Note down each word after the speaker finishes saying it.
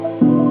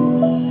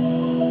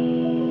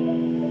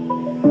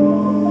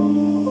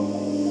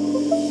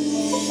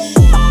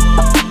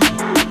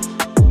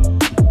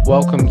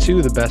Welcome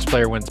to the Best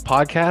Player Wins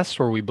podcast,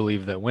 where we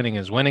believe that winning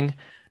is winning,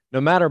 no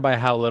matter by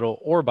how little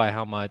or by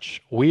how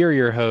much. We are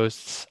your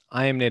hosts.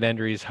 I am Nate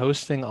Endries,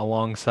 hosting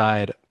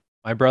alongside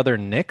my brother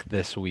Nick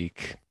this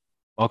week.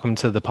 Welcome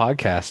to the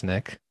podcast,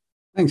 Nick.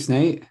 Thanks,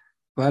 Nate.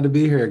 Glad to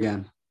be here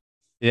again.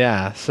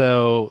 Yeah,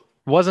 so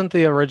wasn't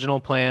the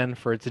original plan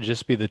for it to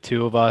just be the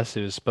two of us.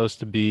 It was supposed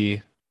to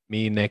be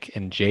me, Nick,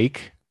 and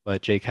Jake,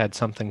 but Jake had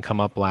something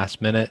come up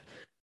last minute.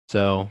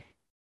 So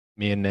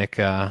me and Nick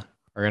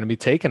are going to be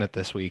taking it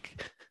this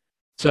week.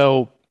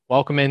 So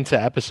welcome into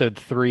episode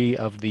 3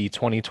 of the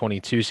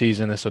 2022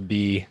 season. This will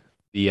be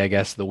the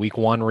week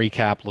 1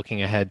 recap,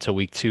 looking ahead to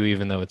week 2,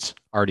 even though it's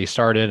already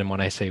started. And when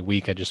I say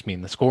week, I just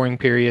mean the scoring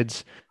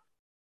periods.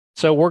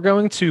 So we're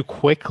going to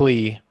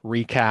quickly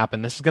recap,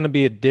 and this is going to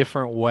be a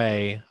different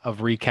way of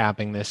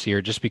recapping this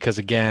year, just because,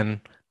 again,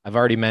 I've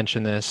already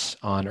mentioned this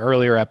on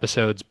earlier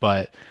episodes,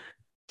 but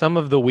some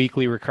of the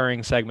weekly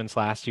recurring segments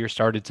last year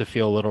started to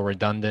feel a little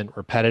redundant,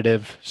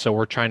 repetitive. So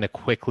we're trying to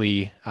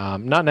quickly,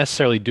 not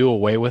necessarily do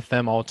away with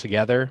them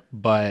altogether,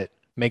 but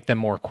make them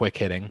more quick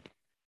hitting.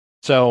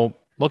 So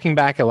looking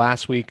back at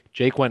last week,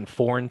 Jake went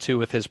 4-2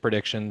 with his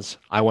predictions.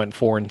 I went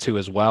 4-2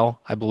 as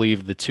well. I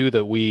believe the two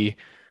that we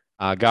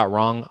got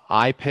wrong,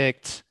 I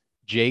picked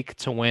Jake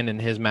to win in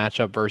his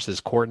matchup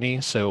versus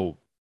Courtney. So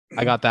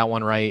I got that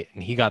one right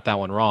and he got that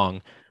one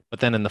wrong. But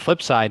then in the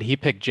flip side, he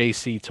picked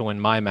JC to win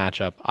my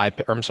matchup.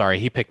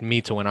 He picked me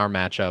to win our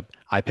matchup.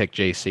 I picked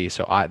JC,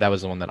 so that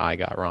was the one that I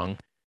got wrong. And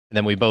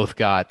then we both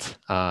got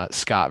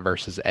Scott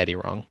versus Eddie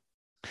wrong.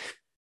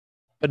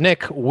 But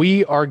Nick,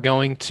 we are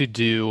going to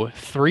do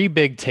 3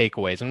 big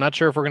takeaways. I'm not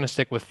sure if we're going to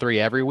stick with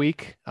 3 every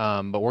week,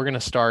 but we're going to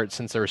start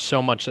since there was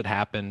so much that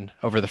happened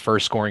over the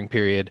first scoring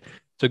period.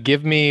 So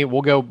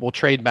we'll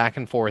trade back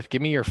and forth.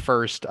 Give me your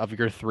first of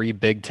your 3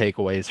 big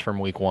takeaways from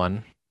week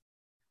 1.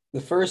 The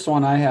first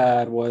one I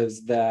had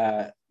was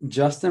that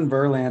Justin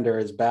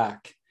Verlander is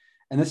back.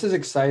 And this is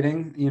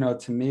exciting,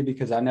 to me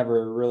because I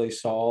never really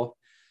saw,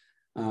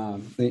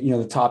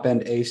 the top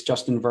end ace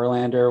Justin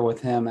Verlander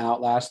with him out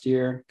last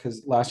year,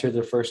 because last year,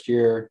 the first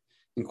year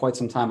in quite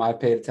some time, I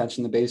paid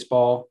attention to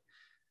baseball.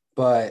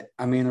 But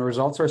I mean, the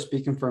results are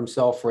speaking for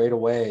himself right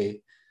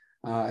away,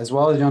 as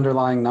well as the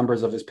underlying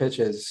numbers of his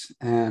pitches.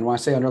 And when I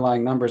say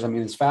underlying numbers, I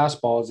mean his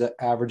fastball is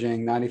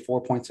averaging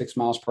 94.6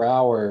 miles per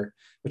hour,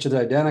 which is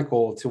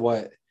identical to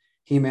what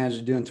he managed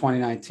to do in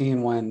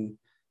 2019 when,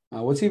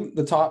 was he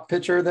the top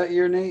pitcher that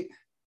year, Nate?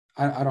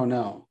 I don't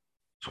know.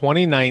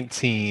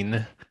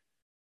 2019.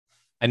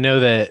 I know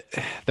that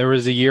there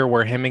was a year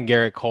where him and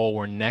Garrett Cole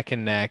were neck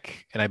and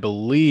neck, and I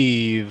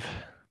believe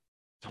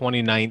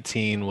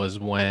 2019 was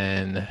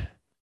when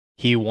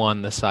he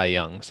won the Cy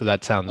Young. So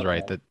that sounds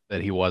right Okay.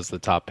 that he was the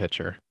top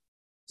pitcher.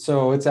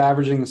 So it's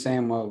averaging the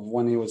same of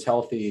when he was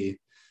healthy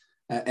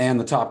and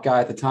the top guy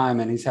at the time.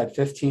 And he's had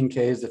 15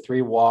 Ks to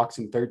 3 walks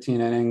in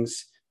 13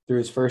 innings through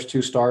his first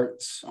 2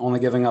 starts, only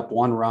giving up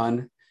 1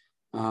 run.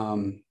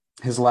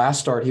 His last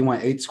start, he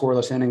went 8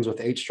 scoreless innings with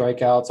 8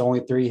 strikeouts,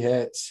 only 3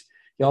 hits.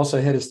 He also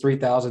hit his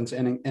 3,000th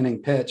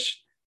inning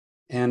pitch.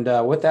 And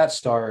with that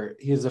start,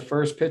 he's the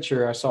first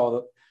pitcher. I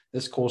saw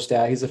this cool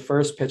stat. He's the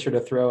first pitcher to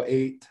throw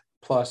 8+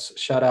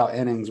 shutout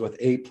innings with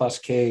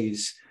 8+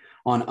 Ks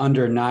on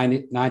under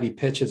 90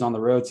 pitches on the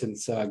road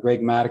since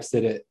Greg Maddux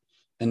did it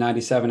in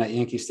 97 at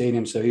Yankee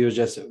Stadium. So he was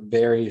just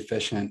very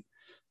efficient,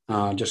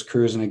 just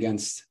cruising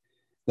against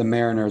the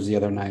Mariners the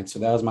other night. So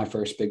that was my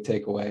first big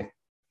takeaway.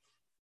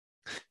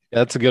 Yeah,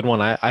 that's a good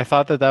one. I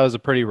thought that was a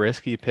pretty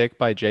risky pick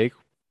by Jake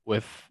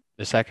with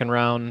the second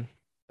round.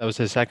 That was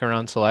his second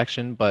round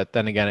selection, but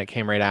then again, it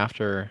came right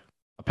after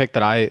a pick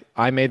that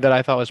I made that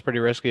I thought was pretty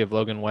risky of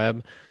Logan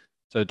Webb.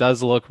 So it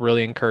does look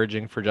really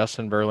encouraging for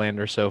Justin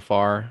Verlander so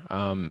far.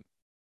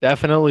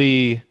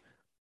 Definitely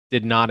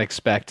did not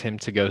expect him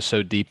to go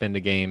so deep into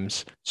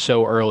games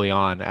so early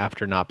on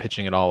after not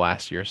pitching at all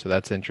last year. So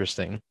that's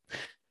interesting.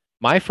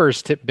 My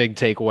first big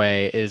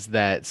takeaway is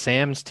that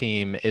Sam's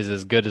team is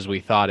as good as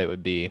we thought it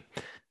would be.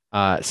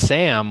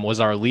 Sam was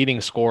our leading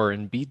scorer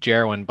and beat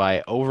Jerwin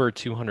by over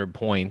 200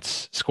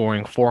 points,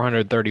 scoring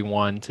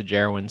 431 to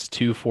Jerwin's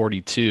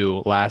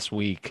 242 last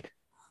week.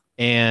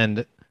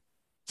 And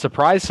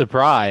surprise,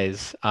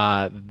 surprise,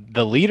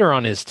 the leader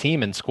on his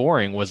team in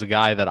scoring was a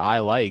guy that I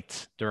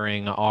liked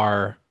during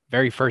our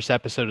very first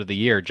episode of the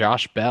year,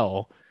 Josh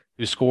Bell,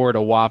 who scored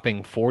a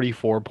whopping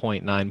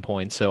 44.9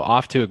 points. So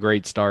off to a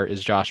great start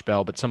is Josh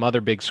Bell, but some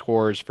other big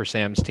scorers for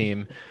Sam's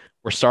team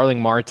were Starling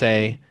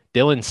Marte,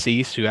 Dylan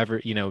Cease,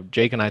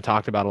 Jake and I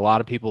talked about a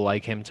lot of people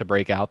like him to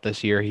break out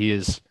this year. He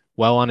is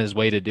well on his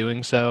way to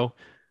doing so.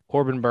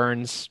 Corbin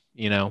Burns,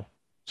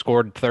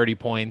 scored 30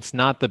 points.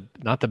 Not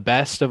the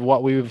best of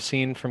what we've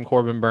seen from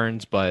Corbin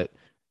Burns, but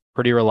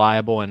pretty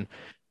reliable. And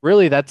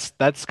really that's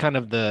kind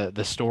of the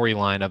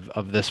storyline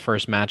of this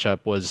first matchup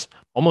was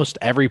almost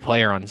every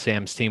player on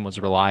Sam's team was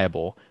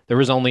reliable. There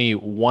was only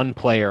one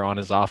player on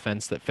his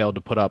offense that failed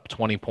to put up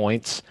 20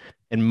 points,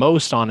 and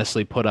most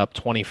honestly put up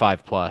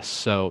 25 plus.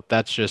 So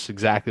that's just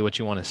exactly what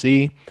you want to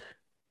see.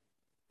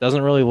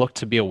 Doesn't really look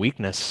to be a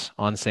weakness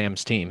on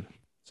Sam's team.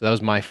 So that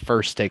was my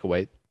first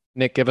takeaway.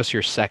 Nick, give us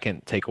your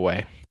second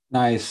takeaway.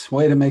 Nice.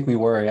 Way to make me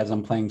worry as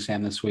I'm playing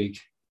Sam this week.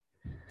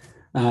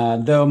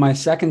 Though my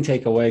second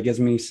takeaway gives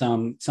me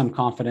some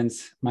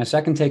confidence. My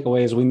second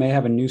takeaway is we may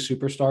have a new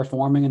superstar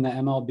forming in the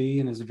MLB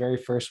in his very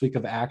first week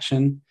of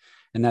action,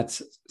 and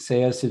that's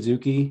Seiya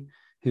Suzuki,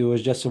 who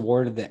was just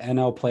awarded the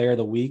NL Player of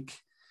the Week,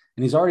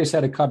 and he's already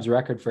set a Cubs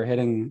record for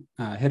hitting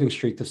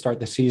streak to start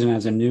the season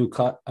as a new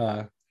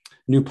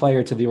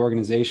player to the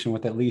organization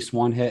with at least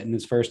one hit in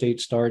his first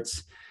 8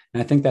 starts,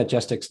 and I think that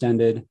just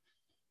extended.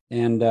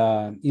 And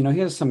he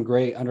has some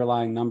great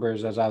underlying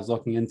numbers as I was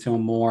looking into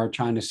him more,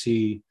 trying to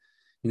see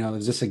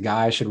is this a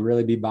guy I should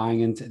really be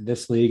buying into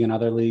this league and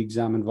other leagues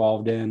I'm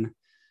involved in?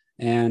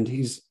 And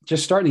he's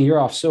just starting the year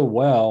off so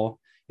well.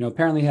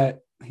 Apparently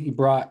he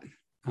brought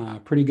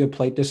pretty good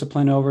plate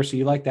discipline over. So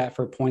you like that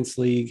for a points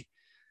league.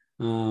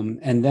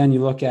 And then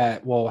you look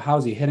at, well,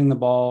 how's he hitting the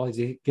ball? Is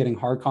he getting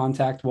hard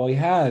contact? Well, he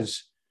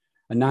has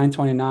a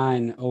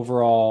 929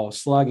 overall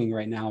slugging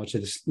right now, which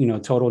is,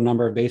 total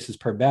number of bases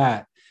per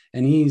bat.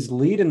 And he's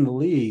leading the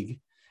league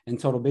in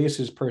total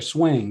bases per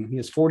swing. He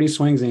has 40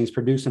 swings and he's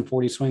producing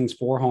 40 swings,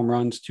 4 home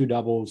runs, 2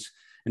 doubles,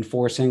 and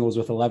 4 singles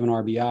with 11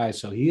 RBI.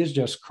 So he is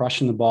just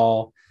crushing the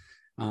ball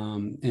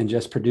and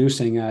just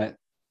producing at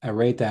a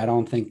rate that I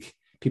don't think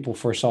people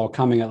foresaw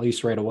coming, at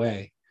least right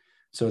away.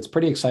 So it's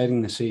pretty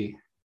exciting to see.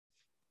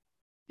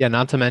 Yeah,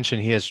 not to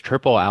mention he has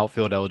triple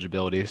outfield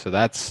eligibility, so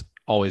that's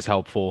always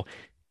helpful.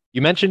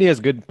 You mentioned he has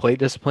good plate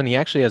discipline. He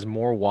actually has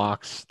more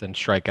walks than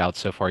strikeouts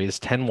so far. He has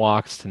 10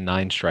 walks to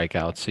 9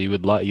 strikeouts. So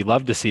you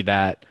love to see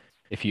that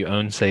if you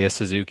own, say, a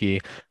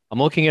Suzuki. I'm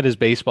looking at his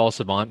baseball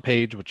savant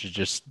page, which is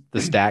just the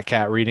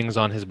StatCat readings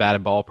on his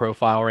batted ball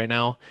profile right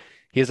now.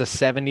 He has a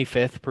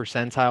 75th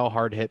percentile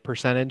hard hit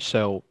percentage,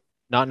 so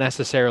not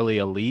necessarily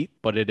elite,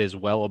 but it is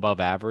well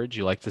above average.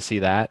 You like to see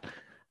that.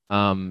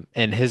 And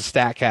his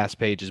StatCast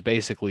page is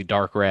basically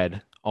dark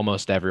red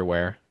almost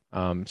everywhere.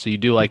 So you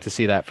do like to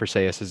see that for,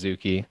 say, a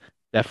Suzuki.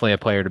 Definitely a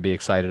player to be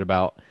excited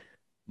about.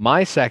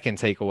 My second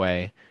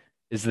takeaway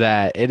is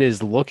that it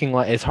is looking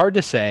like it's hard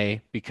to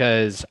say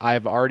because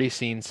I've already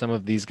seen some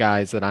of these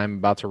guys that I'm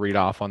about to read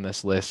off on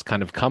this list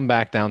kind of come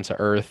back down to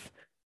earth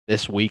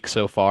this week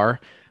so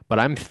far. But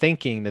I'm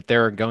thinking that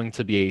there are going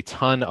to be a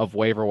ton of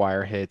waiver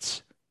wire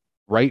hits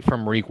right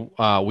from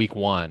week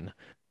one.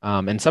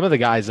 And some of the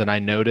guys that I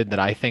noted that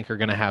I think are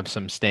going to have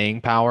some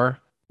staying power,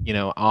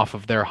 off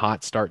of their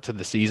hot start to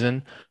the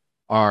season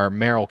are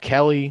Merrill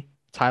Kelly,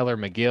 Tyler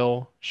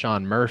McGill,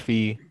 Sean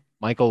Murphy,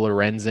 Michael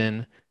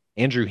Lorenzen,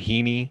 Andrew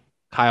Heaney,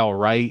 Kyle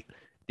Wright,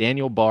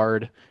 Daniel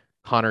Bard,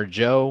 Connor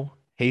Joe,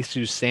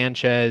 Jesus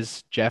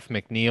Sanchez, Jeff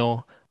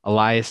McNeil,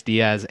 Elias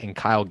Diaz, and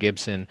Kyle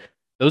Gibson.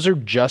 Those are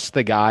just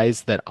the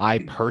guys that I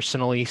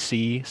personally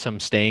see some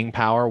staying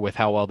power with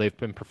how well they've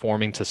been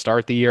performing to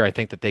start the year. I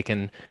think that they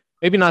can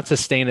maybe not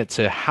sustain it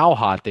to how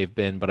hot they've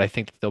been, but I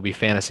think that they'll be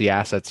fantasy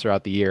assets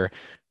throughout the year.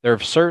 There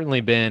have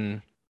certainly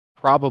been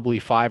probably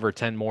 5 or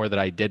 10 more that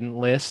I didn't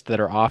list that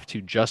are off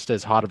to just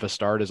as hot of a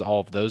start as all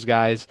of those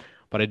guys,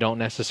 but I don't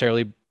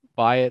necessarily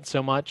buy it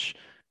so much.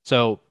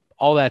 So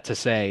all that to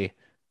say,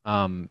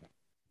 um,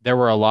 there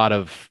were a lot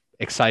of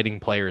exciting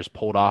players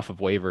pulled off of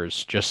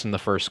waivers just in the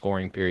first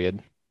scoring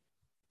period.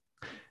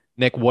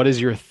 Nick, what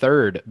is your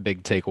third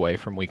big takeaway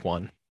from week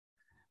one?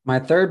 My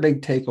third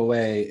big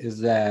takeaway is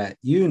that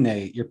you,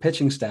 Nate, your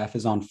pitching staff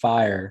is on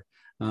fire.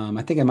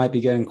 I think it might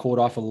be getting cooled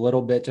off a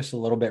little bit, just a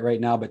little bit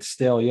right now, but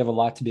still, you have a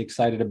lot to be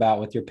excited about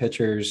with your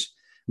pitchers.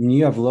 I mean,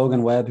 you have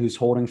Logan Webb, who's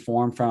holding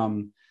form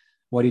from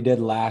what he did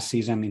last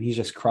season. I mean, he's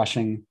just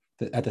crushing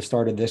at the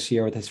start of this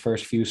year with his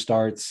first few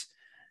starts.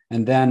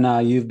 And then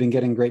you've been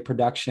getting great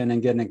production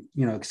and getting,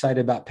 excited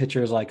about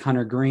pitchers like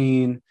Hunter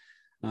Green.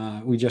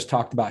 We just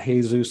talked about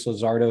Jesus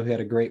Luzardo, who had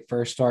a great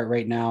first start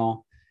right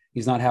now.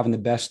 He's not having the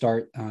best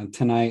start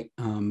tonight.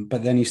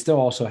 But then you still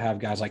also have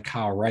guys like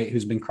Kyle Wright,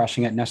 who's been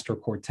crushing it, Nestor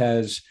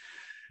Cortez,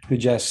 who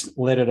just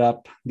lit it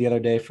up the other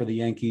day for the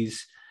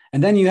Yankees.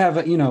 And then you have,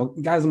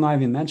 guys I'm not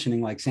even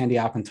mentioning like Sandy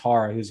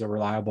Alcantara, who's a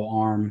reliable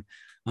arm.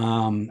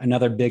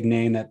 Another big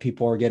name that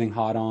people are getting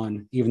hot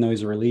on, even though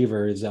he's a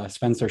reliever, is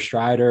Spencer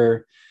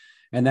Strider.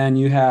 And then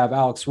you have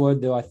Alex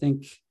Wood, though I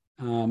think,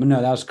 no,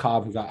 that was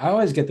Cobb who got, I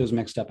always get those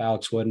mixed up,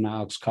 Alex Wood and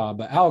Alex Cobb,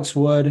 but Alex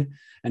Wood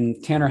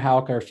and Tanner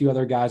Houck are a few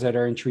other guys that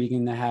are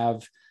intriguing to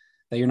have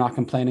that you're not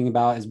complaining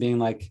about as being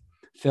like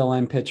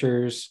fill-in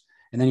pitchers.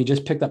 And then you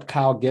just picked up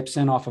Kyle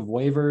Gibson off of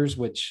waivers,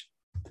 which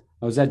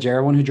was that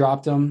Jared one who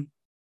dropped him?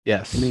 I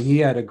Yes. mean, he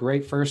had a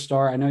great first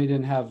start. I know he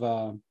didn't have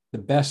the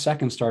best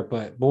second start,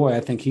 but boy, I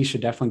think he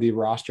should definitely be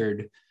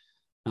rostered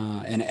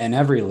in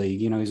every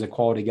league. He's a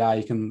quality guy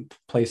you can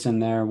place in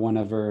there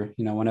whenever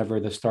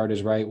the start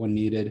is right when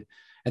needed.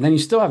 And then you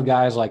still have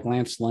guys like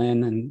Lance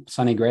Lynn and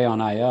Sonny Gray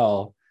on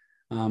IL.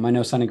 I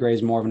know Sonny Gray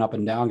is more of an up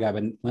and down guy,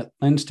 but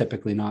Lynn's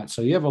typically not.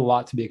 So you have a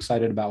lot to be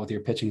excited about with your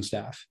pitching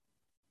staff.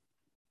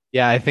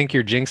 Yeah, I think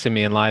you're jinxing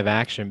me in live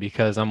action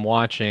because I'm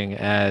watching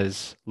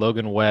as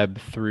Logan Webb,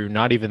 through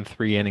not even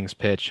 3 innings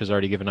pitched, has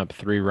already given up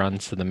 3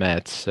 runs to the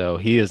Mets. So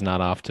he is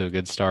not off to a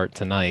good start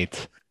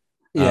tonight.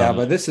 Yeah, Um,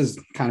 but this has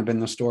kind of been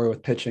the story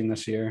with pitching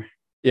this year.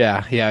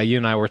 Yeah, you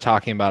and I were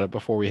talking about it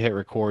before we hit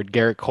record.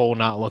 Garrett Cole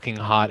not looking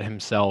hot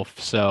himself,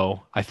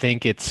 so I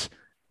think it's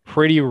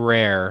pretty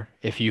rare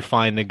if you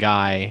find a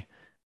guy,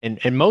 and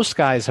most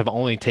guys have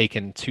only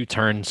taken two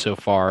turns so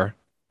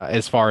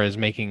as far as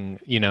making,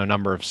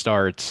 number of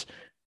starts.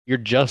 You're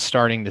just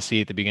starting to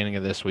see at the beginning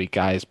of this week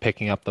guys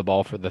picking up the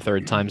ball for the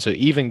third time. So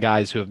even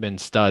guys who have been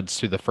studs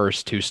through the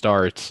first two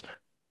starts,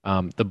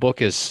 the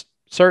book is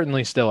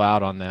certainly still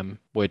out on them,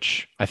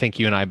 which I think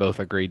you and I both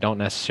agree. Don't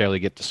necessarily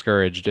get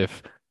discouraged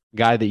if a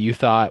guy that you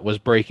thought was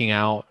breaking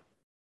out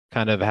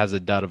kind of has a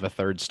dud of a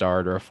third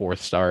start or a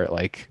fourth start.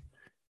 Like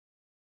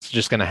it's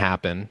just going to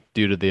happen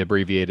due to the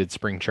abbreviated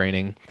spring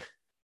training.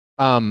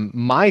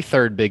 My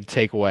third big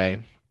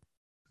takeaway,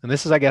 and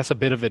this is, I guess, a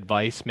bit of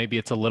advice. Maybe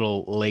it's a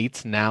little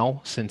late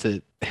now since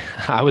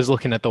I was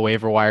looking at the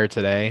waiver wire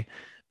today.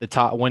 The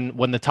top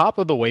when the top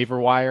of the waiver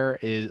wire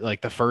is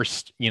like the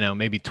first,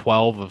 maybe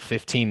 12 of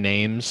 15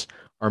 names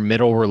are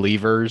middle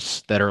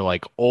relievers that are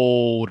like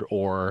old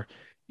or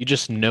you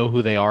just know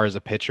who they are as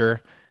a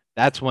pitcher.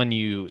 That's when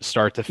you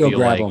start to Go feel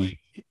grab like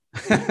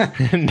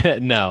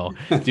them. no,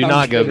 do I'm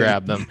not go kidding.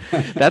 grab them.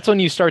 That's when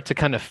you start to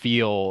kind of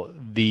feel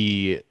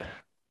the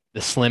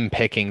slim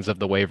pickings of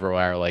the waiver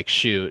wire. Like,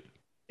 shoot,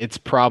 it's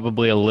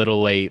probably a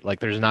little late. Like,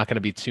 there's not going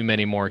to be too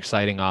many more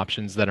exciting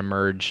options that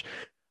emerge,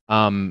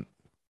 um,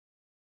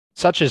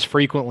 such as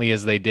frequently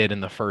as they did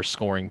in the first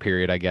scoring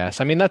period, I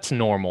guess. I mean, that's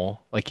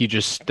normal. Like,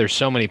 there's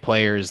so many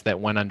players that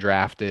went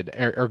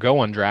undrafted or go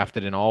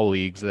undrafted in all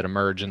leagues that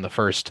emerge in the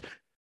first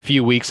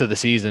few weeks of the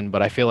season.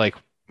 But I feel like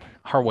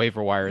our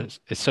waiver wire is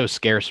so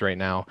scarce right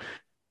now.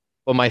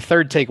 Well, my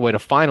third takeaway to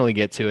finally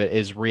get to it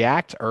is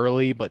react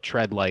early but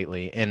tread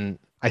lightly. And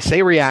I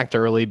say react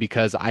early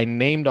because I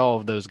named all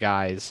of those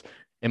guys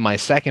in my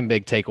second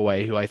big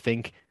takeaway who I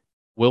think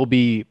will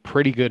be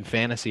pretty good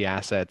fantasy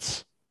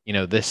assets,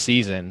 this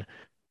season.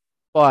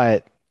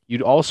 But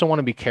you'd also want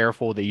to be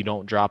careful that you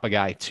don't drop a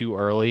guy too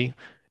early.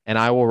 And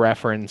I will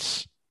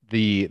reference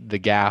the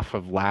gaff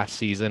of last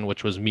season,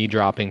 which was me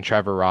dropping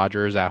Trevor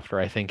Rogers after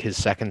I think his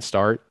second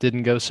start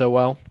didn't go so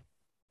well.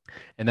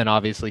 And then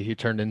obviously he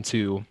turned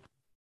into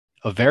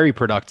a very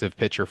productive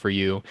pitcher for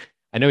you.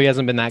 I know he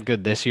hasn't been that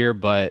good this year,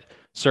 but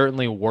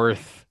certainly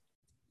worth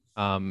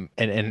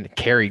and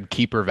carried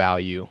keeper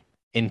value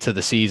into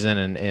the season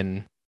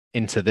and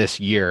into this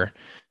year.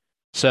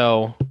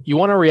 So you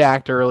want to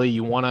react early.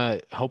 You want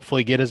to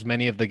hopefully get as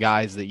many of the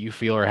guys that you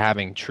feel are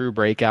having true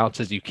breakouts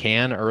as you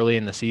can early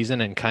in the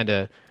season and kind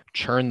of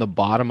churn the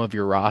bottom of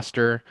your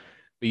roster.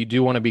 But you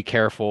do want to be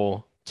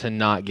careful to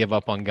not give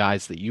up on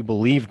guys that you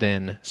believed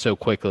in so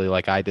quickly,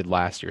 like I did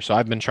last year. So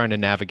I've been trying to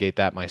navigate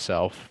that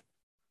myself.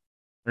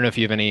 I don't know if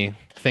you have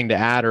anything to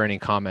add or any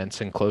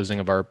comments in closing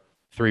of our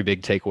three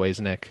big takeaways,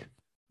 Nick.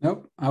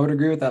 Nope, I would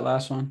agree with that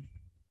last one.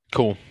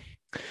 Cool.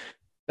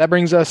 That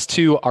brings us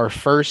to our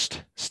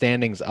first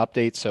standings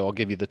update. So I'll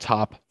give you the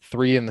top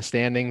three in the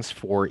standings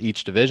for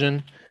each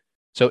division.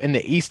 So in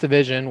the East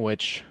Division,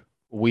 which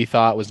we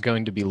thought was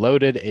going to be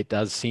loaded, it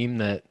does seem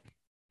that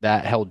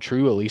that held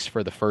true, at least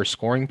for the first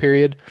scoring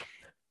period.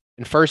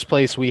 In first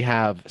place, we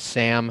have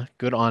Sam,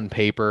 good on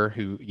paper,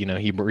 who,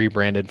 he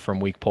rebranded from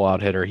weak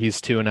pullout hitter.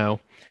 He's 2-0.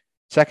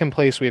 Second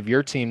place, we have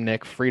your team,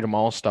 Nick, Freedom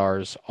All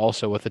Stars,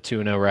 also with a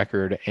 2-0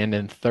 record. And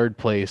in third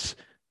place,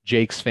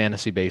 Jake's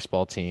fantasy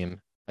baseball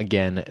team,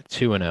 again,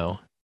 2-0.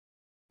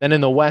 Then in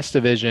the West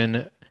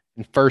Division,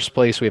 in first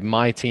place, we have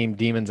my team,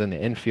 Demons in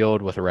the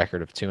Infield, with a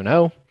record of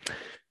 2-0.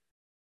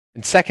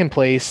 In second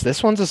place,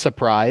 this one's a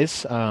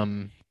surprise.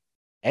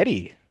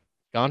 Eddie,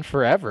 Gone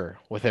Forever,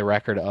 with a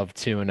record of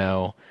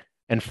 2-0.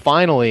 And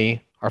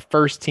finally, our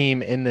first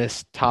team in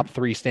this top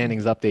three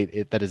standings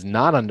update that is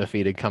not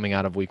undefeated coming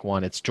out of week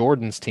one. It's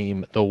Jordan's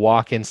team, the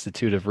Walk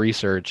Institute of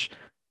Research.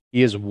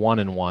 He is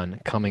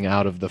 1-1 coming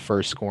out of the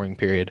first scoring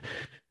period.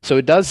 So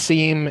it does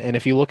seem, and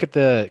if you look at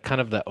the kind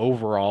of the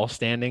overall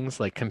standings,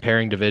 like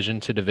comparing division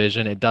to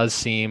division, it does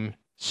seem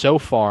so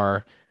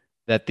far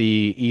that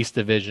the East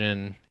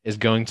Division is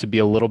going to be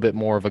a little bit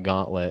more of a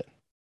gauntlet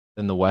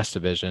than the West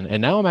Division.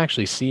 And now I'm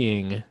actually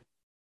seeing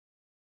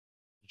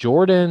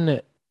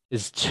Jordan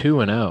is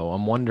 2-0.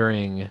 I'm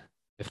wondering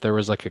if there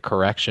was like a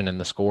correction in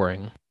the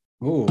scoring.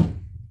 Ooh,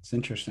 it's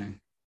interesting.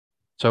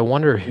 So I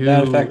wonder Did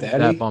that who affect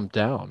that Eddie? bumped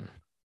down.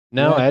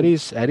 No, Yeah,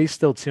 Eddie's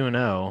still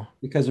 2-0.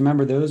 because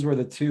remember, those were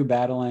the two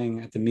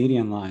battling at the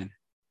median line.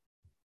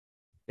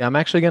 Yeah, I'm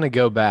actually going to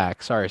go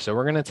back. Sorry. So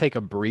we're going to take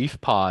a brief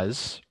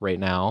pause right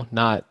now,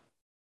 not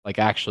like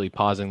actually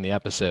pausing the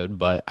episode,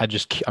 but I'm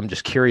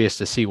just curious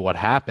to see what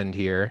happened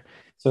here.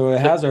 So it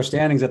So, has our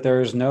standings that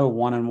there is no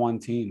 1-1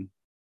 team.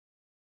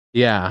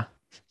 yeah.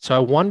 So I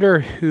wonder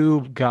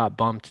who got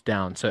bumped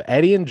down. So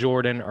Eddie and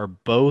Jordan are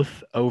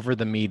both over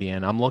the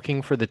median. I'm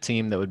looking for the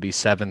team that would be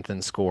seventh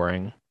in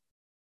scoring.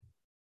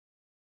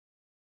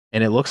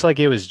 And it looks like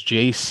it was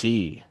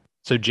JC.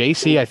 So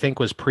JC, I think,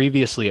 was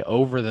previously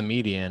over the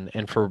median.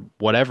 And for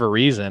whatever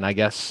reason, I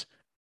guess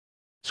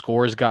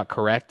scores got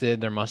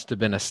corrected. There must have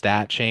been a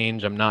stat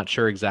change. I'm not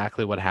sure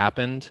exactly what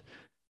happened,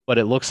 but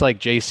it looks like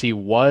JC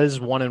was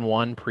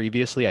 1-1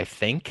 previously, I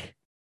think.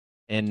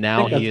 and I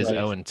now think he that's is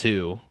right.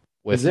 0-2 Is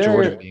with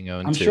Jordan there? being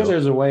 0 I'm sure 2.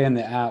 there's a way in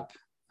the app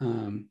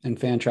and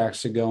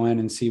Fantrax to go in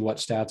and see what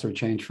stats are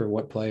changed for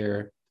what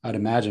player. I'd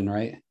imagine,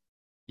 right?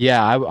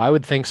 Yeah, I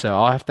would think so.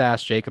 I'll have to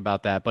ask Jake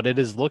about that, but it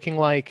is looking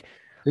like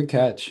Good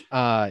catch.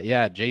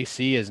 yeah,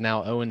 JC is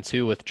now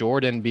 0-2 with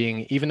Jordan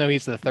being, even though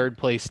he's the third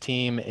place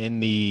team in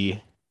the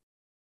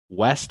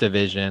West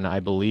Division,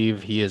 I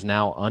believe he is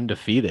now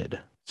undefeated.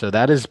 So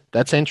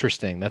that's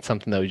interesting. That's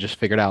something that we just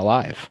figured out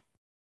live.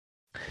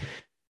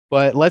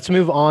 But let's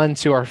move on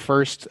to our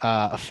first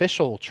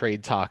official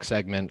trade talk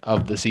segment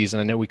of the season.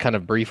 I know we kind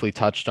of briefly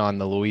touched on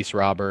the Luis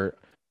Robert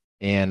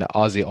and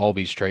Ozzy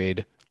Albies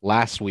trade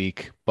last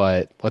week,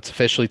 but let's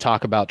officially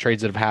talk about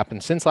trades that have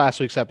happened since last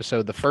week's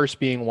episode. The first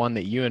being one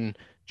that you and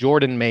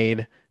Jordan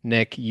made.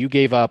 Nick, you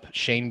gave up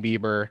Shane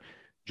Bieber.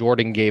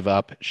 Jordan gave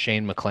up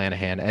Shane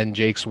McClanahan. And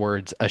Jake's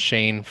words, a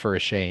Shane for a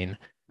Shane.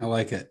 I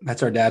like it.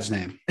 That's our dad's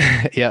name.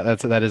 Yeah,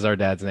 that is our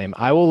dad's name.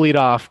 I will lead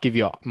off, give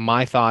you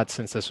my thoughts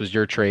since this was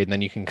your trade, and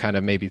then you can kind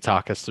of maybe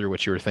talk us through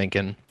what you were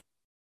thinking.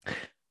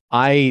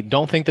 I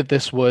don't think that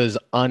this was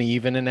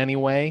uneven in any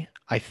way.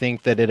 I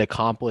think that it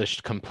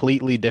accomplished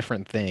completely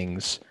different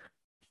things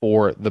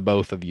for the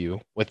both of you.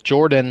 With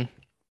Jordan,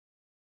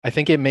 I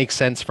think it makes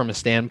sense from a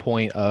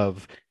standpoint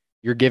of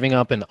you're giving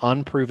up an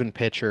unproven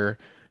pitcher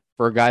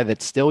for a guy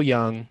that's still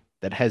young,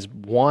 that has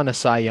won a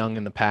Cy Young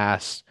in the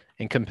past,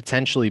 and can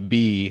potentially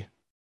be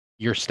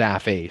your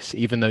staff ace,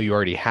 even though you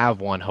already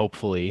have one,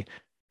 hopefully,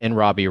 in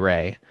Robbie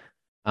Ray.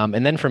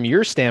 And then from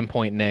your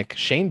standpoint, Nick,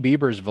 Shane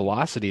Bieber's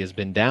velocity has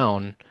been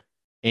down,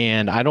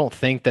 and I don't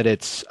think that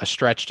it's a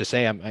stretch to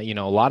say, a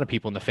lot of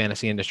people in the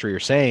fantasy industry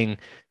are saying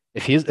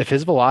if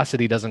his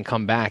velocity doesn't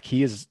come back,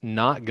 he is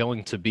not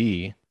going to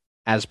be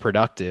as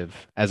productive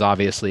as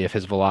obviously if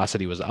his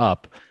velocity was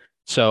up.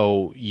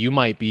 So you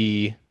might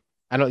be,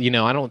 I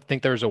don't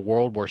think there's a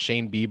world where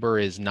Shane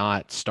Bieber is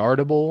not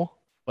startable,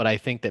 but I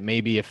think that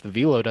maybe if the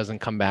velo doesn't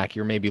come back,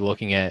 you're maybe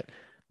looking at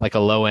like a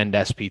low end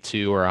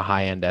SP2 or a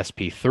high end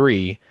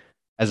SP3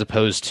 as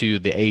opposed to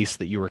the ace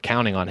that you were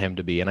counting on him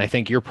to be. And I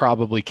think you're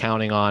probably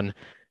counting on,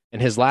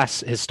 and his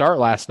start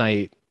last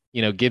night,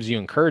 gives you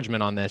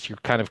encouragement on this. You're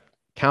kind of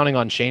counting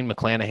on Shane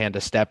McClanahan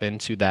to step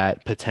into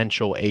that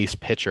potential ace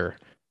pitcher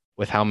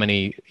with how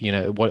many,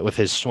 with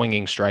his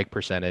swinging strike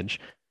percentage.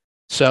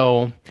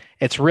 So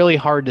it's really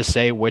hard to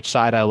say which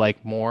side I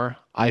like more.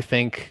 I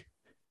think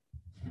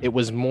it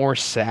was more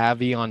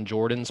savvy on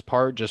Jordan's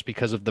part just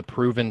because of the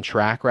proven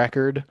track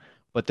record.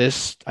 But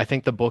I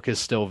think the book is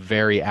still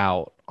very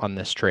out on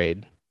this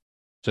trade.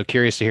 So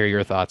curious to hear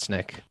your thoughts,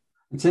 Nick.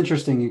 It's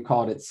interesting you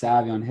called it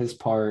savvy on his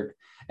part.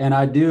 And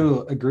I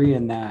do agree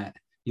in that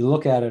you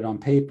look at it on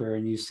paper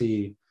and you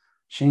see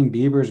Shane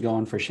Bieber's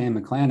going for Shane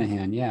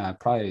McClanahan. Yeah, I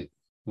probably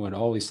would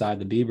always side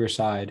the Bieber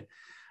side.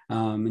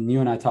 And you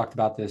and I talked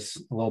about this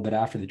a little bit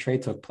after the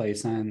trade took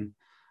place. And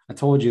I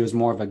told you it was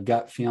more of a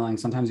gut feeling.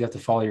 Sometimes you have to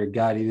follow your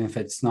gut, even if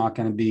it's not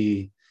going to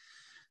be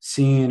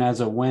seen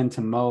as a win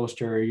to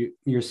most, or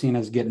you're seen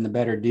as getting the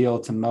better deal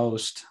to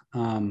most.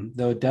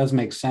 Though it does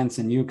make sense,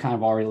 and you kind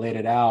of already laid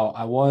it out.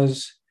 I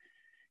was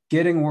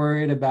getting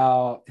worried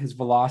about his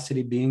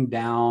velocity being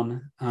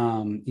down.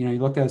 You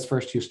look at his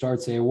first two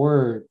starts; they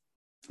were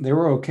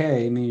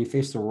okay. I mean, he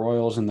faced the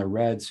Royals and the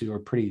Reds, who are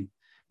pretty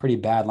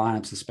bad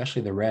lineups,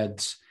 especially the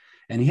Reds.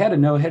 And he had a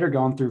no hitter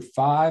going through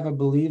five, I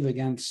believe,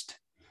 against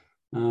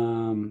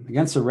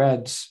the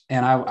Reds.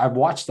 And I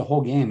watched the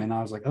whole game and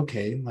I was like,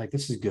 okay, like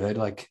this is good.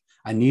 Like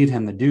I need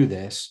him to do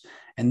this.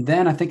 And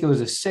then I think it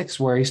was a six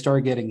where he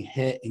started getting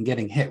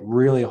hit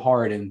really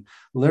hard, and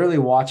literally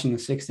watching the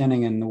sixth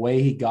inning and the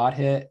way he got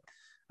hit,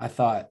 I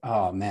thought,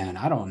 oh man,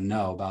 I don't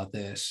know about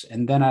this.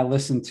 And then I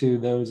listened to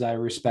those I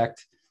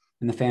respect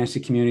in the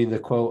fantasy community, the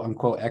quote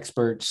unquote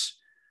experts.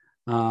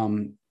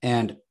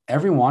 And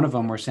every one of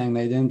them were saying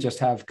they didn't just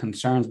have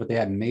concerns, but they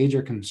had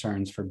major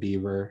concerns for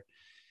Bieber.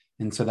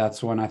 And so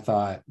that's when I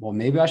thought, well,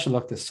 maybe I should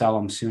look to sell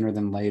him sooner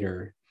than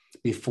later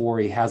before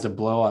he has a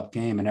blow up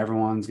game and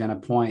everyone's going to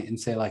point and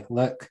say like,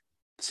 look,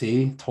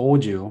 see,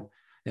 told you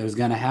it was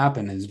going to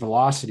happen. His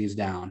velocity's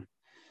down.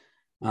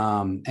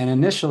 And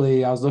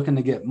initially I was looking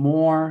to get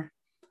more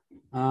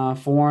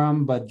for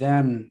him, but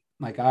then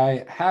like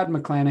I had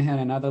McClanahan in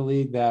another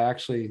league that I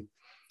actually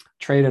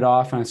traded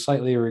off, and I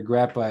slightly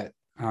regret, but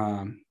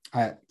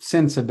I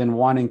since have been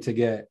wanting to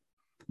get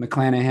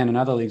McClanahan in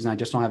other leagues, and I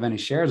just don't have any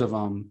shares of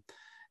him.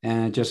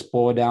 And it just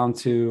boiled down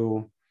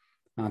to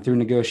through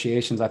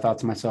negotiations, I thought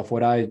to myself,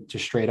 would I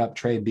just straight up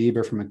trade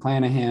Bieber for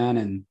McClanahan?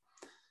 And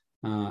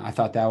I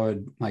thought that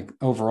would, like,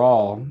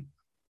 overall,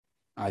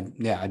 I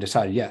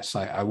decided yes,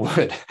 I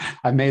would.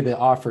 I made the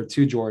offer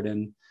to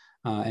Jordan,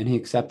 and he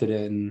accepted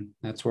it, and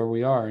that's where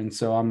we are. And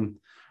so I'm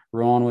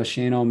rolling with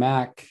Shane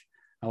O'Mac.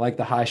 I like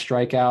the high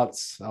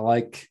strikeouts. I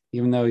like,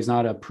 even though he's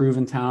not a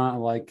proven talent, I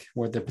like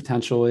what the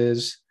potential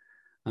is.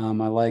 I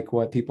like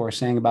what people are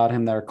saying about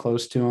him that are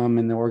close to him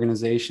in the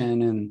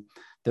organization, and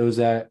those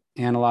that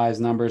analyze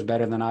numbers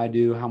better than I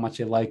do, how much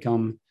they like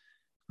him.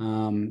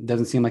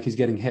 Doesn't seem like he's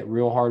getting hit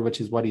real hard,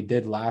 which is what he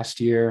did last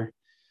year.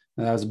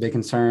 That was a big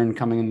concern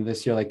coming into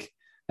this year. Like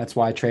That's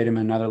why I traded him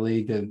in another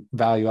league to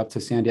value up to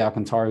Sandy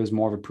Alcantara, who's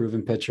more of a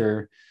proven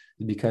pitcher,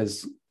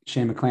 because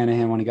Shane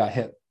McClanahan, when he got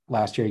hit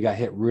last year, he got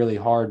hit really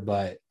hard.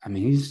 But I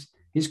mean,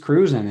 he's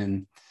cruising,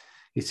 and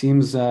he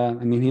seems. I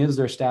mean, he is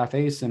their staff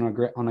ace and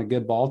on a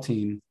good ball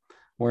team,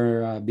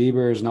 where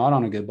Bieber is not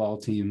on a good ball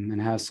team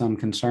and has some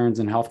concerns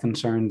and health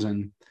concerns.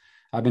 And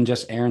I've been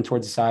just erring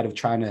towards the side of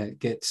trying to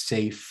get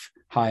safe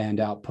high end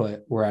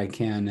output where I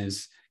can,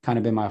 is kind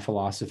of been my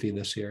philosophy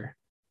this year.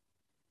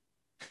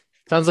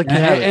 Sounds like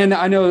and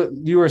I know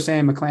you were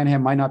saying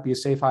McClanahan might not be a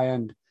safe high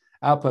end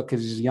output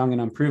because he's young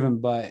and unproven,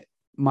 but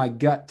my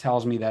gut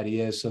tells me that he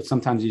is. So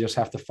sometimes you just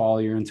have to follow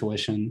your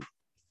intuition.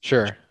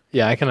 Sure.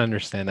 Yeah, I can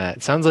understand that.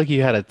 It sounds like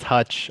you had a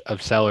touch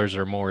of seller's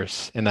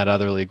remorse in that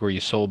other league where you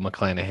sold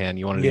McClanahan.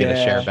 You wanted to get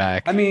a share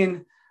back. I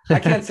mean, I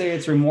can't say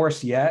it's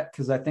remorse yet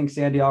because I think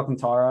Sandy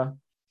Alcantara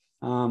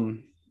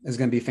is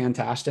going to be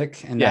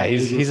fantastic. And yeah,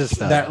 he's a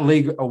stud. That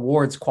league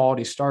awards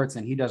quality starts,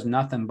 and he does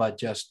nothing but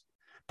just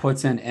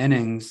puts in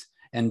innings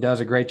and does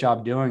a great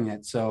job doing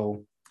it.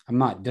 So I'm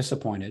not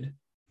disappointed.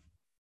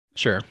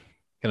 Sure.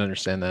 Can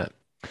understand that.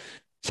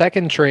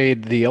 Second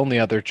trade, the only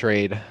other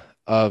trade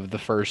of the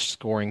first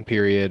scoring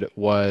period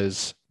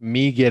was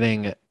me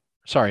giving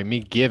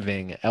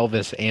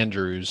Elvis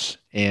Andrus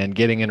and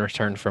getting in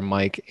return from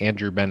Mike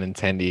Andrew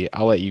Benintendi.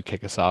 I'll let you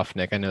kick us off,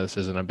 Nick. I know this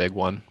isn't a big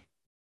one.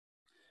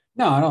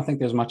 No, I don't think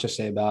there's much to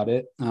say about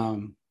it.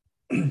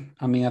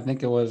 I mean, I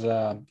think it was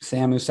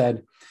Sam who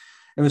said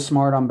it was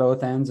smart on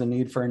both ends, a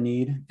need for a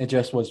need. It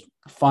just was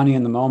funny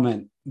in the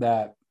moment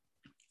that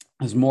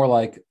it was more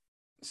like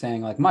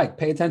saying like, Mike,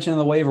 pay attention to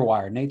the waiver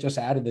wire. Nate just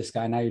added this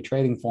guy. Now you're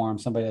trading for him,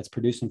 somebody that's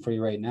producing for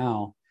you right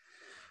now.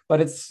 But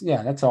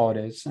that's all it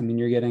is. I mean,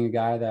 you're getting a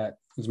guy that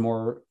is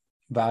more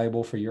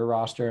valuable for your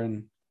roster,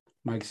 and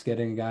Mike's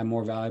getting a guy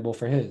more valuable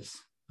for his.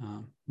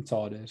 That's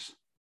all it is.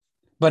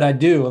 But I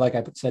do, like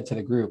I said to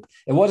the group,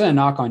 it wasn't a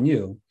knock on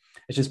you.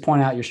 It's just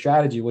point out your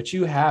strategy, which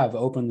you have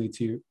openly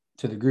to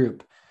the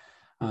group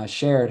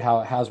shared how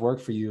it has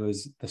worked for you,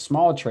 is the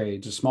small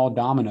trades, the small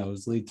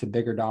dominoes lead to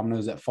bigger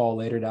dominoes that fall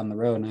later down the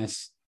road. And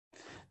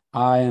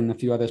I and a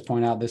few others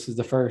point out this is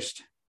the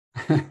first.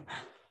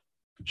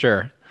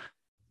 Sure.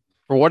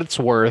 For what it's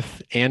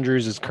worth,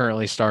 Andrus is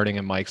currently starting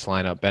in Mike's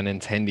lineup.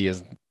 Benintendi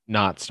is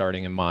not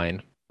starting in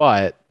mine.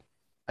 But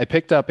I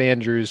picked up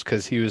Andrus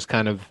because he was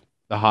kind of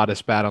the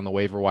hottest bat on the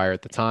waiver wire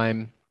at the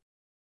time.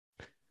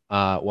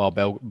 While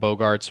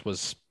Bogaerts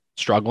was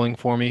struggling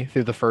for me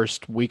through the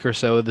first week or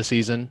so of the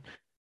season.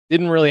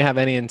 Didn't really have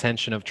any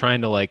intention of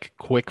trying to like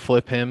quick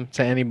flip him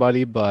to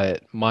anybody,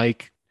 but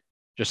Mike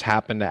just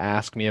happened to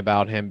ask me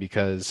about him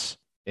because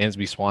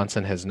Dansby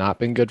Swanson has not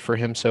been good for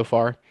him so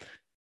far.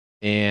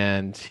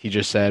 And he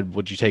just said,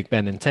 would you take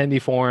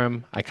Benintendi for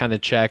him? I kind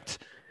of checked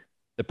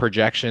the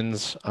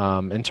projections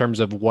in terms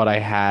of what I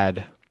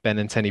had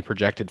Benintendi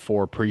projected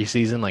for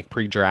preseason, like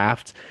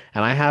pre-draft.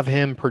 And I have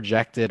him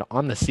projected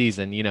on the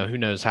season. You know, who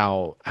knows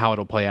how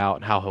it'll play out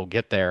and how he'll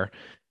get there.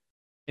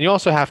 And you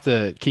also have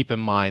to keep in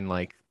mind,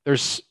 like,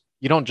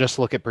 you don't just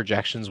look at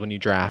projections when you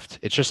draft.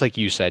 It's just like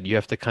you said, you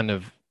have to kind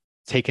of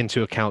take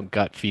into account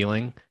gut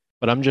feeling.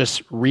 But I'm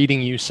just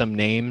reading you some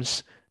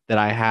names that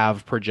I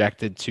have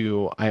projected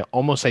to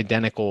almost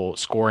identical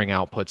scoring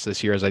outputs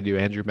this year as I do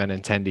Andrew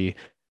Benintendi,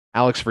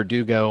 Alex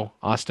Verdugo,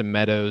 Austin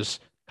Meadows,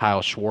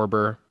 Kyle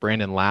Schwarber,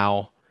 Brandon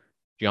Lau,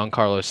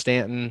 Giancarlo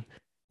Stanton,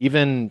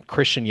 even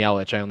Christian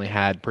Yelich I only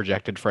had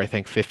projected for I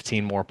think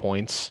 15 more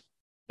points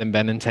than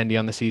Benintendi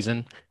on the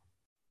season.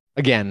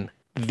 Again,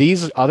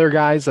 these other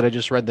guys that I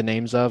just read the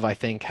names of, I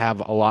think have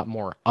a lot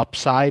more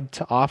upside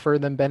to offer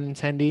than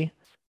Benintendi,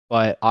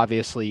 but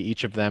obviously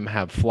each of them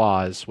have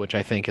flaws, which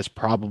I think is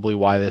probably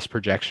why this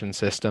projection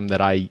system that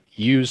I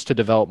use to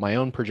develop my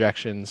own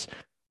projections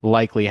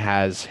likely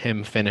has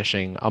him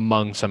finishing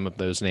among some of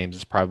those names.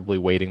 Is probably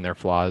weighting their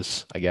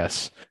flaws, I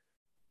guess.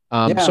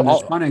 So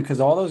it's funny because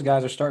all those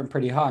guys are starting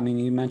pretty hot. I mean,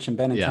 you mentioned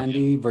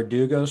Benintendi,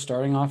 Verdugo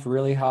starting off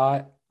really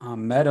hot.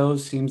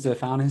 Meadows seems to have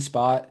found his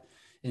spot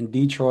in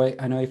Detroit.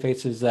 I know he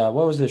faces what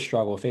was his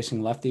struggle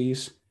facing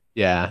lefties?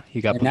 Yeah,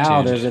 he got. And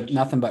now there's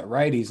nothing but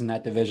righties in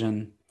that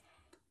division,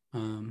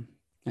 and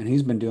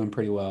he's been doing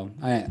pretty well.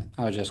 I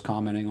was just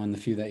commenting on the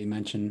few that you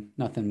mentioned.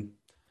 Nothing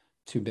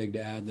too big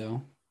to add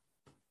though.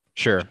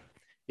 Sure.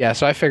 Yeah,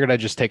 so I figured I'd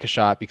just take a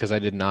shot because I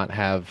did not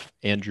have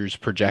Andrus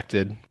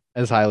projected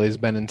as highly as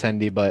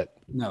Benintendi, but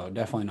no,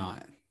 definitely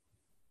not.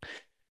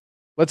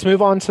 Let's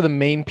move on to the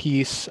main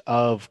piece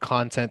of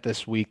content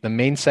this week. The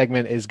main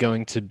segment is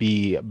going to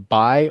be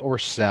buy or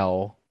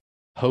sell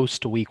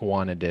post week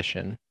 1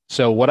 edition.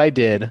 So what I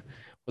did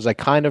was I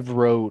kind of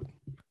wrote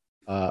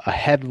a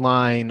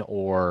headline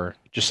or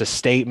just a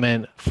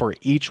statement for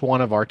each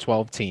one of our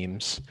 12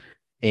 teams.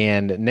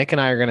 And Nick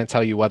and I are going to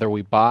tell you whether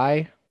we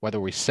buy,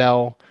 whether we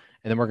sell,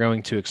 and then we're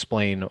going to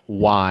explain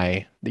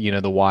why,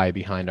 the why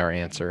behind our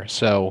answer.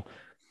 So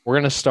we're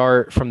going to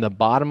start from the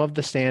bottom of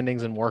the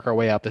standings and work our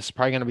way up. This is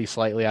probably going to be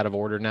slightly out of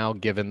order now,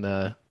 given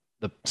the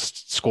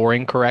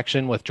scoring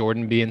correction with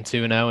Jordan being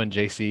 2-0 and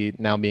JC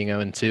now being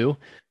 0-2.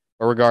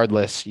 But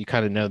regardless, you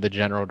kind of know the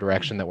general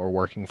direction that we're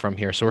working from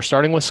here. So we're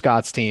starting with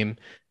Scott's team.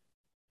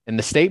 And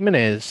the statement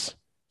is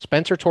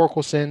Spencer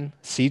Torkelson,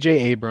 CJ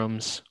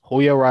Abrams,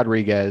 Julio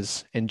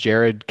Rodriguez, and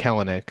Jared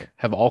Kelenic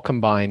have all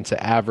combined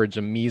to average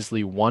a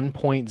measly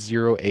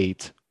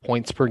 1.08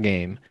 points per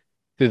game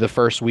through the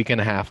first week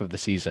and a half of the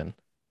season.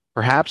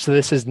 Perhaps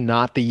this is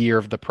not the year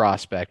of the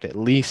prospect, at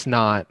least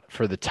not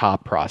for the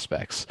top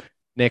prospects.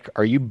 Nick,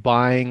 are you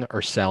buying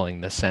or selling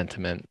this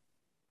sentiment?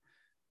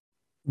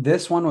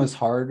 This one was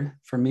hard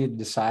for me to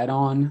decide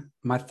on.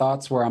 My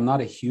thoughts were I'm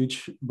not a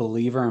huge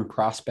believer in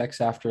prospects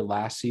after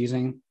last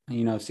season,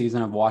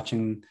 season of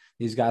watching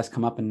these guys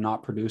come up and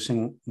not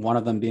producing, one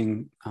of them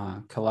being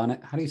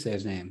Kalanick. How do you say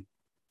his name?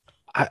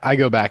 I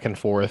go back and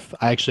forth.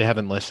 I actually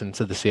haven't listened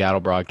to the Seattle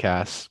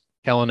broadcast.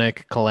 Kalenic,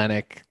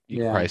 you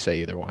could Yeah. probably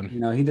say either one.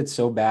 He did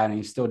so bad and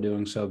he's still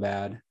doing so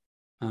bad.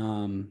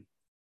 Um,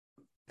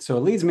 so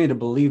it leads me to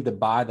believe to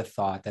buy the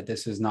thought that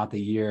this is not the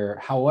year.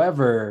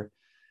 However,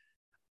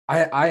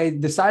 I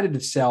decided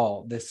to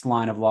sell this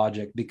line of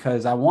logic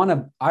because I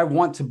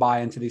want to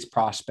buy into these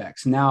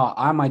prospects. Now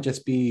I might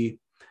just be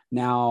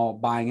now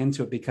buying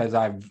into it because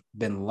I've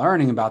been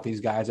learning about these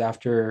guys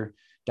after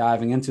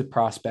diving into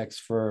prospects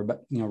for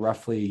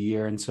roughly a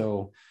year. And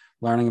so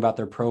learning about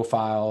their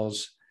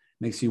profiles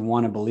makes you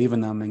want to believe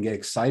in them and get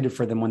excited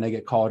for them when they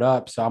get called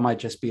up. So I might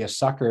just be a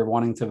sucker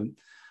wanting to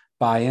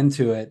buy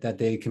into it that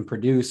they can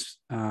produce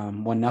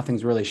when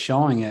nothing's really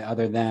showing it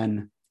other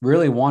than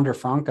really Wander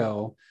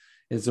Franco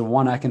is the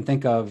one I can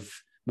think of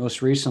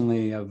most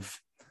recently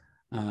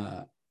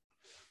uh,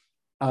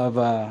 of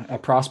a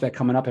prospect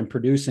coming up and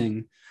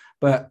producing.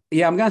 But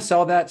yeah, I'm going to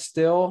sell that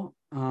still,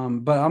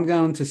 but I'm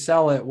going to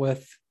sell it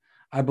with,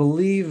 I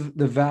believe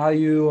the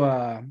value.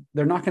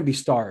 They're not going to be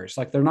stars,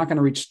 like they're not going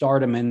to reach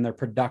stardom in their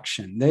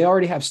production. They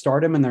already have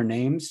stardom in their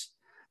names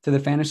to the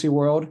fantasy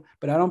world,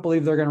 but I don't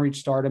believe they're going to reach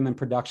stardom in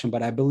production.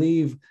 But I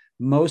believe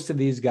most of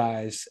these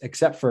guys,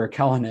 except for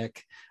Kellenick,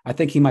 I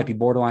think he might be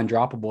borderline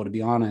droppable, to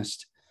be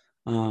honest.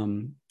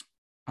 Um,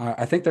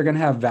 I think they're going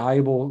to have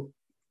valuable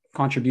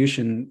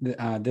contribution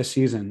this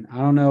season. I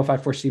don't know if I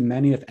foresee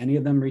many, if any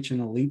of them,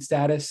 reaching elite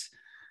status.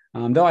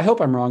 Though I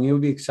hope I'm wrong. You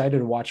would be excited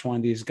to watch one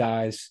of these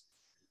guys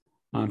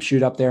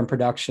shoot up there in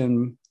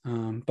production.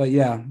 But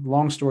yeah,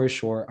 long story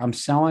short, I'm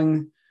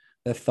selling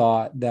the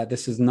thought that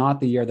this is not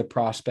the year of the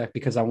prospect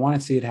because I want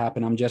to see it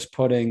happen. I'm just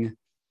putting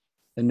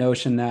the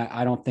notion that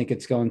I don't think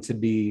it's going to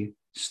be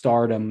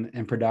stardom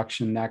and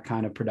production, that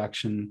kind of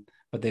production,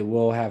 but they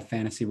will have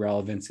fantasy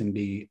relevance and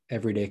be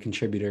everyday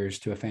contributors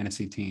to a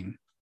fantasy team.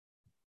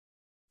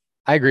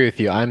 I agree with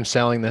you. I'm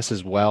selling this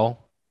as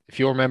well. If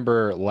you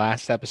remember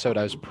last episode,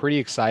 I was pretty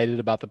excited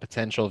about the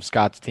potential of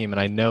Scott's team, and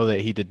I know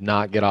that he did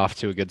not get off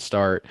to a good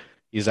start.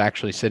 He's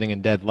actually sitting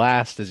in dead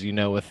last, as you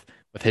know, with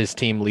his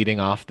team leading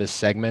off this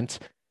segment.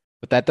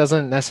 But that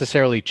doesn't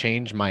necessarily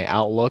change my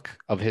outlook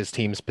of his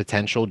team's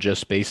potential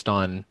just based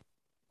on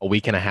a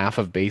week and a half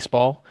of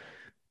baseball.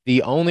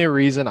 The only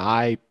reason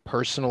I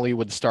personally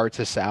would start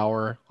to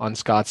sour on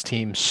Scott's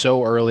team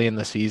so early in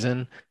the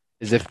season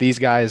is if these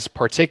guys,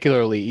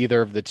 particularly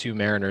either of the two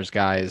Mariners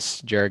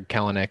guys, Jared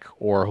Kelenic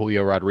or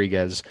Julio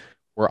Rodriguez,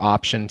 were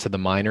optioned to the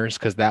minors,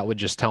 because that would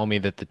just tell me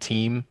that the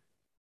team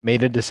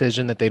made a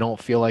decision that they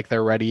don't feel like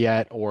they're ready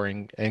yet, or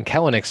in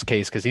Kelenic's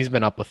case, because he's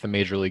been up with the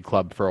major league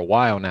club for a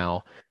while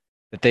now,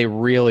 that they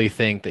really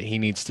think that he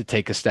needs to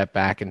take a step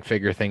back and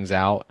figure things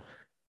out.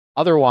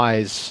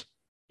 Otherwise,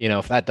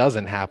 if that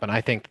doesn't happen,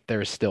 I think that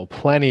there's still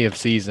plenty of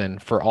season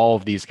for all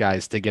of these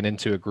guys to get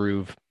into a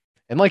groove.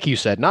 And like you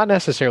said, not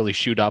necessarily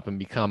shoot up and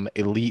become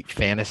elite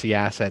fantasy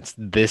assets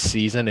this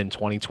season in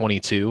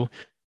 2022,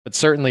 but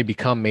certainly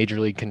become major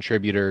league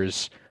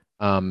contributors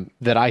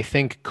that I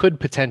think could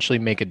potentially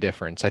make a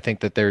difference. I think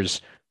that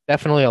there's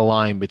definitely a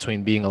line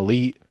between being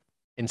elite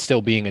and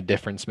still being a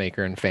difference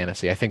maker in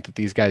fantasy. I think that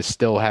these guys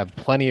still have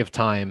plenty of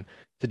time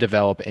to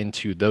develop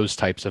into those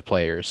types of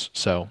players.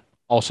 So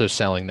also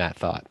selling that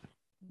thought.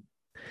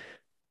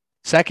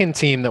 Second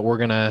team that we're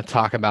going to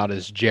talk about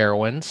is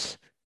Jarwins.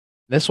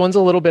 This one's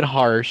a little bit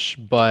harsh,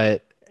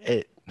 but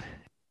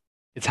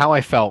it's how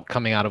I felt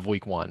coming out of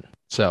week one.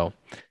 So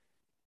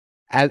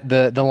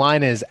the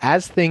line is,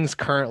 as things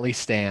currently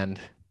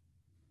stand,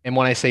 and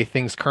when I say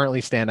things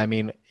currently stand, I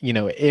mean,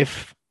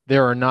 if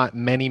there are not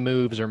many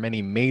moves or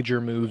many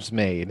major moves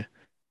made,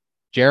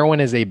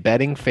 Jarwin is a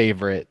betting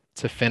favorite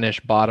to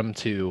finish bottom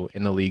two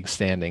in the league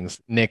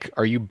standings. Nick,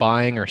 are you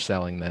buying or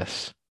selling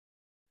this?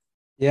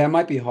 Yeah, it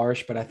might be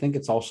harsh, but I think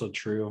it's also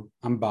true.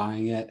 I'm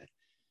buying it.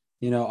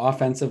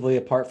 Offensively,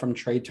 apart from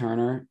Trey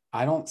Turner,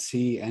 I don't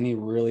see any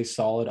really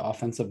solid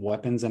offensive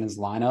weapons in his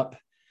lineup.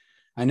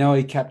 I know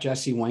he kept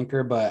Jesse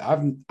Winker, but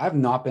I've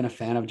not been a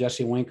fan of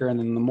Jesse Winker. And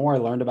then the more I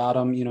learned about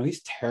him,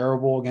 he's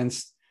terrible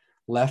against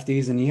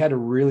lefties, and he had to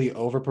really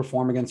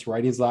overperform against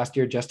righties last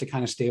year just to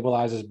kind of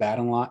stabilize his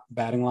batting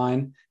line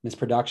and his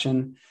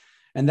production.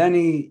 And then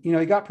he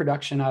got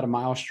production out of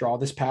Miles Straw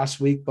this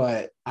past week,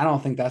 but I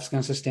don't think that's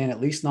going to sustain,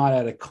 at least not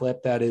at a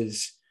clip that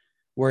is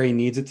where he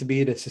needs it to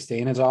be to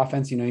sustain his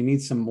offense. He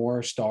needs some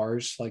more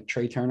stars like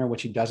Trey Turner,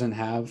 which he doesn't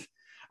have.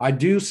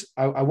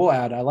 I will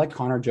add, I like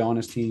Connor Joe on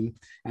his team.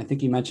 I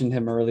think you mentioned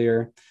him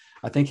earlier.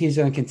 I think he's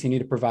going to continue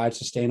to provide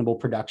sustainable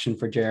production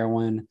for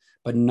Jerwin,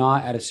 but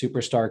not at a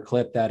superstar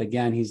clip that,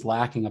 again, he's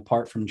lacking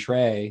apart from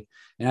Trey.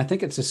 And I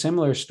think it's a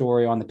similar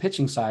story on the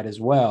pitching side as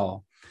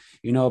well.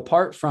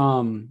 Apart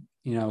from,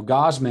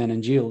 Gosman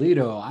and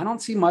Giolito, I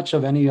don't see much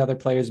of any other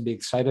players to be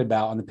excited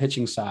about on the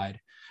pitching side,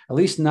 at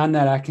least none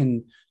that I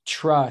can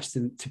trust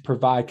and to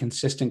provide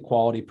consistent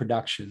quality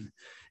production.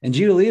 And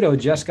Giolito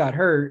just got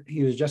hurt.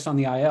 He was just on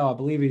the IL. I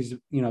believe he's,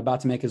 about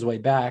to make his way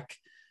back.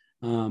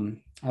 I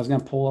was going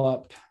to pull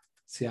up.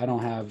 See, I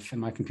don't have, and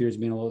my computer's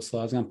being a little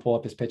slow. I was going to pull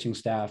up his pitching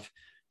staff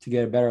to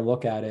get a better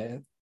look at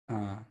it.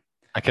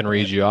 I can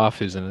read you off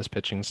who's in his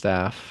pitching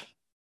staff.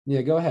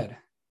 Yeah, go ahead.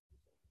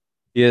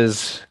 He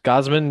is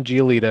Gosman,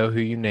 Giolito,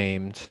 who you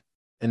named,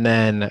 and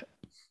then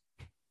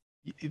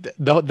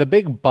the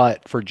big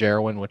but for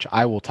Jerwin, which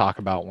I will talk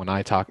about when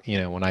I talk,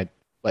 when I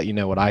let you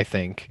know what I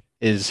think,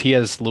 is he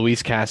has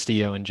Luis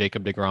Castillo and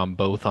Jacob deGrom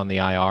both on the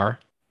IR.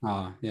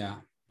 Yeah.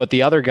 But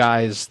the other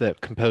guys that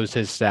compose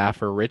his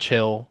staff are Rich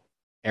Hill,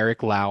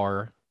 Eric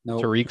Lauer,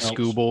 Tariq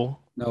Skubal.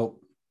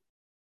 Nope.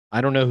 I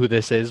don't know who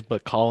this is,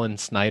 but Colin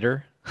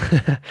Snyder.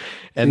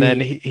 And then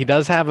he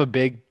does have a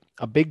big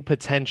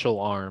potential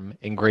arm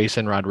in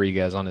Grayson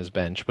Rodriguez on his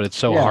bench, but it's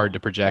so hard to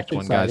project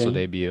when guys will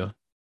debut.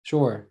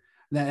 Sure.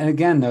 And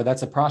again, though,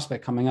 that's a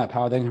prospect coming up.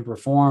 How are they going to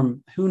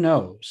perform? Who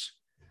knows?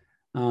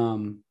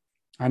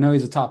 I know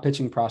he's a top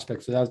pitching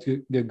prospect, so that was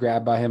a good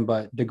grab by him.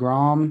 But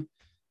DeGrom,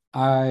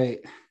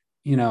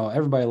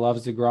 everybody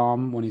loves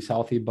DeGrom when he's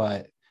healthy,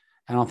 but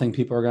I don't think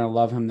people are going to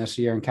love him this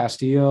year. And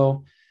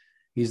Castillo,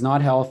 he's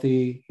not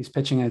healthy. He's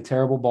pitching in a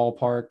terrible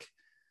ballpark.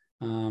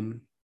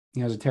 He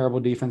has a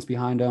terrible defense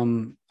behind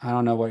him. I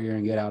don't know what you're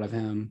going to get out of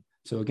him.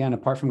 So again,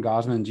 apart from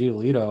Gosman and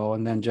Giolito,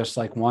 and then just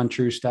like one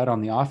true stud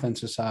on the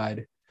offensive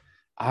side,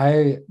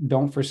 I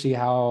don't foresee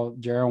how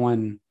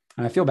Jerwin,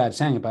 and I feel bad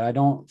saying it, but I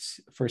don't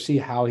foresee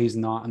how he's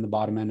not on the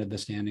bottom end of the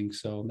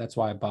standings. So that's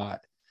why I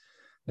bought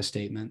the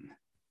statement.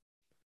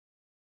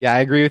 Yeah, I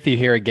agree with you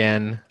here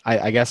again.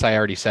 I guess I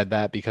already said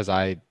that because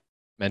I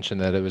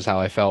mentioned that it was how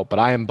I felt, but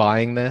I am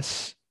buying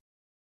this.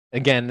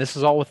 Again, this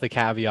is all with the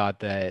caveat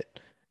that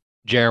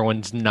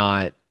Jerwin's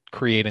not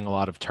creating a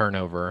lot of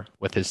turnover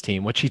with his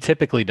team, which he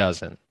typically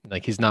doesn't.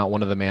 Like, he's not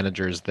one of the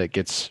managers that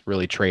gets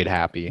really trade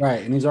happy.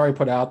 Right. And he's already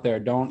put out there,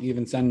 don't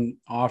even send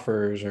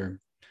offers or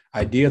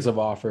ideas of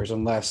offers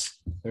unless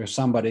there's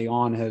somebody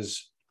on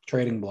his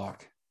trading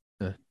block.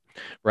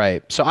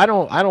 Right. So I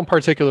don't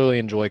particularly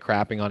enjoy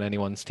crapping on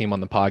anyone's team on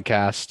the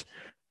podcast.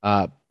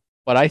 But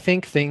I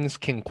think things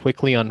can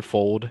quickly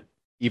unfold,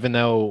 even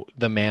though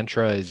the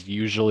mantra is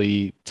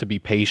usually to be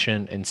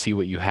patient and see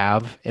what you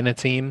have in a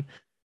team.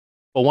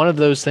 But one of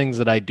those things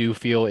that I do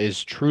feel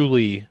is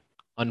truly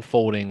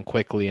unfolding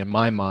quickly in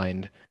my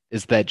mind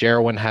is that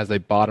Jerwin has a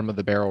bottom of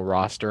the barrel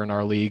roster in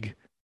our league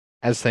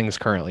as things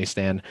currently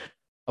stand.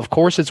 Of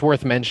course, it's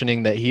worth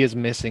mentioning that he is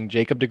missing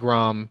Jacob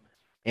deGrom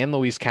and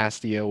Luis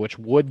Castillo, which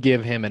would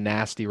give him a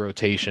nasty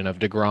rotation of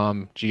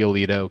deGrom,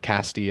 Giolito,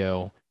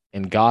 Castillo,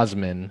 and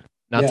Gosman.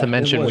 Not to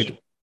mention,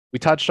 we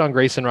touched on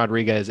Grayson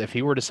Rodriguez. If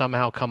he were to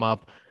somehow come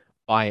up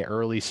by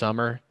early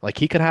summer, like,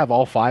 he could have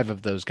all 5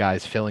 of those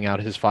guys filling out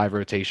his 5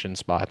 rotation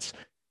spots.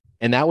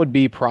 And that would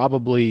be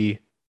probably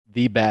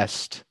the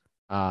best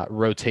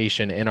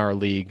rotation in our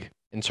league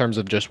in terms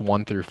of just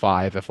 1 through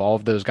 5, if all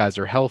of those guys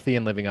are healthy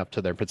and living up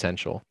to their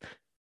potential.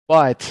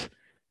 But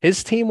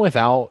his team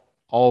without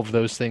all of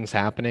those things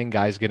happening,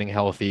 guys getting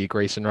healthy,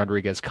 Grayson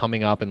Rodriguez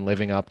coming up and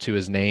living up to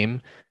his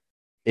name,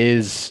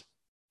 is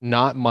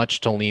not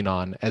much to lean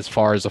on as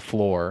far as a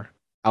floor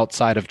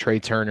outside of Trey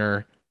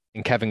Turner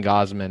and Kevin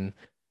Gosman.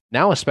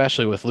 Now,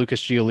 especially with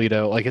Lucas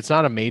Giolito, like, it's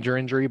not a major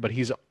injury, but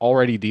he's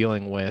already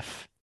dealing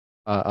with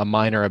a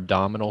minor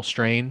abdominal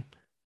strain,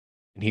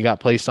 and he got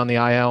placed on the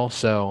IL.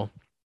 So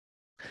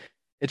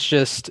it's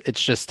just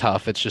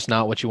tough. It's just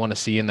not what you want to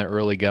see in the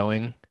early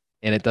going.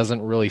 And it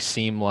doesn't really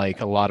seem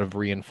like a lot of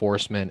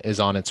reinforcement is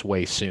on its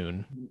way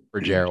soon for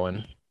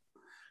Jerwin.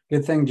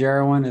 Good thing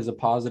Jerwin is a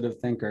positive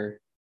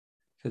thinker,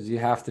 because you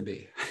have to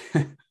be.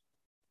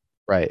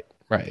 Right.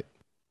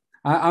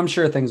 I'm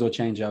sure things will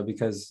change, though,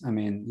 because,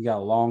 you got a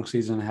long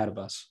season ahead of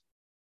us.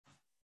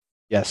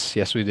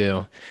 Yes, we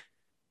do.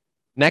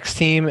 Next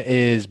team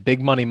is Big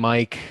Money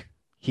Mike.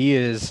 He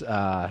is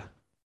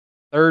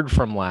 3rd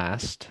from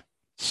last.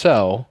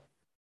 So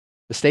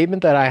the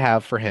statement that I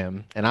have for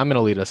him, and I'm going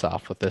to lead us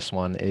off with this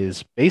one,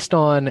 is based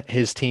on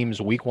his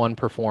team's week 1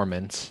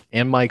 performance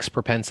and Mike's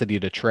propensity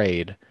to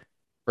trade,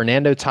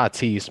 Fernando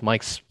Tatis,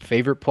 Mike's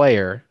favorite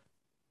player,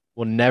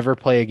 will never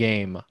play a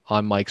game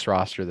on Mike's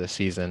roster this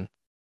season.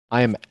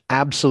 I am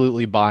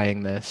absolutely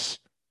buying this.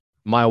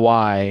 My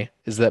why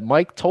is that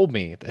Mike told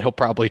me that he'll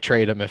probably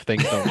trade him if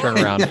things don't turn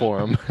around for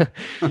him.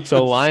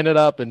 So line it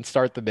up and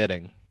start the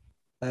bidding.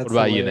 That's what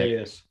about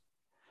hilarious.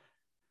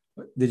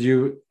 You, Nick? Did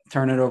you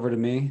turn it over to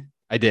me?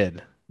 I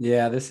did.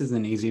 Yeah, this is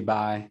an easy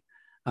buy.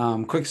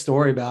 Quick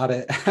story about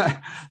it.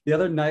 The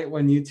other night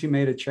when you two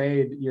made a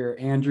trade, your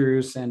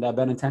Andrews and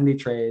Benintendi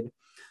trade,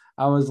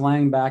 I was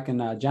laying back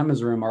in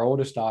Gemma's room, our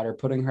oldest daughter,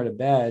 putting her to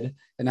bed,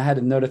 and I had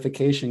a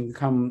notification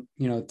come,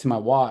 to my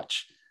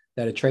watch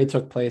that a trade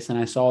took place, and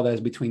I saw that it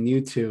was between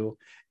you two.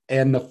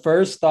 And the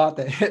first thought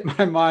that hit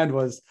my mind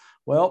was,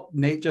 well,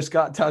 Nate just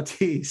got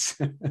Tatis.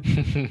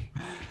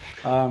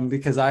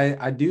 Because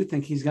I do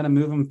think he's going to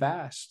move him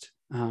fast.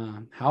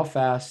 How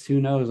fast? Who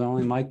knows?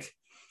 Only Mike.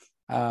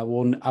 I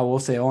will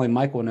say only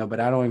Mike will know, but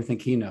I don't even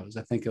think he knows.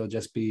 I think it'll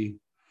just be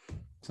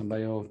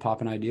somebody will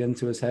pop an idea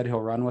into his head, he'll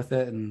run with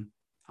it, and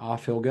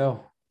off he'll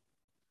go.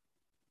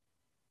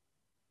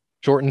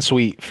 Short and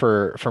sweet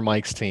for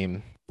Mike's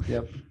team.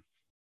 Yep.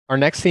 Our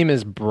next team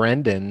is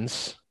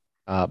Brendan's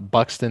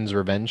Buxton's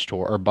Revenge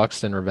Tour or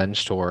Buxton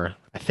Revenge Tour.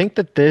 I think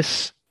that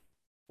this,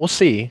 we'll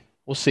see.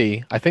 We'll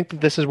see. I think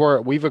that this is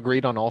where we've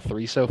agreed on all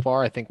three so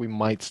far. I think we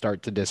might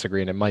start to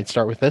disagree, and it might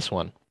start with this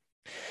one.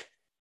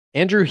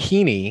 Andrew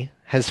Heaney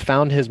has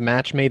found his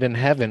match made in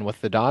heaven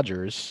with the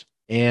Dodgers,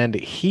 and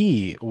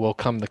he will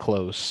come the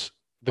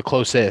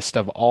closest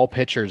of all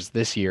pitchers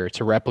this year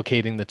to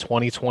replicating the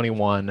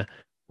 2021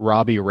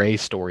 Robbie Ray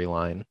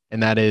storyline.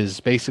 And that is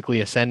basically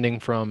ascending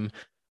from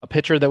a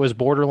pitcher that was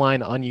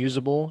borderline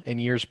unusable in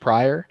years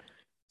prior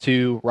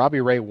to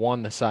Robbie Ray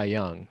won the Cy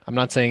Young. I'm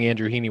not saying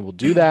Andrew Heaney will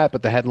do that,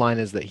 but the headline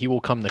is that he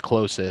will come the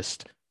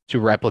closest to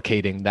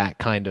replicating that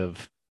kind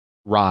of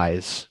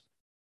rise.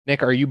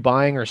 Nick, are you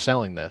buying or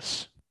selling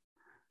this?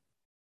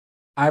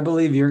 I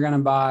believe you're going to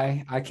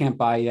buy. I can't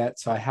buy yet,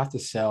 so I have to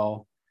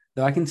sell.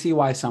 Though I can see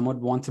why some would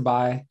want to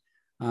buy.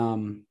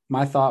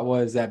 My thought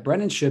was that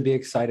Brendan should be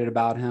excited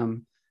about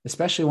him,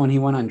 especially when he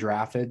went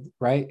undrafted,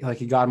 right? Like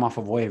he got him off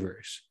of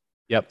waivers.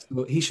 Yep.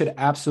 So he should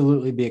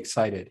absolutely be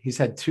excited. He's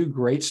had two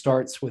great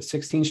starts with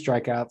 16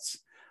 strikeouts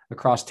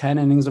across 10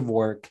 innings of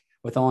work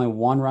with only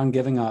one run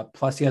giving up.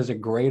 Plus, he has a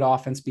great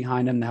offense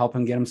behind him to help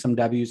him get him some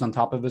W's on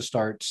top of his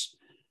starts.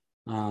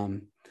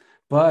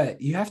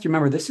 But you have to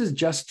remember, this is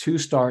just two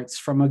starts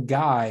from a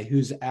guy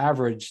who's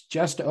averaged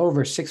just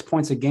over 6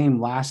 points a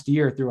game last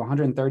year through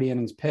 130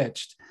 innings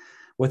pitched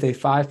with a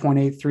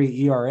 5.83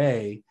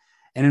 ERA.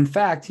 And in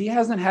fact, he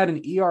hasn't had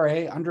an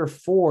ERA under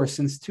 4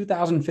 since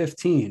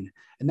 2015.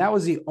 And that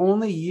was the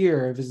only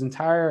year of his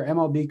entire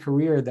MLB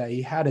career that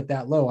he had it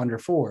that low, under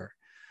 4.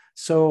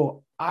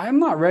 So I'm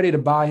not ready to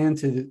buy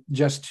into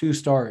just two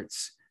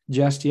starts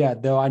just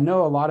yet, though I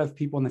know a lot of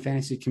people in the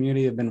fantasy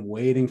community have been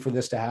waiting for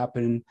this to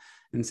happen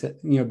and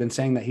been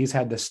saying that he's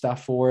had the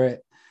stuff for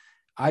it.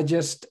 I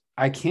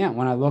can't.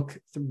 When I look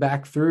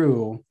back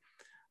through,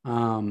 like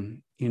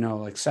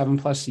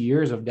 7+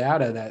 years of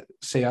data that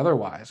say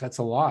otherwise, that's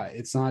a lot.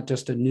 It's not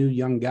just a new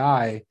young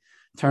guy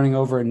turning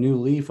over a new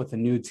leaf with a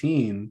new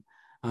team.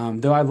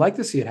 Though I'd like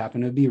to see it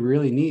happen. It'd be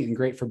really neat and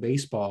great for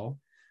baseball.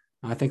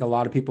 I think a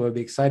lot of people would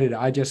be excited.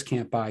 I just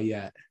can't buy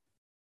yet.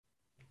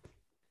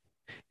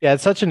 Yeah,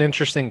 it's such an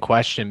interesting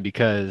question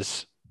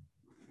because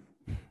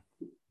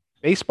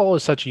baseball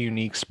is such a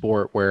unique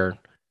sport where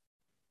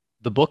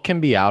the book can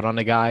be out on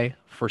a guy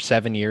for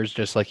 7 years,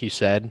 just like you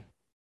said,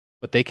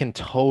 but they can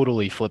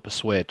totally flip a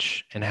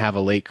switch and have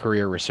a late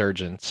career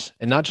resurgence.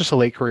 And not just a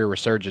late career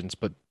resurgence,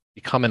 but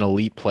become an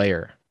elite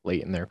player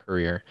late in their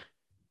career.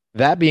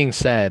 That being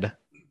said,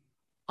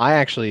 I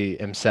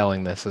actually am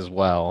selling this as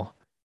well.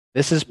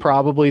 This is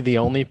probably the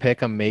only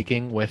pick I'm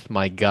making with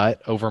my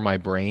gut over my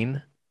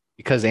brain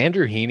because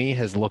Andrew Heaney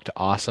has looked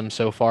awesome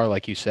so far.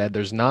 Like you said,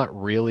 there's not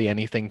really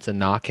anything to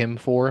knock him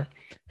for.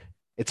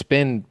 It's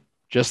been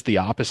just the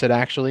opposite,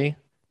 actually,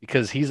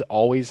 because he's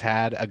always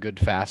had a good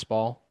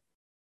fastball,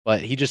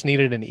 but he just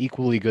needed an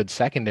equally good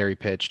secondary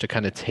pitch to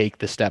kind of take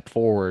the step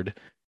forward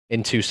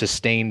into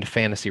sustained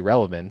fantasy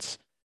relevance.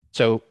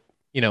 So,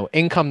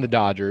 in come the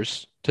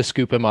Dodgers to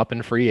scoop him up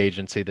in free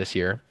agency this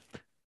year.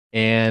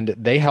 And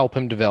they help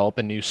him develop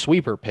a new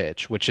sweeper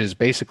pitch, which is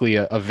basically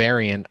a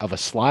variant of a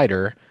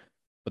slider,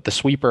 but the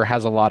sweeper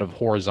has a lot of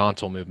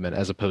horizontal movement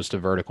as opposed to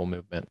vertical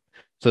movement.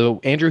 So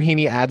Andrew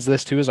Heaney adds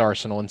this to his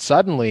arsenal, and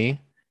suddenly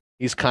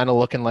he's kind of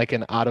looking like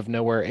an out of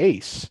nowhere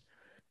ace.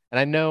 And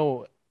I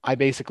know I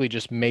basically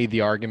just made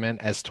the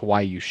argument as to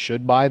why you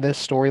should buy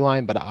this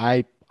storyline, but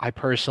I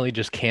personally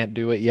just can't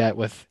do it yet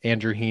with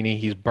Andrew Heaney.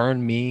 He's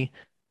burned me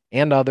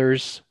and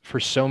others for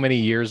so many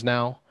years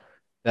now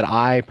that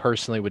I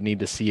personally would need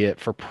to see it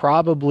for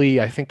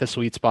probably, I think the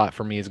sweet spot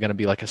for me is going to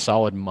be like a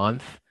solid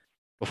month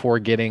before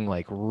getting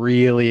like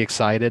really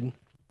excited.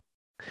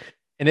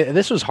 And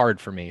this was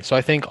hard for me. So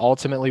I think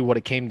ultimately what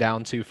it came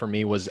down to for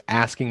me was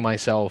asking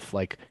myself,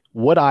 like,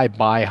 would I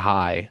buy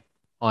high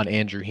on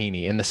Andrew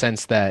Heaney in the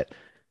sense that,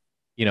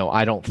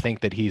 I don't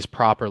think that he's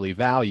properly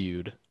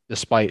valued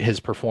despite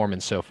his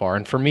performance so far.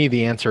 And for me,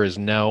 the answer is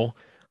no.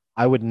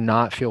 I would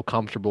not feel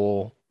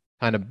comfortable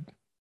kind of,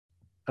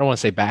 I don't want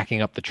to say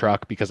backing up the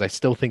truck because I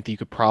still think that you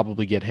could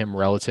probably get him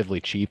relatively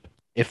cheap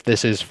if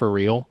this is for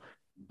real,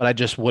 but I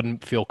just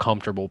wouldn't feel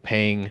comfortable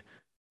paying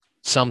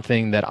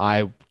something that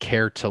I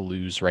care to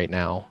lose right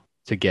now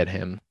to get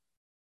him.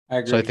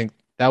 I So I agree. think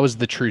that was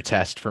the true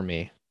test for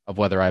me of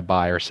whether I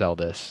buy or sell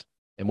this,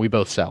 and we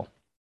both sell.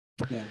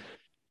 Yeah.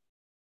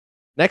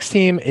 Next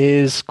team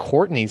is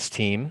Courtney's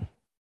team.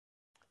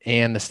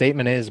 And the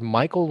statement is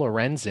Michael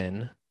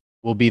Lorenzen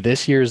will be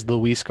this year's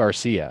Luis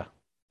Garcia.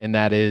 And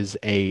that is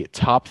a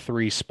top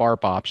three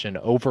SPARP option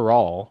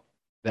overall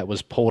that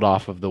was pulled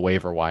off of the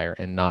waiver wire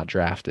and not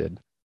drafted.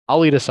 I'll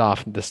lead us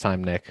off this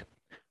time, Nick.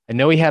 I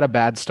know he had a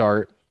bad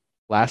start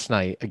last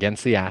night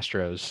against the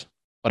Astros,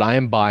 but I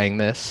am buying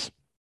this.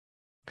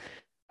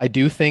 I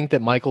do think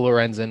that Michael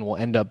Lorenzen will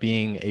end up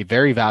being a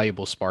very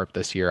valuable SPARP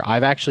this year.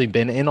 I've actually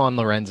been in on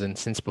Lorenzen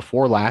since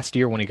before last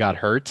year when he got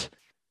hurt.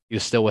 He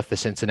was still with the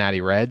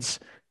Cincinnati Reds,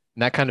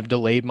 and that kind of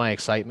delayed my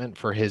excitement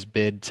for his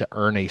bid to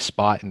earn a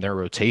spot in their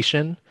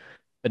rotation.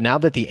 But now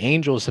that the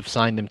Angels have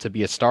signed him to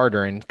be a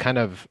starter and kind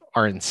of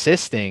are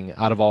insisting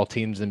out of all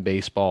teams in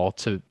baseball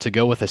to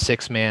go with a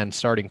six-man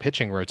starting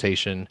pitching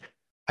rotation,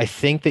 I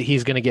think that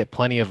he's going to get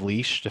plenty of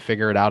leash to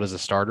figure it out as a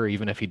starter,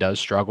 even if he does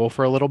struggle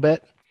for a little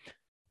bit.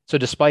 So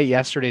despite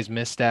yesterday's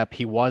misstep,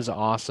 he was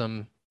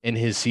awesome in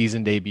his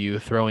season debut,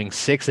 throwing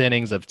 6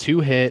 innings of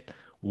 2 hit,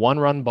 1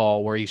 run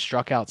ball where he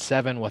struck out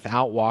 7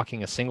 without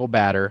walking a single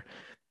batter.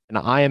 And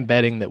I am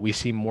betting that we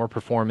see more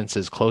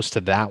performances close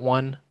to that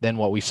one than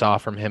what we saw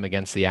from him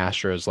against the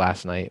Astros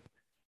last night.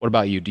 What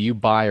about you? Do you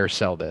buy or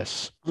sell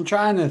this? I'm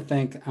trying to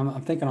think.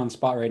 I'm thinking on the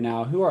spot right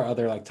now. Who are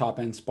other like top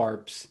end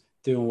Sparps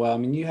doing well? I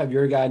mean, you have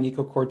your guy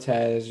Nico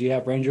Cortez. You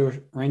have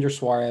Ranger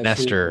Suarez. Who,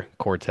 Nestor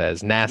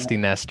Cortez, nasty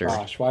Nestor.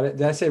 gosh, why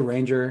did I say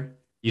Ranger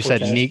You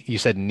said Cortez? you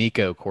said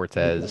Nico Nico.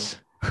 Cortez.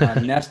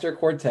 Nestor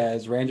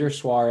Cortez, Ranger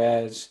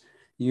Suarez.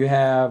 You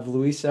have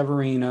Luis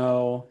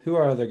Severino. Who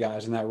are other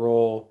guys in that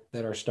role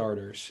that are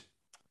starters?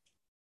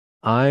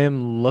 I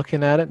am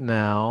looking at it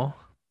now.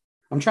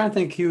 I'm trying to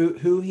think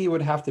who he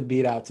would have to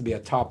beat out to be a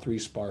top three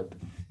Sparp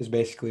is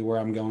basically where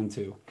I'm going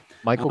to.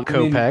 Michael I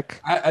mean, Kopech,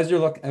 as you're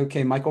looking,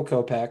 okay, Michael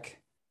Kopech,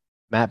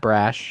 Matt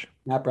Brash.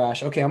 Matt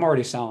Brash. Okay, I'm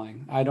already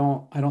selling. I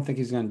don't think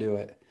he's going to do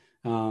it.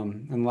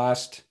 And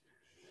last,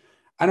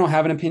 I don't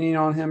have an opinion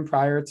on him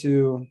prior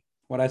to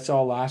what I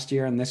saw last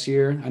year and this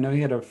year. I know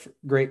he had a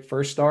great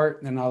first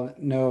start, and I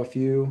know a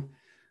few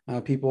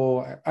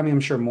people. I mean, I'm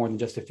sure more than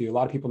just a few. A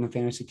lot of people in the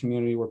fantasy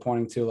community were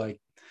pointing to like,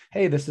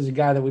 "Hey, this is a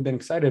guy that we've been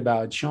excited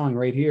about. It's showing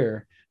right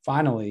here,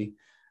 finally."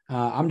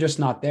 I'm just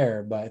not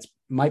there, but it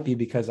might be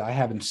because I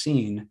haven't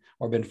seen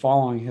or been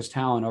following his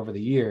talent over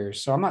the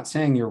years. So I'm not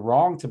saying you're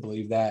wrong to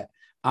believe that.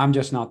 I'm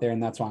just not there,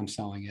 and that's why I'm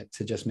selling it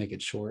to just make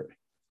it short.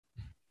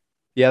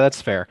 Yeah,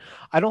 that's fair.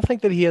 I don't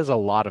think that he has a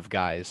lot of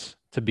guys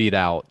to beat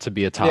out to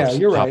be a Yeah,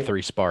 you're top right.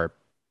 three Sparp.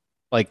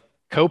 Like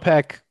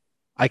Kopech,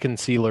 I can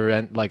see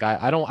Laurent. Like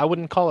I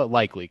wouldn't call it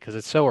likely because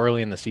it's so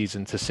early in the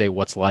season to say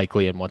what's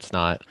likely and what's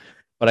not.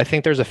 But I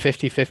think there's a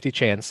 50-50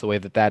 chance the way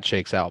that that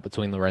shakes out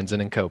between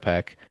Lorenzen and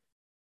Kopech.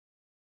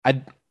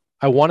 I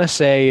I want to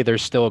say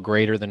there's still a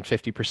greater than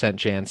 50%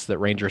 chance that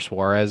Ranger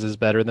Suarez is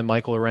better than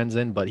Michael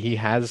Lorenzen, but he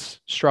has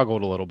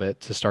struggled a little bit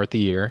to start the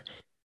year.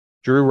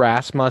 Drew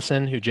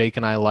Rasmussen, who Jake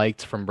and I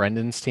liked from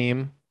Brendan's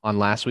team on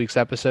last week's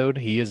episode,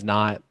 he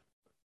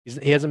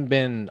hasn't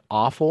been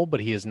awful, but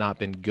he has not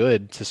been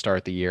good to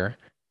start the year.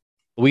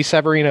 Luis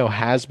Severino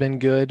has been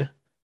good,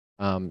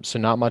 so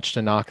not much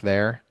to knock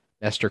there.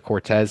 Nestor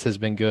Cortez has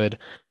been good.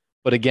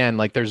 But again,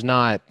 like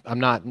I'm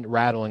not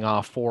rattling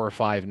off 4 or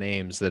 5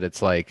 names that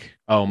it's like,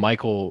 oh,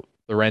 Michael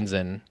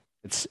Lorenzen.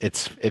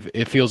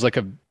 It feels like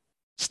a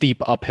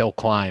steep uphill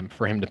climb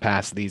for him to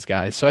pass these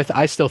guys. So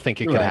I still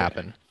think it You're could right.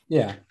 happen,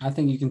 Yeah, I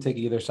think you can take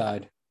either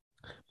side.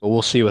 but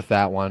we'll see with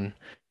that one.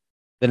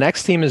 The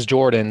next team is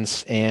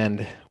Jordan's,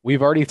 and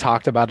we've already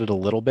talked about it a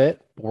little bit,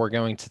 but we're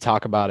going to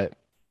talk about it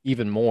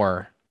even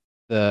more.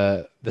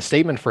 The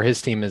statement for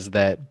his team is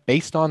that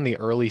based on the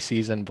early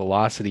season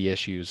velocity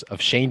issues of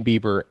Shane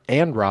Bieber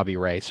and Robbie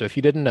Ray. So if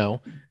you didn't know,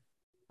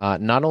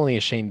 not only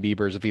is Shane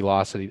Bieber's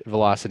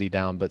velocity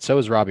down, but so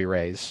is Robbie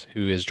Ray's,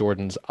 who is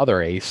Jordan's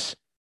other ace.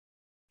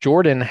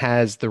 Jordan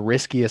has the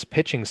riskiest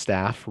pitching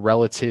staff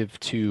relative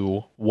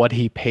to what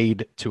he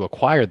paid to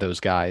acquire those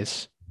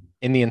guys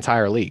in the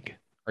entire league.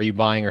 Are you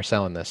buying or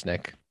selling this,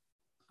 Nick?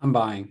 I'm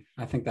buying.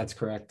 I think that's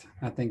correct.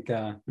 I think,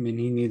 I mean,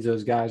 he needs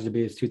those guys to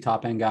be his two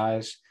top end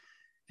guys.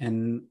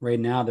 And right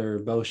now, they're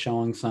both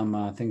showing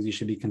some things you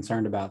should be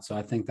concerned about. So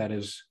I think that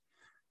is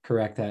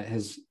correct that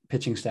his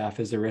pitching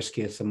staff is the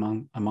riskiest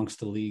amongst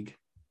the league.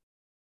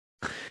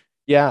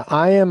 Yeah,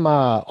 I am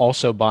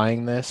also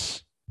buying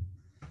this.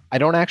 I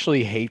don't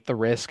actually hate the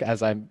risk,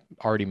 as I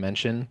already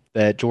mentioned,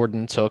 that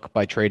Jordan took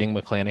by trading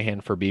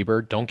McClanahan for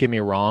Bieber. Don't get me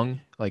wrong.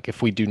 Like,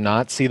 if we do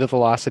not see the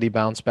velocity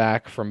bounce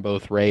back from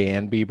both Ray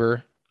and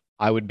Bieber,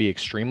 I would be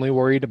extremely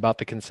worried about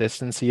the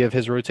consistency of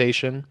his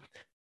rotation.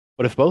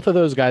 But if both of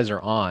those guys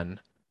are on,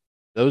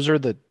 those are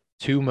the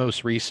two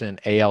most recent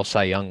AL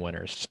Cy Young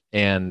winners.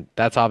 And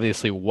that's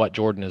obviously what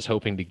Jordan is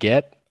hoping to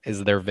get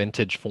is their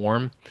vintage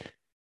form.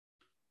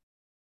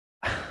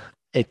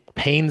 It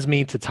pains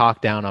me to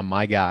talk down on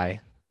my guy,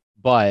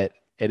 but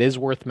it is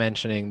worth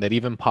mentioning that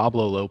even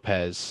Pablo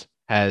Lopez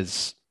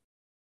has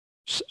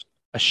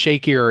a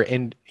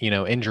shakier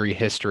injury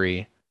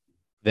history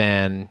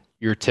than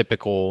your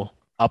typical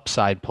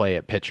upside play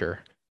at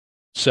pitcher.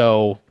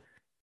 So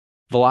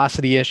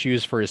velocity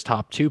issues for his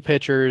top two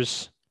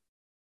pitchers,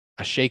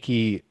 a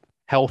shaky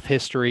health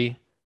history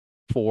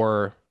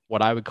for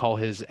what I would call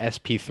his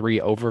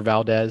SP3 over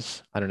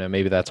Valdez. I don't know,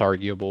 maybe that's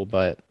arguable,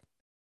 but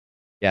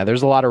yeah,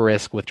 there's a lot of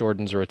risk with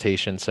Jordan's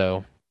rotation,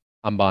 so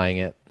I'm buying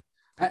it.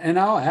 And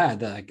I'll add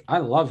that like, I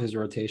love his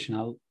rotation.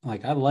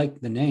 I like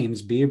the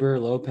names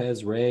Bieber,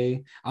 Lopez,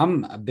 Ray.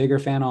 I'm a bigger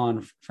fan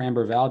on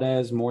Framber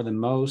Valdez more than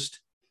most.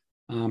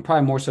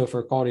 Probably more so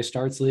for quality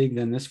starts league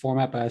than this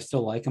format, but I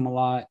still like him a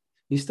lot.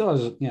 He still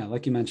has, yeah,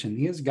 like you mentioned,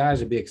 he has guys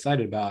to be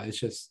excited about. It's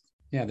just,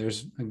 yeah,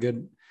 there's a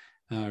good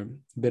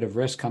bit of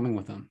risk coming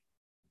with him.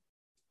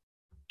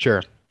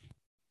 Sure.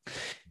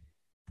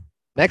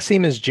 Next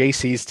team is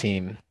JC's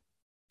team.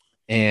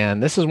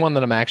 And this is one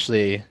that I'm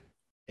actually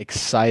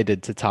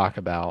excited to talk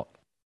about.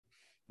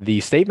 The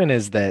statement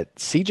is that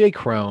CJ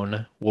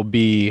Crone will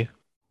be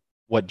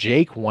what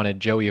Jake wanted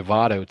Joey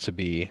Votto to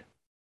be,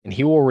 and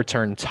he will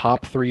return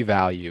top 3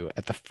 value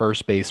at the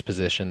first base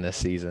position this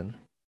season.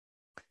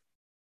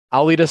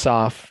 I'll lead us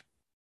off,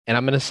 and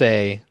I'm going to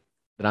say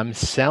that I'm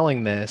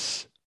selling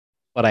this,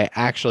 but I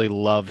actually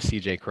love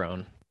CJ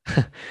Crone.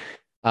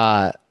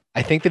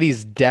 I think that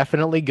he's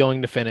definitely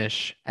going to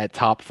finish at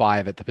top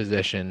 5 at the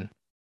position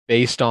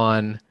based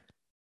on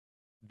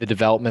the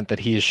development that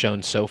he has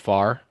shown so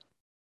far,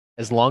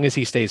 as long as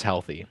he stays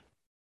healthy.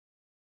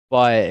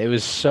 But it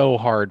was so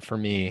hard for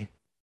me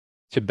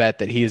to bet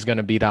that he is going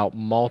to beat out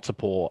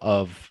multiple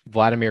of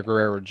Vladimir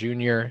Guerrero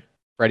Jr.,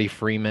 Freddie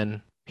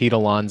Freeman, Pete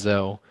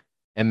Alonso,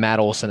 and Matt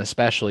Olson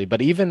especially.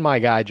 But even my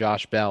guy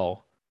Josh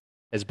Bell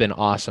has been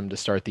awesome to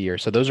start the year.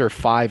 So those are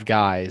 5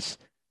 guys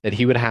that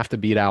he would have to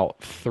beat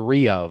out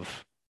 3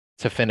 of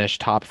to finish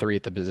top 3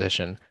 at the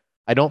position.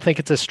 I don't think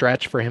it's a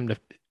stretch for him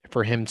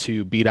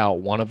to beat out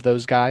one of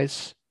those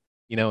guys,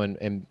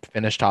 and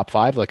finish top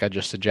 5 like I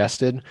just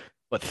suggested.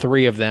 But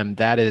 3 of them,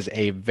 that is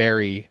a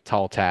very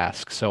tall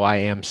task. So I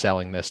am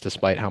selling this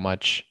despite how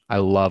much I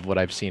love what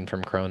I've seen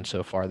from Crone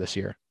so far this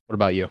year. What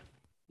about you?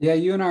 Yeah,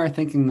 you and I are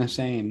thinking the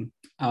same.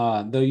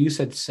 Though you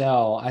said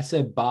sell, I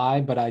said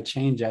buy, but I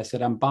changed. I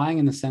said I'm buying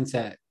in the sense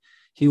that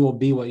he will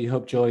be what you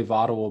hope Joey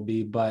Votto will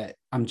be, but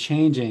I'm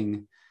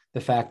changing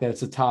the fact that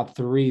it's a top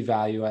 3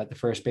 value at the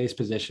first base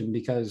position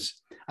because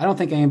I don't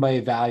think anybody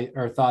value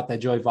or thought that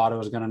Joey Votto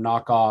was going to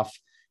knock off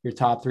your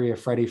top 3 of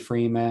Freddie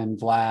Freeman,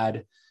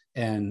 Vlad,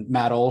 and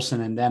Matt Olson.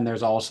 And then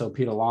there's also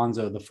Pete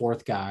Alonso, the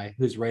 4th guy,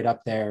 who's right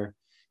up there,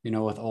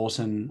 with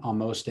Olson on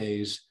most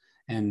days.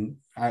 And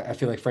I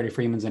feel like Freddie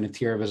Freeman's in a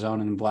tier of his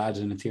own and Vlad's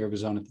in a tier of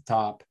his own at the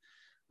top.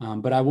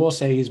 But I will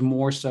say he's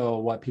more so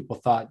what people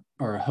thought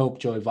or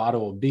hoped Joey Votto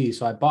will be.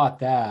 So I bought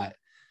that,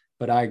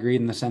 but I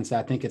agreed in the sense that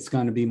I think it's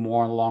going to be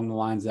more along the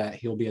lines that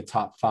he'll be a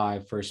top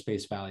 5 for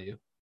space value.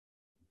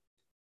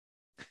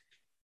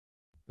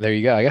 There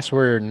you go. I guess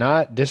we're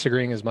not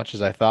disagreeing as much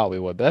as I thought we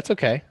would, but that's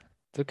okay.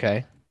 It's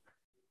okay.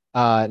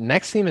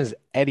 Next team is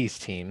Eddie's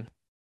team.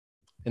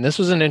 And this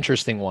was an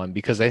interesting one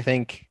because I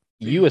think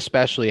you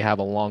especially have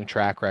a long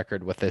track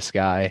record with this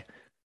guy,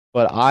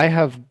 but I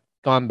have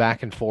gone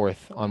back and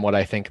forth on what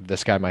I think of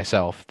this guy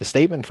myself. The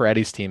statement for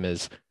Eddie's team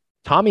is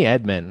Tommy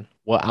Edman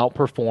will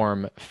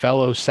outperform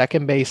fellow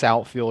second base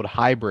outfield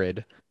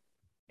hybrid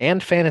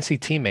and fantasy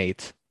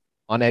teammate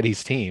on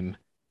Eddie's team,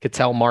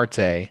 Ketel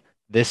Marte,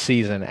 this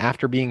season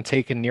after being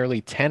taken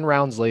nearly 10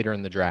 rounds later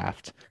in the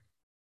draft.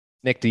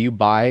 Nick, do you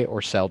buy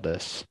or sell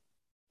this?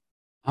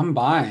 I'm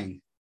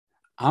buying.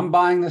 I'm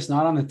buying this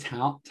not on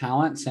the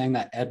talent, saying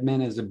that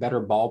Edman is a better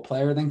ball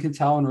player than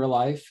Ketel in real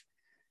life,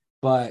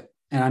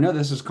 and I know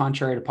this is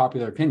contrary to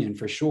popular opinion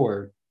for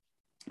sure,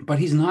 but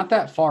he's not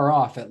that far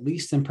off, at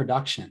least in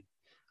production.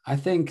 I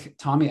think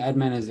Tommy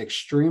Edman is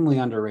extremely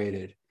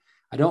underrated.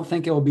 I don't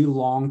think it will be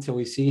long till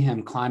we see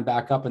him climb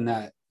back up in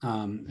that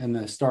in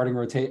the starting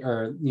rotate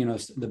or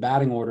the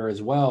batting order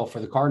as well for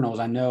the Cardinals.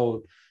 I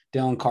know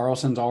Dylan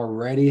Carlson's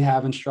already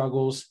having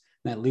struggles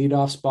in that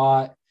leadoff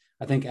spot.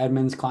 I think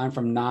Edmonds climbed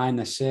from 9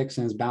 to 6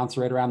 and is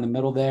bouncing right around the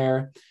middle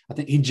there. I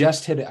think he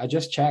just hit it. I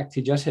just checked.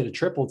 He just hit a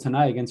triple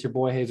tonight against your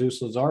boy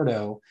Jesus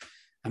Luzardo.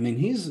 I mean,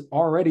 he's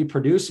already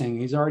producing.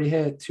 He's already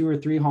hit 2 or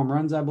 3 home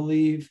runs, I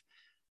believe.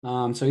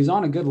 So he's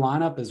on a good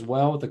lineup as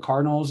well with the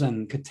Cardinals.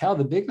 And could tell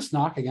the biggest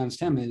knock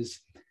against him is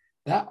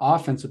that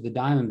offense with the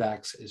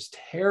Diamondbacks is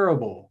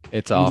terrible.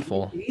 It's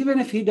awful. Even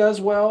if he does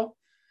well,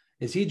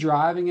 is he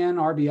driving in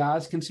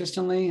RBIs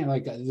consistently?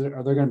 Like,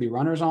 are there going to be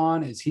runners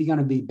on? Is he going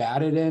to be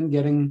batted in,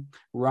 getting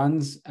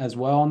runs as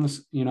well on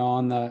this,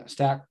 on the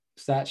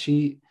stat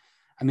sheet?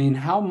 I mean,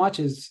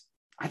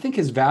 I think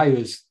his value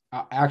is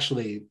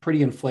actually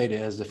pretty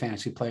inflated as a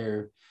fantasy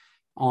player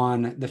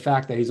on the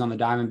fact that he's on the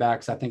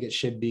Diamondbacks. I think it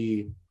should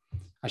be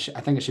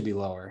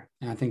lower.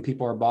 And I think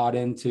people are bought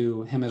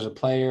into him as a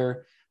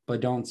player,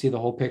 but don't see the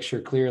whole picture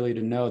clearly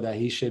to know that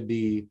he should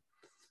be,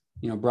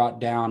 brought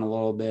down a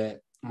little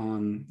bit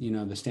on,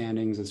 the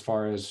standings as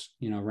far as,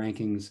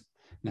 rankings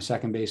in the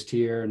second base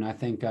tier. And I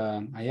think,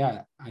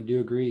 I do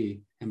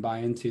agree and buy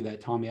into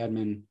that Tommy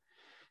Edman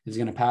is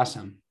going to pass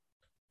him.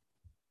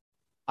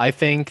 I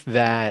think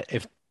that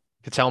if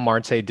Ketel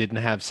Marte didn't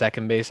have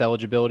second base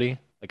eligibility,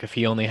 like if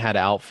he only had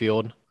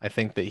outfield, I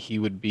think that he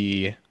would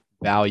be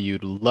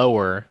valued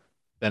lower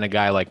than a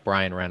guy like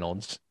Brian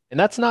Reynolds. And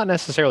that's not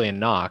necessarily a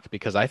knock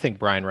because I think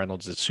Brian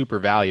Reynolds is super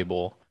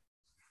valuable.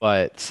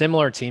 But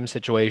similar team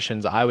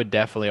situations, I would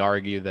definitely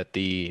argue that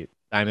the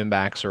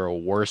Diamondbacks are a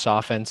worse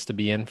offense to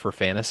be in for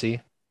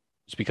fantasy,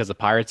 just because the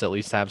Pirates at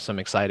least have some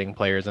exciting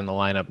players in the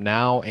lineup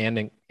now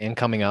and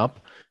coming up.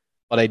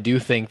 But I do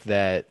think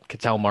that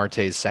Ketel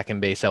Marte's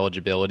second base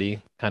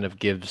eligibility kind of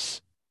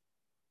gives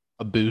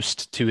a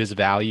boost to his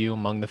value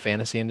among the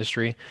fantasy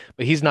industry.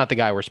 But he's not the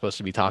guy we're supposed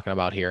to be talking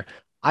about here.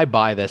 I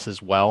buy this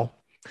as well.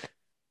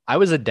 I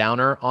was a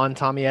downer on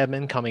Tommy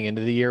Edman coming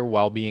into the year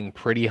while being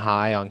pretty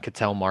high on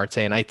Ketel Marte,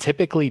 and I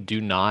typically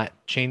do not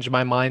change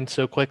my mind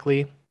so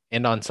quickly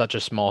and on such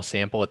a small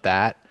sample at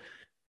that.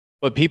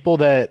 But people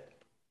that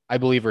I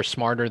believe are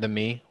smarter than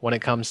me when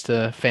it comes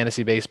to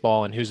fantasy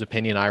baseball and whose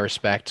opinion I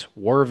respect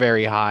were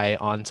very high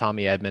on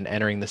Tommy Edman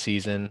entering the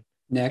season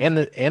Nick,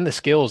 and the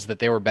skills that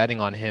they were betting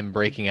on him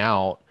breaking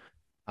out.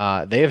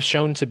 They have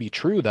shown to be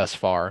true thus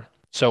far.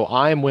 So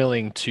I'm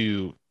willing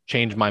to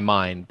change my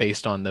mind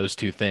based on those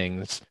two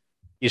things.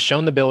 He's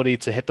shown the ability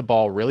to hit the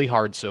ball really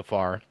hard so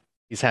far.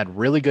 He's had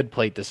really good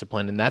plate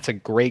discipline, and that's a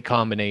great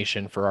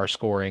combination for our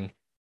scoring.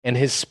 And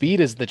his speed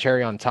is the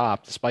cherry on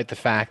top, despite the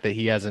fact that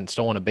he hasn't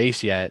stolen a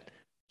base yet.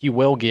 He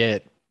will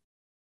get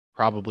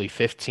probably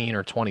 15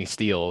 or 20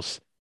 steals.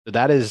 So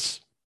that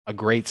is a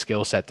great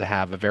skill set to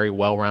have, a very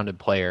well-rounded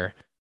player.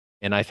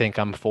 And I think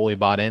I'm fully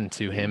bought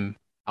into him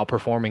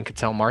outperforming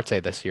Ketel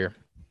Marte this year.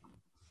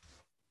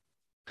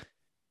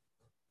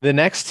 The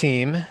next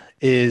team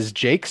is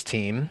Jake's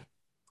team.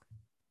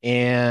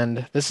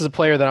 And this is a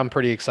player that I'm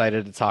pretty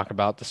excited to talk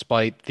about,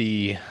 despite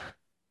it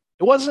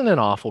wasn't an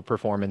awful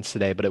performance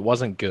today, but it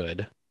wasn't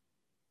good.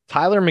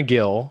 Tyler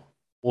McGill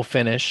will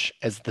finish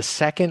as the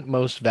second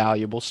most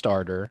valuable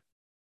starter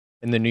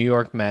in the New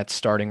York Mets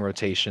starting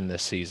rotation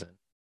this season.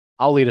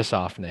 I'll lead us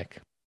off,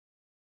 Nick.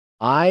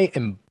 I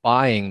am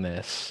buying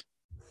this.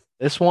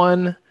 This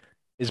one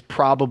is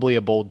probably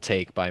a bold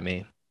take by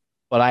me,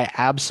 but I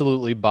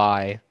absolutely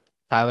buy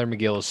Tyler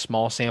McGill's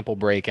small sample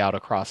breakout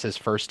across his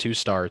first two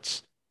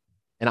starts.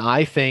 And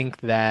I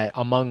think that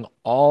among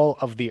all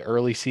of the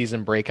early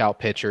season breakout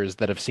pitchers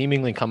that have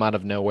seemingly come out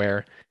of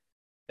nowhere,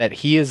 that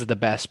he is the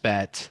best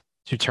bet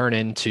to turn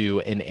into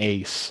an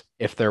ace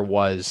if there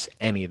was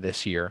any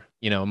this year,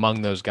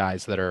 among those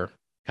guys that are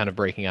kind of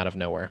breaking out of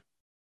nowhere.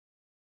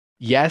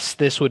 Yes,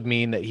 this would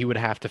mean that he would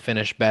have to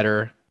finish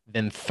better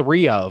than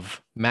three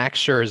of Max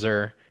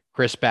Scherzer,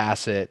 Chris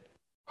Bassett,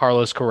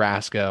 Carlos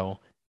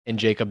Carrasco, and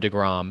Jacob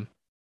deGrom.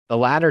 The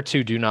latter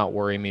two do not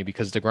worry me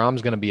because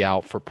deGrom's going to be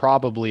out for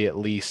probably at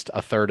least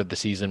a third of the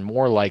season,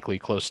 more likely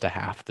close to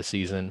half the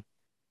season.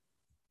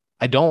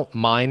 I don't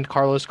mind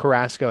Carlos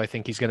Carrasco. I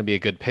think he's going to be a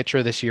good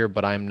pitcher this year,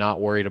 but I'm not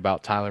worried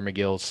about Tyler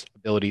McGill's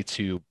ability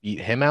to beat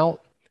him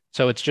out.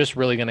 So it's just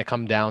really going to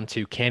come down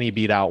to can he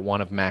beat out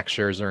one of Max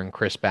Scherzer and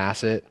Chris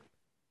Bassett?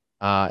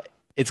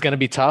 It's going to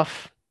be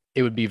tough.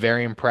 It would be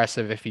very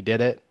impressive if he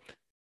did it,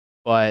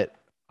 but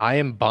I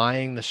am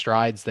buying the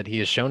strides that he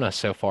has shown us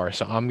so far.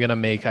 So I'm going to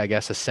make, I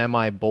guess, a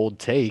semi-bold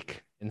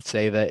take and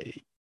say that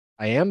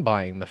I am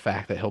buying the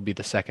fact that he'll be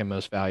the second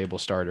most valuable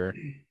starter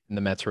in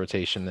the Mets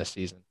rotation this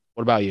season.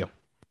 What about you?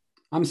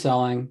 I'm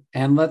selling.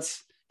 And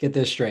let's get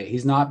this straight.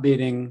 He's not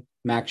beating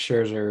Max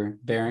Scherzer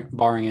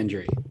barring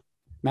injury.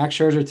 Max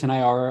Scherzer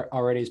tonight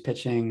already is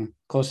pitching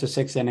close to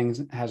 6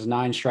 innings, has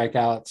 9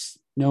 strikeouts,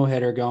 no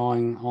hitter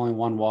going, only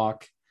 1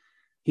 walk.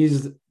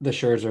 He's the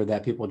Scherzer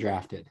that people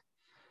drafted.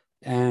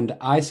 And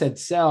I said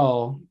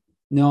sell,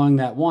 knowing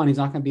that 1, he's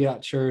not going to beat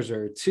out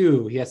Scherzer.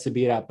 2, he has to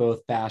beat out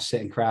both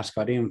Bassett and Carrasco.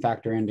 I didn't even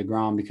factor in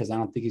deGrom because I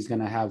don't think he's going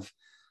to have,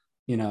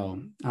 I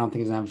don't think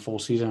he's going to have a full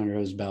season under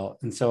his belt.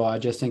 And so I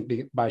just think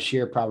by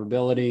sheer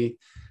probability,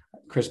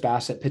 Chris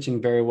Bassett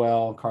pitching very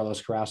well, Carlos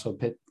Carrasco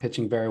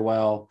pitching very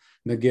well.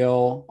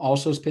 McGill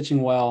also is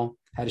pitching well,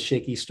 had a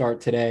shaky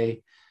start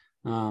today.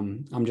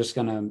 I'm just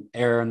going to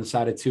err on the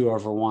side of 2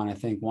 over 1. I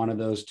think one of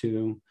those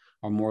 2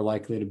 are more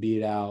likely to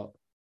beat out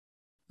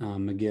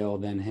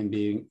McGill than him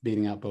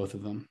beating out both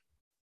of them.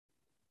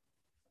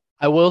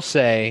 I will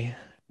say,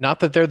 not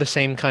that they're the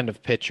same kind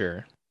of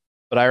pitcher,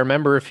 but I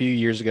remember a few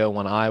years ago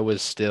when I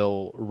was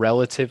still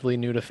relatively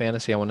new to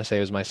fantasy. I want to say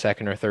it was my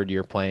second or third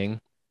year playing.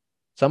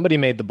 Somebody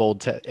made the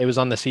bold it was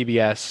on the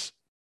CBS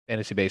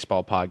Fantasy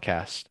Baseball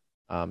podcast.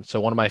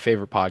 So one of my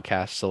favorite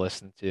podcasts to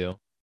listen to.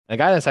 And a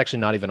guy that's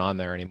actually not even on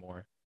there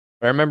anymore.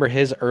 But I remember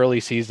his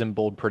early season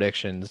bold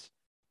predictions.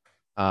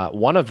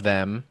 One of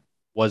them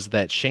was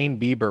that Shane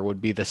Bieber would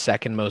be the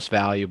second most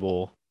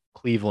valuable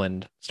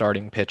Cleveland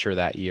starting pitcher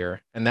that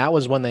year. And that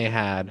was when they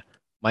had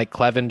Mike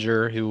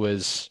Clevenger, who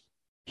was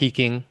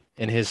peaking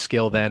in his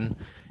skill then.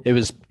 It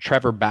was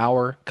Trevor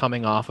Bauer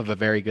coming off of a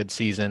very good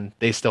season.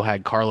 They still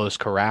had Carlos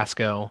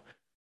Carrasco.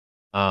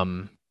 I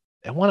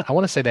want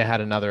to say they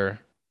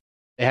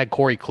had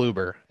Corey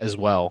Kluber as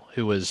well,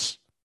 who was,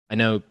 I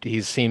know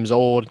he seems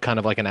old, kind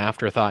of like an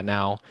afterthought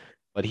now,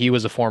 but he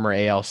was a former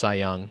AL Cy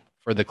Young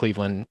for the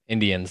Cleveland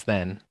Indians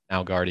then,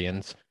 now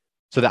Guardians.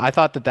 So I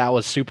thought that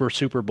was super,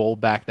 super bold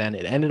back then.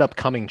 It ended up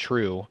coming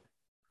true.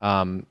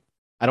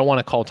 I don't want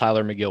to call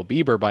Tyler McGill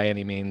Bieber by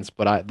any means,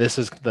 but this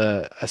is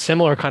a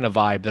similar kind of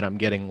vibe that I'm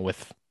getting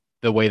with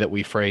the way that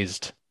we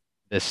phrased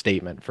this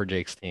statement for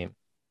Jake's team.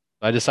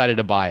 So I decided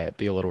to buy it,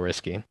 be a little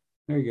risky.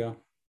 There you go.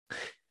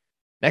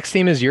 Next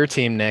team is your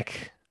team,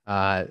 Nick.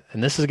 And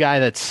this is a guy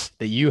that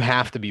you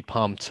have to be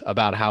pumped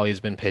about how he's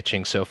been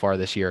pitching so far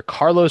this year.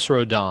 Carlos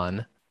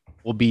Rodon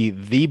will be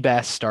the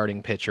best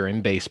starting pitcher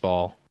in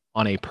baseball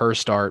on a per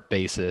start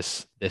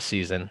basis this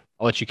season.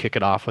 I'll let you kick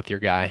it off with your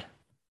guy.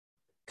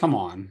 Come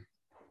on.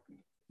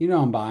 You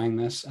know I'm buying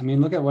this. I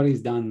mean, look at what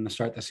he's done to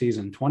start the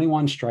season.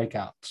 21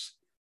 strikeouts.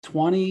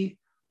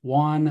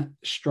 21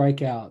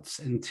 strikeouts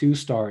in 2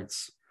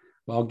 starts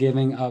while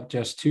giving up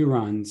just 2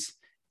 runs.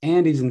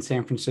 And he's in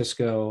San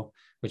Francisco,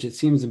 which it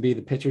seems to be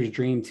the pitcher's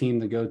dream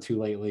team to go to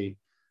lately.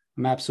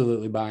 I'm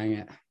absolutely buying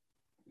it.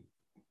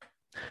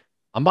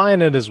 I'm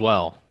buying it as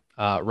well.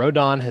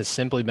 Rodon has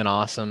simply been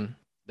awesome.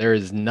 There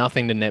is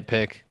nothing to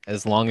nitpick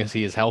as long as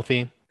he is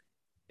healthy.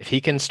 If he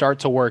can start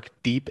to work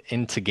deep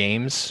into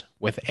games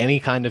with any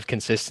kind of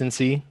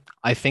consistency,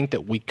 I think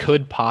that we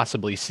could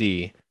possibly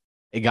see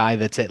a guy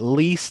that's at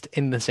least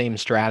in the same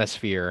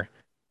stratosphere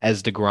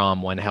as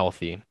DeGrom when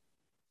healthy.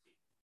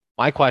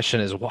 My question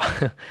is,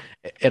 why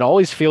it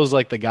always feels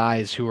like the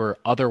guys who are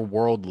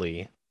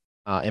otherworldly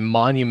and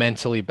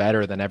monumentally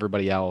better than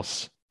everybody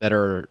else that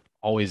are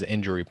always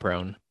injury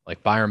prone,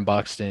 like Byron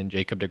Buxton,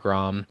 Jacob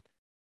DeGrom.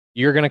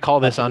 You're going to call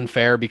this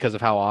unfair because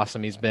of how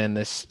awesome he's been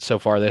this so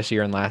far this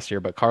year and last year,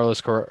 but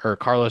Carlos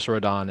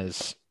Rodon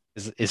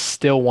is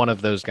still one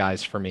of those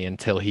guys for me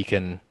until he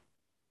can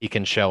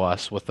show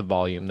us with the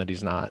volume that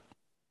he's not.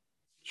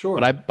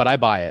 Sure. But I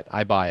buy it.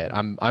 I buy it.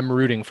 I'm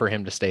rooting for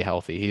him to stay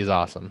healthy. He's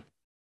awesome.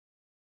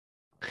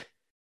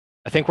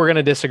 I think we're going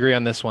to disagree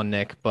on this one,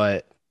 Nick,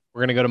 but we're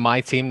going to go to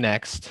my team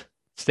next.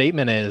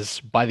 Statement is,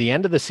 by the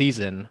end of the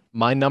season,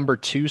 my number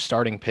 2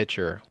 starting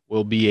pitcher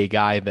will be a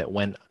guy that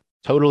went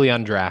totally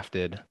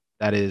undrafted.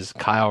 That is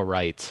Kyle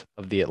Wright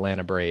of the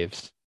Atlanta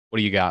Braves. What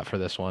do you got for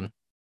this one?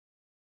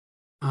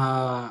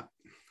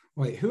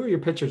 Wait, who are your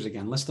pitchers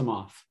again? List them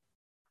off.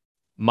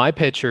 My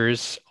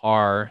pitchers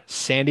are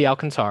Sandy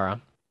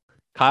Alcantara,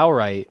 Kyle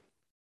Wright,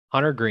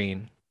 Hunter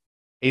Green,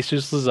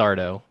 Jesus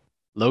Luzardo,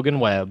 Logan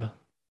Webb,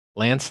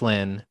 Lance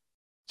Lynn,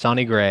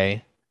 Sonny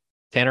Gray,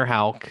 Tanner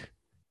Houck,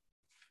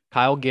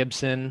 Kyle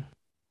Gibson,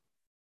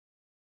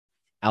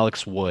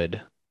 Alex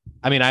Wood.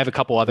 I mean, I have a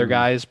couple other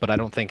guys, but I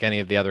don't think any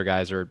of the other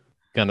guys are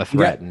going to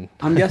threaten.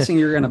 I'm guessing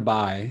you're going to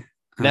buy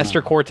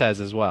Nestor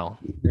Cortez as well.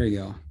 There you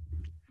go.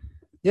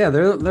 Yeah,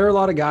 there are a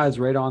lot of guys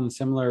right on the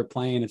similar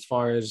plane as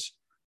far as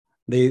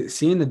they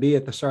seem to be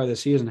at the start of the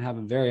season, have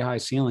a very high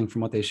ceiling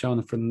from what they've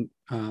shown from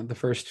the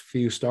first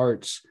few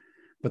starts,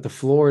 but the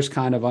floor is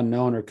kind of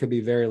unknown or could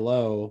be very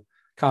low.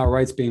 Kyle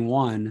Wright's being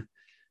one.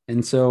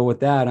 And so with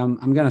that, I'm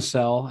going to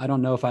sell. I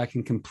don't know if I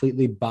can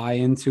completely buy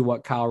into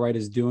what Kyle Wright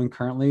is doing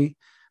currently,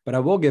 but I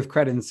will give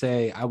credit and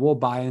say I will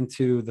buy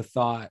into the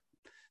thought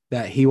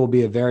that he will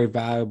be a very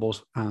valuable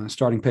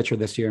starting pitcher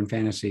this year in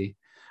fantasy.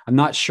 I'm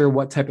not sure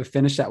what type of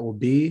finish that will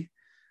be.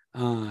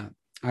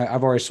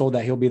 I've already sold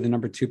that he'll be the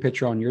number 2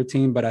 pitcher on your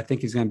team, but I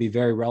think he's going to be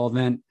very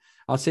relevant.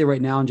 I'll say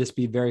right now and just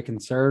be very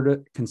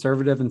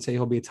conservative and say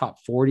he'll be a top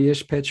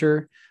 40-ish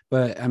pitcher.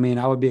 But I mean,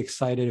 I would be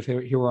excited if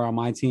he were on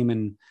my team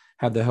and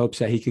have the hopes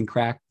that he can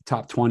crack the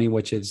top 20,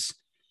 which is,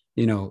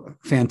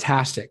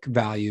 fantastic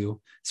value,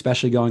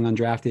 especially going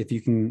undrafted. If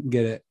you can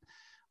get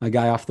a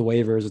guy off the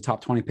waiver as a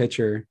top 20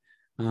 pitcher.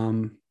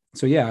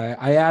 So yeah,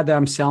 I add that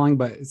I'm selling,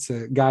 but it's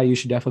a guy you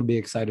should definitely be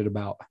excited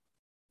about.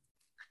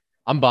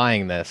 I'm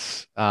buying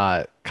this.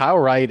 Kyle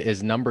Wright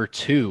is number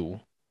 2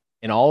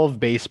 in all of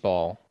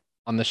baseball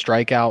on the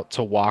strikeout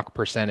to walk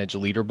percentage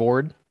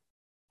leaderboard,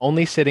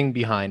 only sitting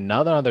behind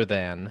none other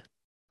than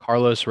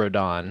Carlos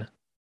Rodon,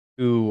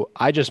 who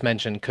I just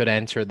mentioned could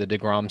enter the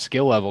DeGrom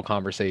skill level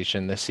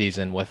conversation this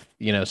season with,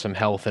 some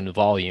health and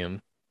volume.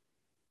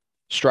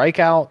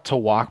 Strikeout to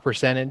walk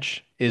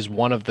percentage is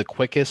one of the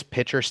quickest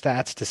pitcher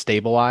stats to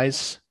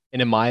stabilize.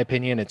 And in my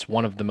opinion, it's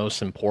one of the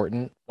most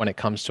important when it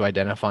comes to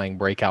identifying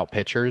breakout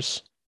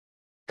pitchers.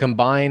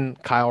 Combine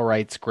Kyle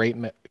Wright's great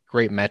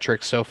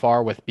metrics so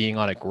far with being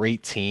on a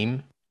great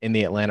team in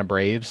the Atlanta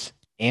Braves,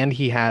 and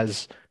he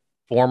has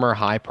former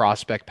high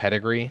prospect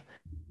pedigree.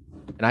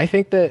 And I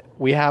think that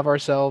we have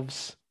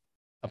ourselves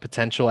a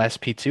potential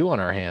SP2 on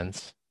our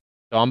hands.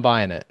 So I'm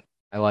buying it.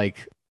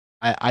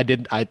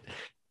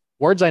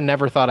 Words I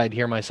never thought I'd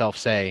hear myself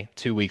say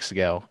 2 weeks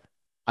ago.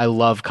 I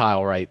love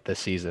Kyle Wright this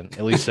season,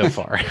 at least so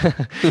far.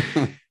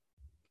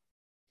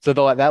 So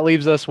that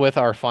leaves us with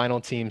our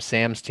final team,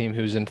 Sam's team,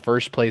 who's in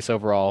first place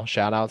overall.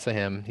 Shout out to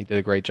him. He did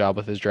a great job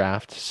with his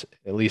draft,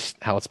 at least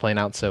how it's playing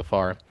out so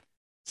far.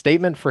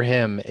 Statement for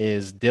him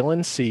is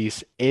Dylan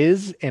Cease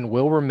is and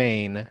will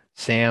remain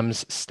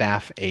Sam's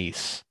staff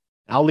ace.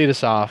 I'll lead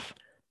us off.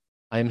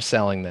 I am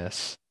selling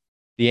this.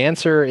 The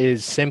answer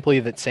is simply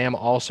that Sam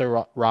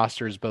also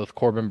rosters both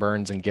Corbin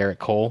Burns and Garrett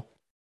Cole.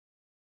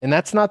 And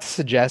that's not to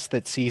suggest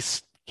that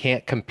Cease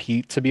can't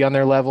compete to be on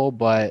their level,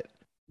 but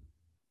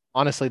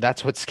honestly,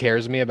 that's what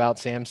scares me about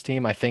Sam's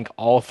team. I think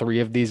all 3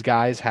 of these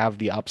guys have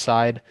the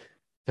upside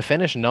to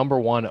finish number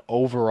one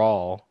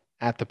overall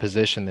at the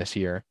position this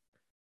year.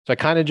 So I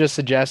kind of just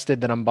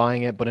suggested that I'm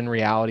buying it, but in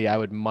reality,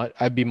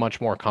 I'd be much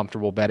more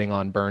comfortable betting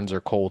on Burns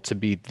or Cole to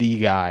be the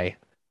guy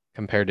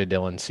compared to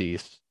Dylan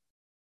Cease.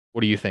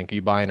 What do you think? Are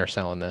you buying or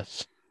selling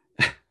this?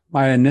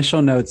 My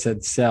initial note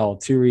said sell.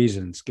 Two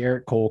reasons: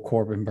 Garrett Cole,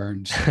 Corbin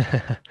Burns.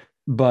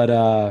 But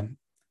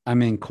I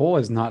mean, Cole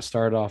has not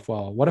started off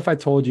well. What if I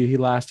told you he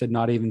lasted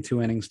not even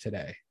 2 innings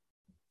today,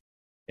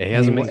 Yeah, he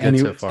hasn't been and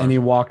good so far. he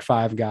walked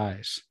 5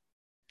 guys?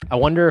 I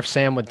wonder if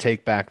Sam would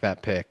take back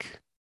that pick.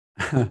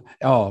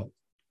 Oh,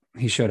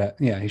 he should have.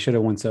 Yeah, he should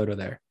have won Soto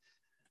there.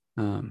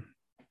 Um,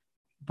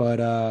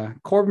 but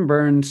Corbin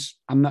Burns,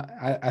 I'm not.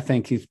 I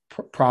think he's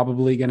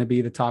probably going to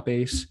be the top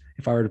ace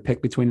if I were to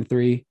pick between the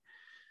three.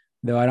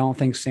 Though I don't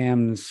think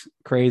Sam's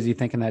crazy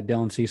thinking that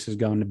Dylan Cease is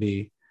going to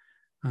be.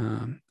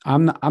 I'm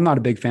not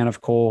a big fan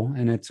of Cole,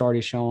 and it's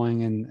already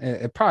showing, and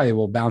it probably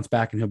will bounce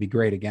back and he'll be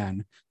great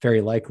again, very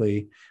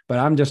likely. But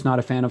I'm just not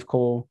a fan of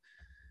Cole.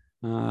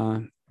 Uh,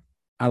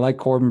 I like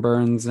Corbin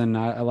Burns, and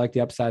I like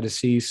the upside of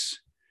Cease.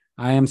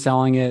 I am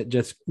selling it,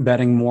 just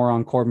betting more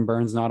on Corbin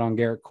Burns, not on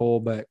Garrett Cole.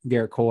 But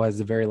Garrett Cole has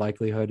the very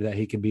likelihood that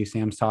he could be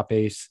Sam's top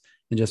ace,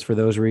 and just for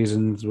those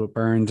reasons, with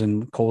Burns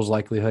and Cole's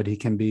likelihood he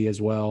can be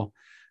as well,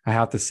 I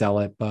have to sell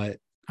it. But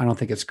I don't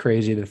think it's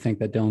crazy to think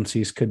that Dylan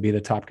Cease could be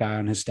the top guy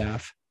on his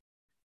staff.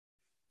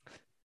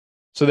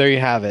 So there you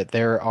have it.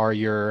 There are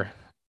your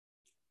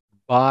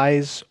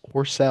buys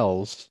or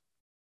sells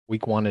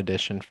week one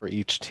edition for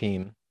each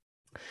team.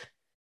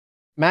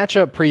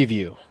 Matchup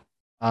preview.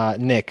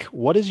 Nick,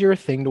 what is your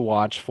thing to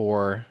watch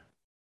for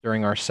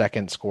during our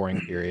second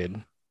scoring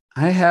period?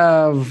 I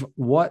have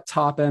what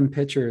top end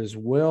pitchers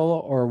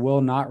will or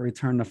will not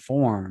return to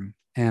form.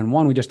 And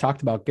one we just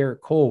talked about,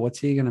 Garrett Cole. What's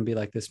he going to be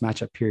like this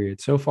matchup period?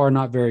 So far,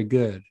 not very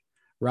good.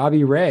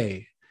 Robbie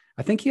Ray.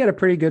 I think he had a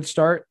pretty good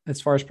start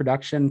as far as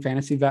production,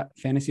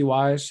 fantasy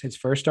wise, his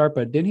first start,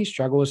 but didn't he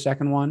struggle his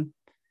second one?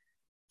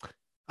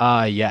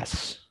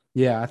 Yes.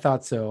 Yeah, I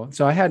thought so.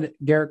 So I had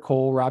Garrett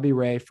Cole, Robbie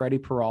Ray, Freddie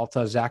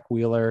Peralta, Zach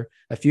Wheeler,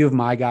 a few of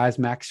my guys,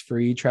 Max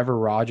Fried, Trevor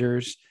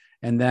Rogers,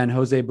 and then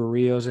Jose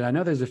Barrios. And I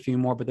know there's a few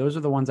more, but those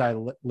are the ones I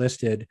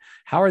listed.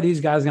 How are these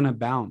guys going to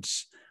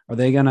bounce? Are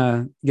they going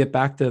to get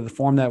back to the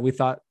form that we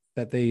thought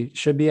that they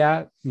should be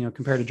at,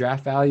 compared to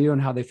draft value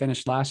and how they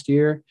finished last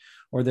year?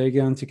 Or are they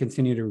going to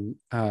continue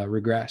to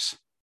regress?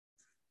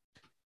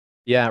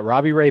 Yeah,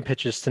 Robbie Ray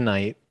pitches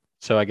tonight,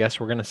 so I guess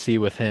we're gonna see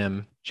with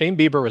him. Shane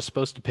Bieber was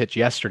supposed to pitch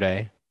yesterday,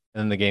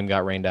 and then the game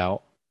got rained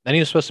out. Then he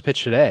was supposed to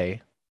pitch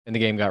today, and the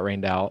game got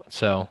rained out.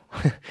 So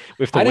we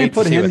have to I wait didn't to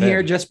put see him with here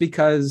him. just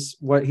because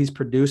what he's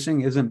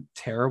producing isn't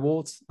terrible.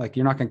 It's like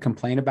you're not going to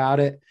complain about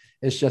it.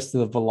 It's just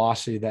the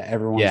velocity that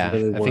everyone's Yeah,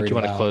 really I think worried you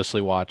want to about.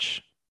 closely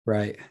watch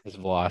Right. his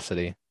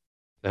velocity.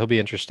 He'll be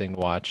interesting to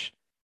watch.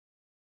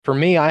 For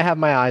me, I have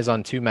my eyes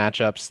on two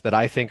matchups that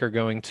I think are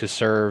going to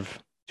serve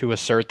to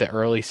assert the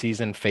early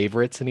season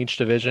favorites in each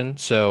division.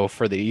 So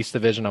for the East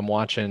Division, I'm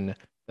watching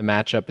the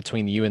matchup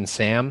between you and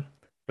Sam.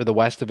 For the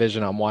West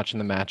Division, I'm watching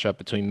the matchup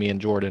between me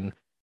and Jordan,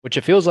 which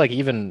it feels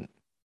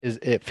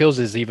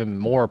is even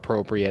more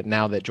appropriate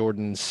now that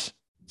Jordan's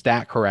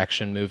stat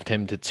correction moved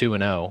him to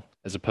 2-0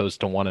 as opposed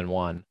to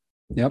 1-1.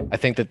 Yep. I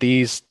think that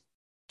these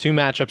two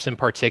matchups in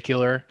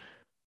particular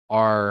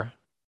are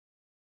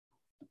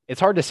it's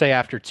hard to say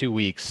after 2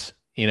 weeks,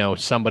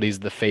 somebody's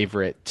the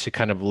favorite to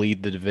kind of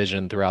lead the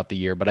division throughout the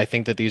year, but I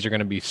think that these are going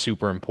to be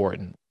super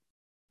important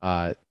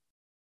uh,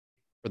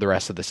 for the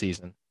rest of the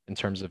season in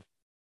terms of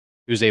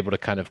who's able to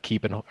kind of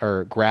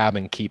or grab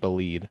and keep a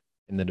lead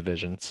in the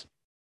divisions.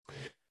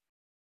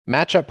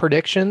 Matchup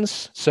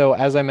predictions. So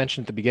as I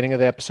mentioned at the beginning of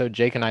the episode,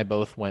 Jake and I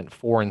both went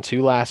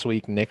 4-2 last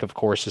week. Nick, of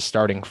course, is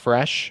starting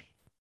fresh.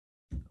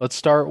 Let's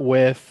start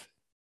with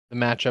the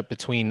matchup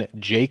between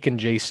Jake and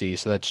JC.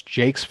 So that's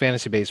Jake's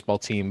fantasy baseball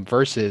team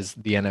versus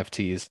the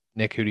NFTs.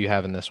 Nick, who do you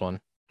have in this one?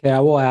 Okay, I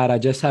will add, I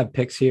just have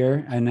picks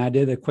here, and I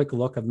did a quick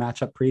look of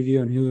matchup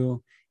preview and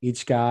who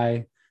each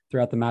guy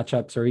throughout the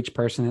matchups or each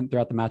person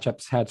throughout the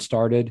matchups had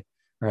started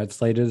or had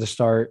slated to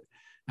start.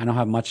 I don't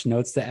have much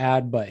notes to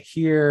add, but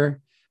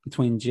here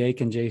between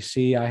Jake and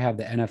JC, I have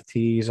the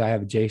NFTs. I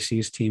have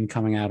JC's team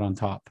coming out on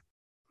top.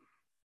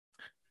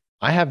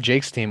 I have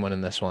Jake's team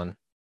winning this one.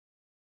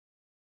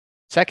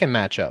 Second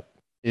matchup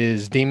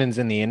is Demons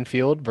in the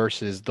Infield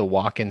versus the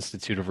Walk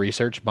Institute of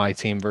Research, my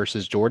team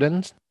versus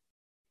Jordan's.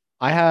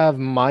 I have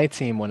my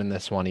team winning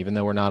this one, even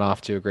though we're not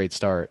off to a great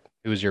start.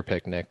 Who was your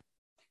pick, Nick?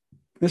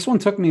 This one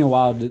took me a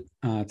while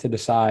to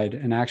decide,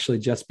 and actually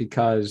just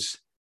because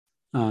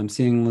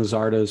seeing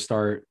Luzardo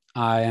start,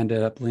 I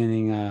ended up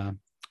leaning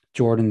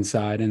Jordan's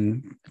side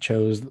and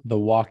chose the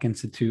Walk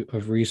Institute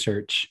of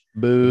Research.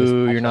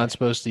 Boo, you're not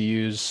supposed to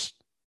use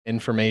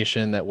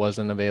information that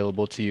wasn't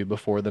available to you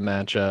before the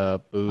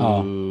matchup. Boo.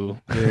 Oh,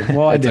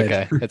 well, I It's did.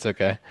 okay. It's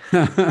okay.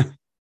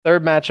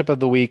 Third matchup of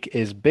the week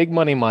is Big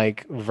Money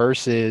Mike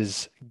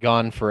versus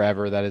Gone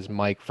Forever. That is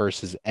Mike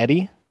versus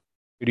Eddie.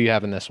 Who do you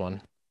have in this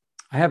one?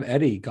 I have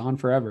Eddie Gone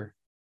Forever.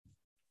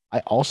 I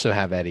also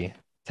have Eddie.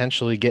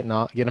 potentially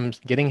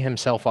getting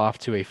himself off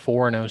to a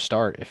 4-0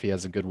 start if he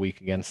has a good week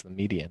against the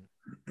median.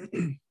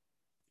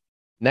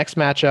 Next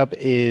matchup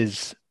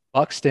is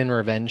Buxton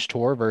Revenge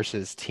Tour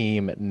versus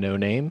Team No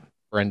Name,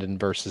 Brendan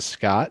versus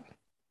Scott.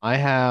 I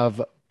have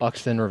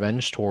Buxton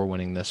Revenge Tour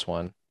winning this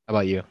one. How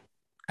about you?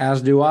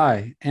 As do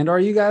I. And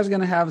are you guys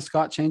going to have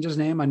Scott change his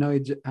name? I know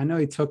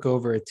he took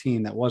over a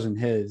team that wasn't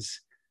his.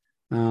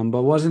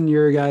 But wasn't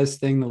your guys'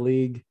 thing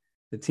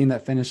the team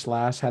that finished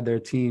last had their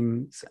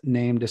team's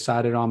name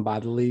decided on by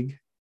the league?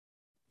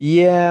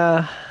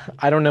 Yeah,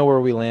 I don't know where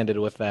we landed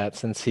with that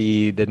since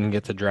he didn't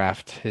get to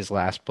draft his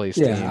last place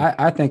team. Yeah,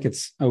 I think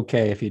it's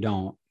okay if you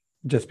don't,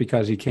 just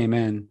because he came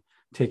in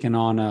taking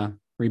on a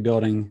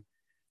rebuilding,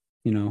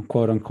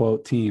 quote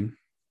unquote team.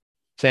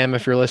 Sam,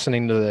 if you're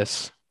listening to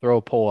this, throw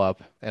a poll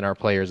up in our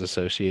Players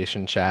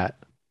Association chat.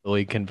 The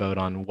league can vote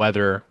on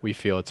whether we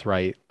feel it's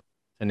right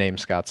to name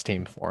Scott's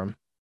team for him.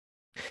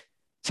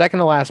 Second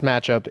to last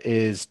matchup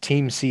is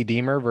Team C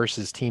Deemer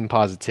versus Team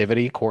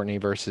Positivity, Courtney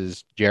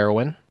versus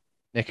Jerwin.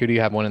 Nick, who do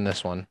you have winning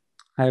this one?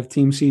 I have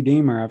Team C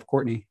Deemer. I have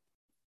Courtney.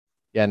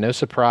 Yeah, no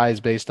surprise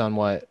based on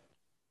what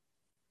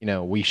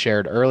we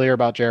shared earlier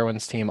about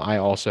Jerwin's team. I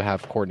also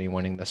have Courtney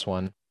winning this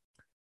one.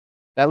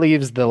 That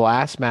leaves the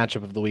last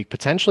matchup of the week,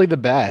 potentially the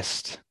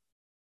best.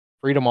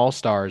 Freedom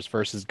All-Stars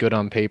versus Good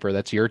on Paper.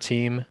 That's your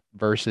team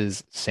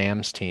versus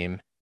Sam's team.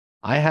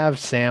 I have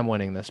Sam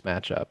winning this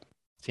matchup.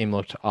 Team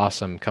looked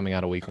awesome coming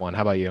out of week 1.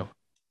 How about you?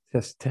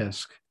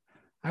 Tisk.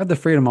 I have the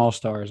Freedom All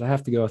Stars. I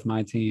have to go with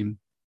my team.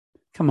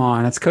 Come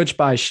on, it's coached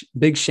by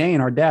Big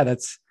Shane, our dad.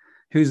 That's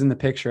who's in the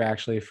picture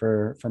actually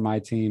for my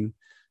team.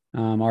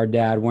 Our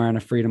dad wearing a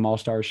Freedom All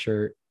Stars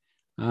shirt.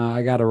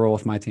 I got to roll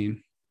with my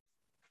team.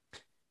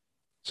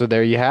 So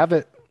there you have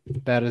it.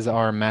 That is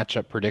our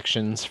matchup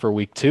predictions for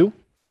week 2.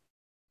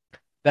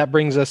 That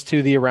brings us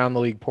to the Around the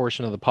League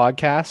portion of the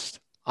podcast.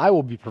 I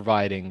will be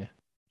providing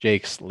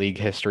Jake's league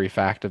history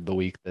fact of the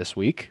week this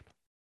week.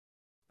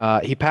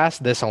 He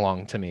passed this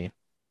along to me.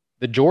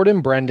 The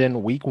Jordan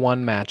Brendan week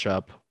 1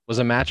 matchup was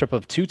a matchup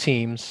of two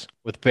teams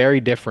with very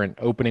different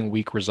opening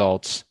week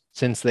results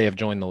since they have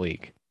joined the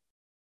league.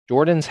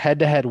 Jordan's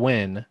head-to-head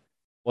win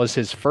was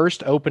his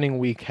first opening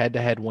week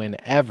head-to-head win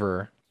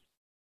ever.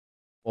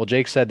 Well,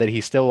 Jake said that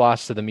he still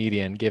lost to the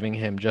median, giving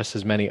him just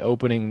as many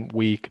opening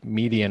week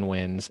median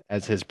wins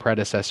as his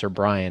predecessor,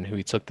 Brian, who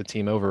he took the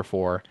team over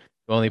for,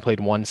 who only played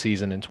one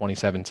season in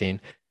 2017.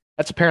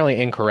 That's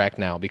apparently incorrect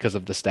now because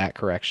of the stat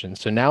correction.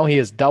 So now he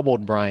has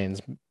doubled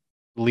Brian's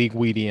league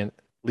median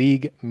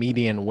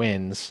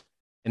wins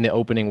in the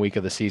opening week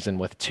of the season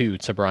with 2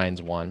 to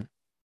Brian's 1.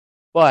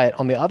 But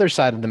on the other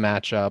side of the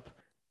matchup,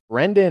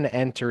 Brendan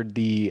entered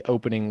the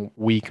opening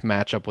week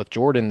matchup with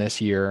Jordan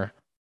this year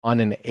on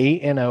an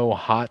 8-0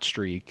 hot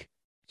streak.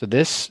 So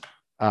this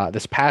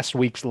past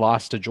week's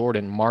loss to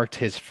Jordan marked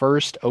his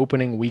first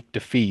opening week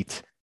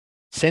defeat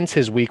since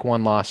his week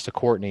 1 loss to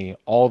Courtney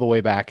all the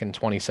way back in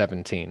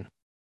 2017.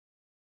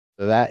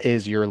 So that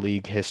is your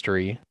league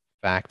history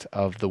fact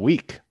of the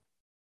week.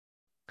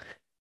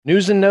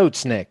 News and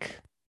notes, Nick.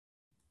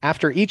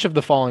 After each of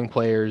the following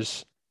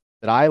players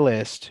that I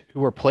list who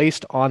were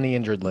placed on the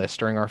injured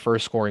list during our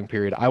first scoring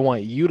period, I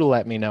want you to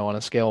let me know on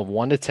a scale of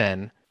 1 to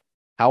 10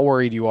 how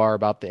worried you are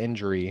about the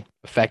injury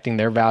affecting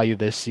their value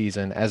this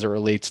season as it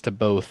relates to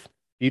both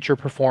future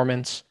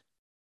performance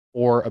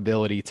or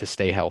ability to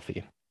stay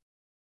healthy.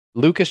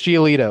 Lucas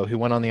Giolito, who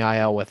went on the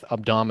IL with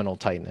abdominal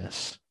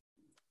tightness.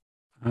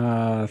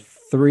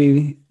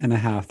 3.5,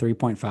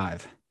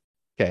 3.5.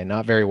 Okay,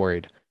 not very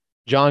worried.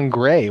 John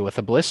Gray with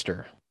a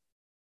blister.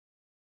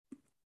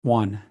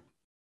 1.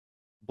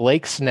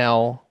 Blake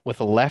Snell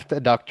with a left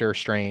adductor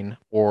strain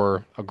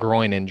or a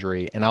groin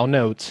injury. And I'll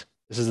note,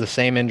 this is the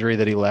same injury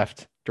that he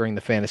left during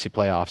the fantasy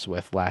playoffs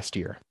with last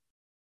year.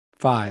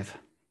 5.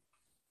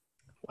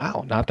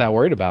 Wow, not that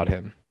worried about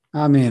him.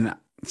 I mean,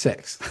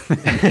 6.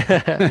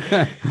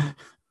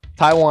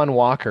 Taiwan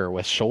Walker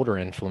with shoulder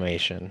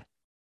inflammation.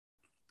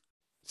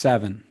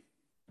 7.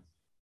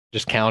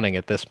 Just counting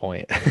at this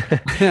point.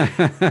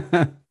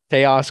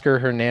 Teoscar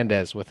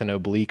Hernandez with an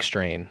oblique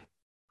strain.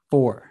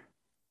 4.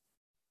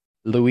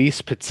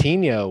 Luis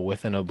Patino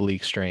with an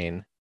oblique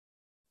strain.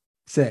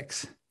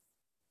 6.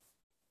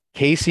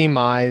 Casey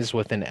Mize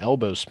with an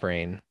elbow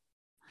sprain.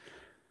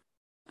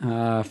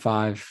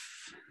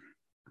 5.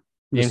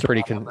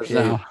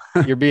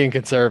 You're being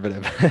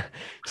conservative.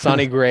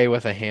 Sonny Gray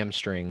with a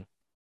hamstring.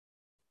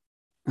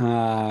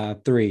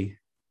 3.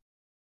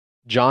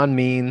 John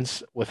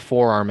Means with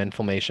forearm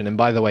inflammation. And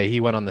by the way, he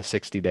went on the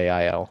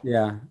 60-day IL.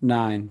 Yeah,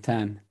 9,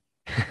 10.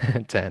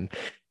 10.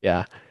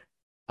 Yeah.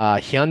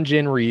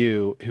 Hyunjin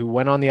Ryu, who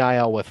went on the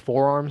IL with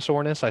forearm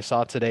soreness. I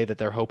saw today that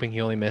they're hoping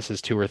he only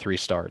misses 2 or 3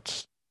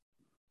 starts.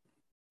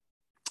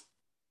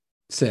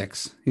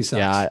 6. He sucks.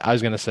 Yeah, I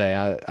was going to say,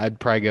 I'd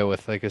probably go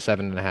with like a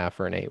 7.5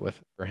 or an 8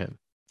 for him.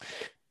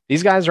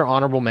 These guys are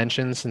honorable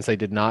mentions since they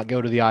did not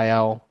go to the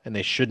IL and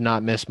they should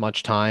not miss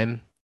much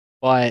time.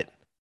 But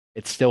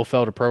it still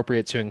felt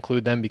appropriate to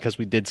include them because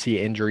we did see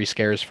injury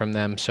scares from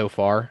them so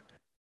far.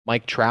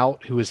 Mike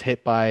Trout, who was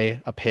hit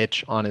by a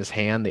pitch on his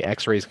hand. The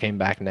X-rays came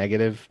back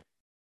negative.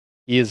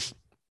 He is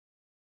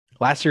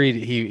last year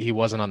he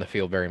wasn't on the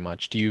field very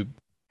much. Do you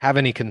have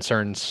any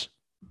concerns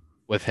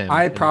with him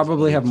I and his probably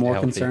ability have to stay more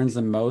healthy? concerns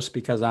than most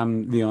because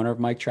I'm the owner of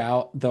Mike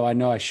Trout, though I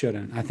know I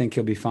shouldn't. I think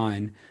he'll be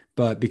fine.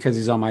 But because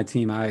he's on my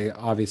team, I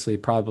obviously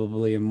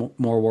probably am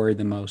more worried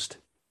than most.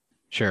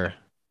 Sure.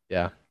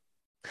 Yeah.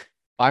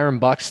 Byron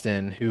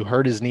Buxton, who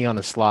hurt his knee on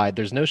a slide,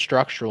 there's no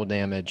structural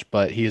damage,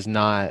 but he is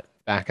not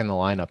back in the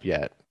lineup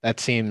yet.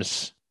 That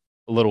seems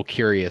a little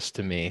curious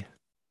to me.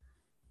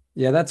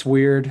 Yeah, that's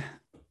weird.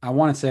 I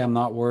want to say I'm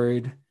not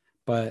worried,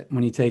 but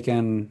when you take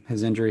in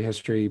his injury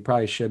history, you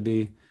probably should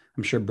be.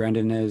 I'm sure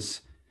Brendan is.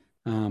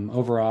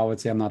 Overall, I would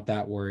say I'm not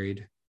that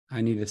worried.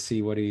 I need to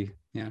see what he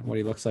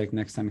looks like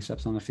next time he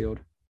steps on the field.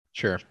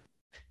 Sure.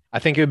 I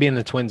think it would be in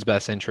the Twins'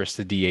 best interest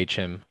to DH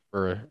him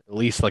for at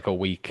least like a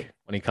week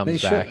when he They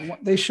comes back. should.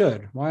 They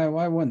should.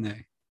 Why wouldn't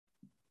they?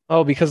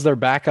 Oh, because their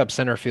backup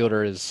center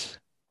fielder is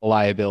a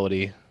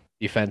liability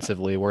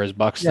defensively, whereas Yeah,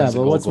 Buxton's a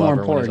but gold what's more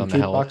glover when he's important? on the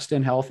Keep hill.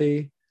 Buxton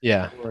healthy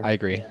Yeah, I or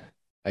agree.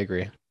 I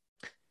agree.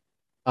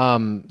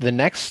 The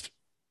next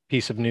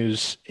piece of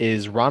news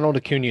is Ronald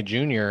Acuna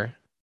Jr.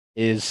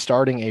 is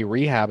starting a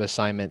rehab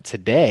assignment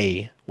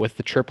today with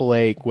the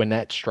AAA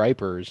Gwinnett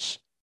Stripers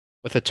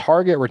with a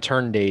target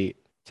return date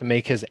to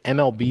make his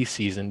MLB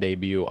season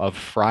debut of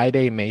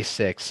Friday, May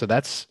 6th. So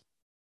that's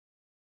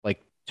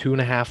like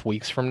 2.5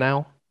 weeks from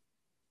now.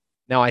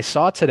 Now, I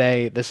saw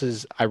today,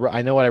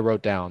 I know what I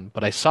wrote down,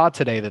 but I saw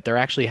today that they're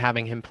actually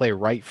having him play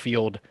right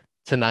field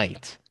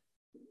tonight.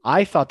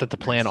 I thought that the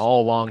plan nice.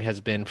 all along has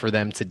been for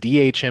them to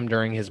DH him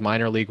during his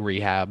minor league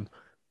rehab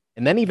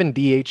and then even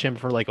DH him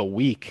for like a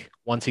week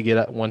once he,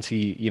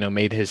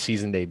 made his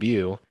season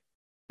debut.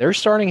 They're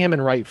starting him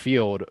in right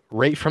field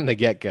right from the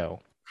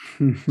get-go.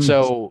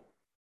 So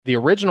the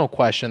original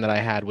question that I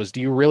had was,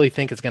 do you really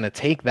think it's going to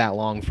take that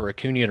long for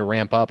Acuna to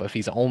ramp up if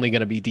he's only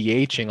going to be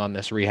DHing on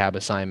this rehab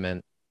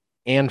assignment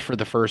and for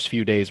the first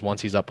few days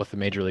once he's up with the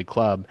major league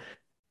club?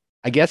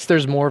 I guess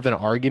there's more of an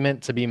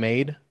argument to be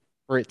made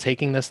for it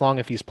taking this long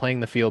if he's playing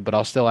the field, but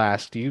I'll still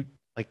ask, do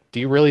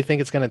you really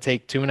think it's going to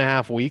take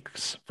 2.5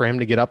 weeks for him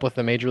to get up with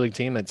the major league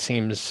team? That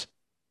seems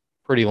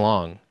pretty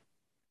long.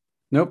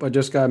 Nope, I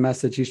just got a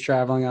message. He's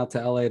traveling out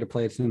to LA to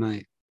play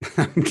tonight.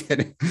 I'm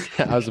kidding.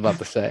 I was about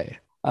to say.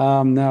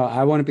 No,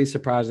 I wouldn't be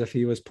surprised if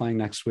he was playing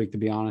next week, to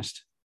be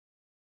honest.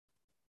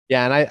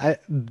 Yeah,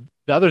 and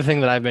the other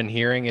thing that I've been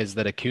hearing is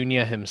that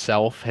Acuna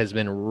himself has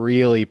been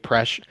really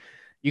pressure.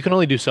 You can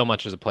only do so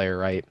much as a player,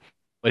 right?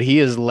 But he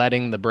is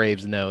letting the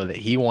Braves know that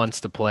he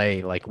wants to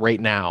play like right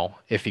now,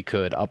 if he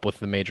could, up with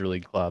the major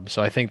league club.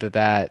 So I think that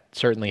that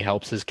certainly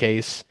helps his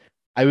case.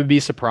 I would be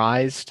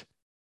surprised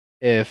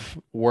if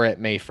we're at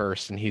May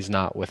 1st and he's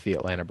not with the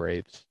Atlanta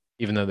Braves,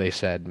 even though they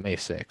said May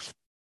 6th.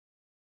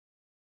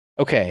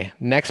 Okay,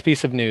 next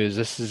piece of news.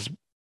 This is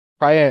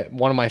probably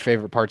one of my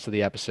favorite parts of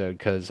the episode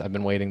because I've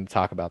been waiting to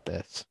talk about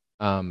this.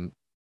 So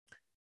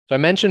I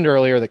mentioned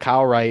earlier that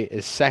Kyle Wright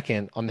is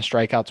second on the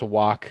strikeout to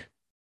walk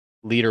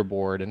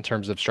leaderboard in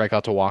terms of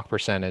strikeout to walk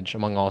percentage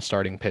among all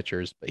starting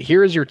pitchers. But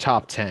here is your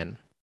top 10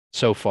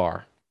 so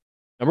far.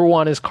 Number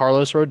one is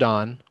Carlos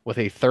Rodon with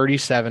a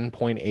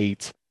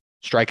 37.8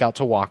 strikeout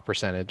to walk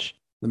percentage.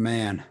 The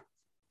man.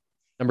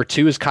 Number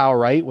two is Kyle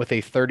Wright with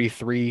a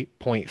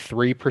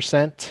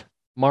 33.3%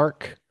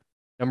 mark.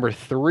 Number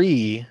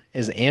three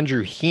is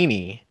Andrew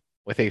Heaney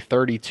with a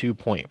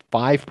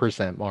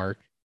 32.5% mark.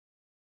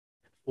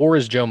 Four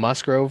is Joe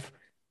Musgrove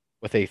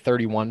with a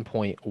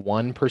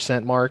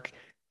 31.1% mark.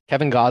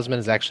 Kevin Gausman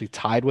is actually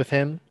tied with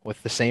him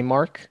with the same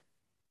mark.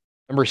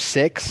 Number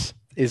six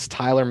is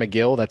Tyler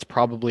McGill. That's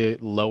probably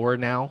lower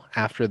now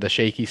after the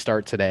shaky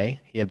start today.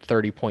 He had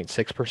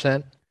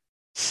 30.6%.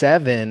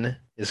 Seven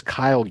is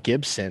Kyle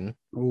Gibson,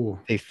 Ooh,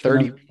 a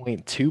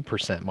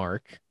 30.2%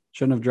 mark.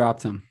 Shouldn't have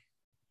dropped him.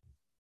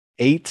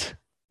 Eight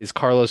is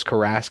Carlos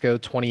Carrasco,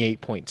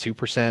 28.2%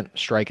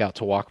 strikeout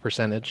to walk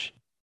percentage.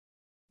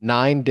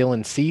 Nine,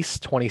 Dylan Cease,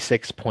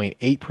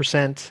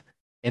 26.8%.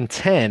 And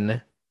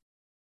 10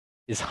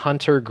 is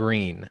Hunter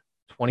Green,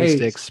 Hey,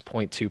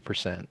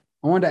 26.2%.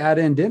 I wanted to add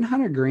in, didn't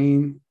Hunter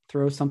Green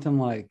throw something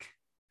like,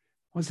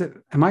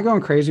 am I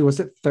going crazy? Was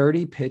it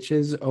 30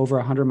 pitches over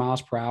 100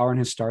 miles per hour in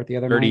his start the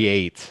other night?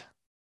 38.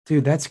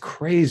 Dude, that's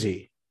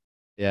crazy.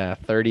 Yeah,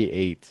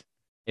 38.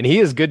 And he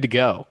is good to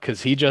go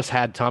because he just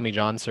had Tommy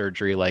John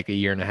surgery like a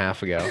year and a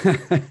half ago.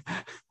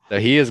 So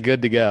he is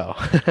good to go.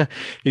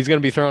 He's going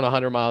to be throwing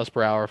 100 miles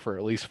per hour for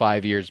at least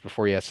 5 years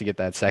before he has to get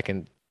that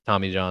second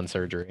Tommy John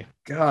surgery.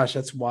 Gosh,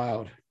 that's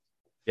wild.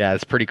 Yeah,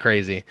 it's pretty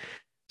crazy.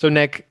 So,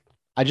 Nick,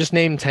 I just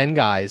named 10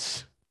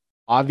 guys.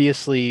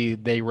 Obviously,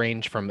 they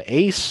range from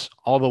ace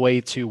all the way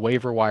to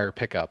waiver wire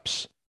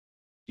pickups.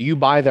 Do you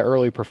buy the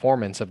early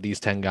performance of these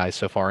 10 guys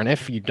so far? And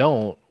if you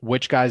don't,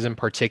 which guys in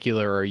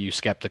particular are you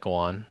skeptical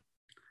on?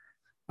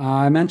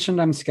 I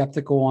mentioned I'm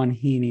skeptical on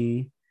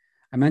Heaney.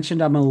 I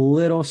mentioned I'm a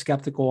little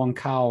skeptical on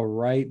Kyle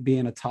Wright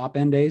being a top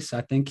end ace.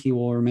 I think he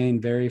will remain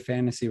very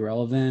fantasy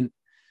relevant.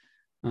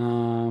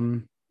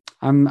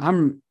 I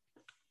mean,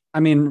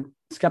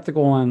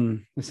 skeptical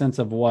in the sense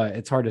of what?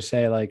 It's hard to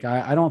say. Like,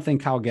 I don't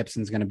think Kyle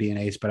Gibson's going to be an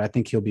ace, but I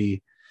think he'll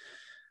be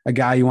a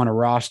guy you want to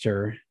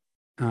roster.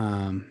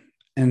 And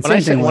When I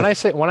same say thing when with, I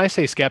say when I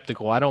say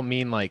skeptical, I don't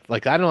mean like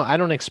I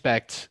don't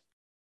expect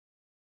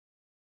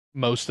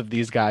most of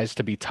these guys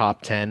to be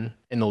top 10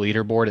 in the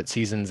leaderboard at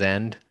season's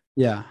end.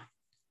 yeah.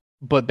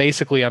 But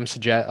basically I'm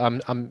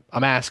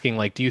asking,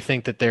 like, do you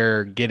think that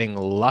they're getting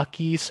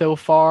lucky so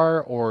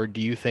far, or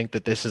do you think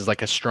that this is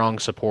like a strong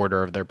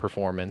supporter of their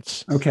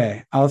performance?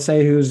 Okay. I'll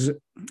say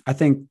I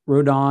think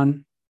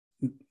Rodon,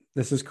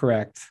 this is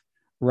correct. Mm,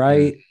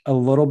 Right. A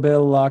little bit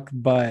of luck,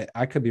 but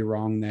I could be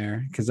wrong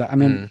there. Cause I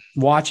mean, mm,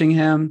 watching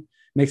him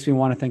makes me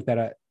want to think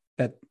that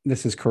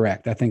this is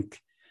correct. I think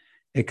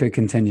it could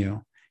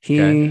continue.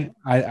 okay.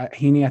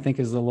 Heaney, I think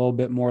is a little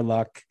bit more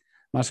luck.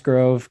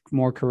 Musgrove,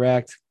 more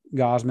correct.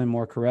 Gosman,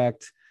 more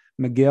correct.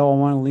 McGill, I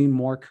want to lean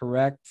more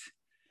correct.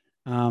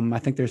 I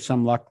think there's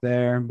some luck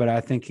there, but I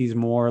think he's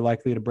more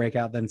likely to break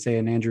out than say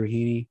an Andrew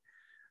Heaney.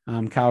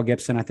 Kyle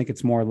Gibson, I think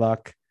it's more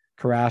luck.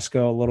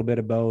 Carrasco, a little bit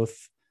of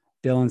both.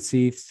 Dylan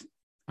Cease,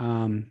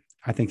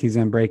 I think he's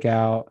going to break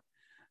out.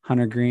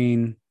 Hunter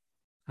Green,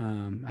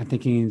 I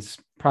think he's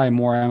probably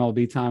more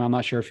MLB time. I'm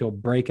not sure if he'll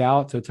break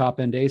out to a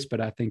top end ace,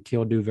 but I think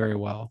he'll do very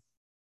well.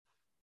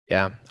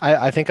 Yeah,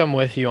 I think I'm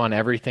with you on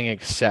everything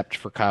except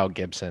for Kyle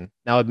Gibson.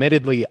 Now,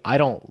 admittedly, I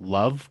don't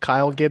love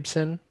Kyle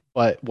Gibson,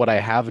 but what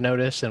I have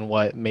noticed and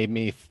what made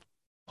me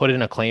put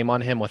in a claim on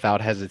him without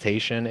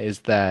hesitation is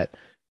that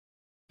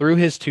through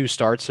his two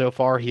starts so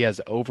far, he has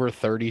over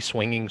 30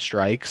 swinging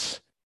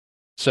strikes.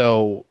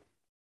 So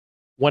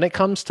when it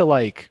comes to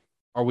like,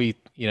 are we,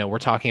 we're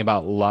talking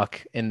about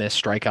luck in this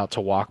strikeout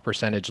to walk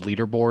percentage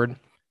leaderboard,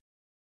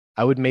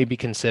 I would maybe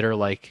consider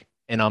like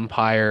an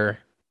umpire,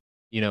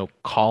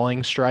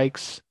 calling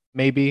strikes,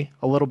 maybe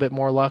a little bit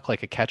more luck,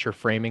 like a catcher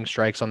framing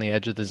strikes on the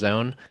edge of the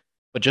zone.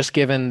 But just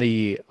given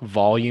the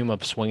volume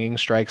of swinging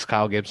strikes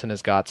Kyle Gibson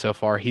has got so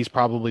far, he's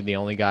probably the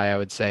only guy I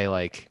would say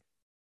like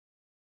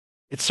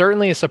it's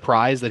certainly a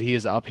surprise that he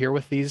is up here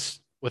with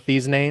these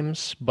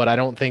names, but I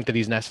don't think that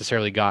he's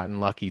necessarily gotten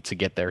lucky to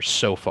get there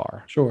so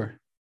far. Sure.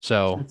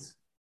 So It's,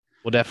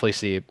 we'll definitely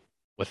see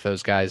with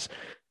those guys.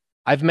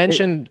 I've it,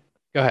 mentioned,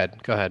 go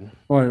ahead, go ahead.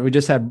 well, we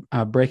just had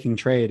a breaking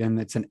trade, and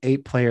it's an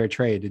 8-player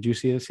trade. Did you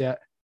see this yet?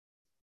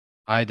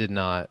 I did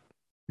not.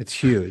 It's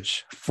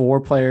huge. 4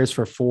 players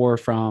for 4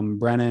 from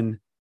Brendan,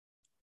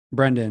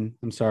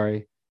 I'm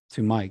sorry,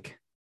 to Mike.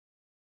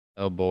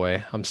 Oh boy,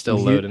 I'm Some still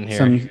huge, loading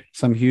here.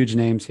 some huge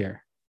names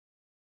here.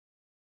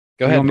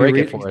 Go You ahead, want me to break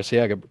it read? for us.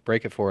 Yeah,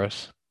 break it for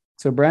us.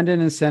 So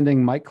Brendan is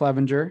sending Mike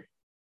Clevenger,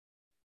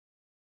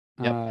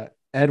 Yep.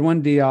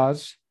 Edwin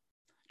Diaz,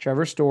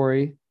 Trevor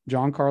Story,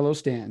 John Carlos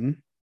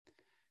Stanton,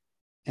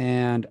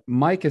 and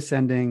Mike is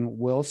sending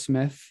Will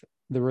Smith,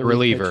 the relief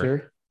Reliever.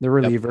 pitcher, the Yep.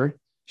 reliever,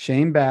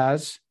 Shane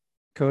Baz,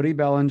 Cody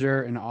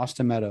Bellinger, and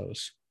Austin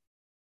Meadows.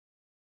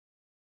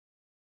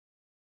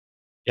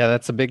 Yeah,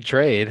 that's a big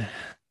trade.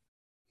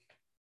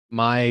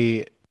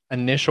 My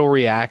initial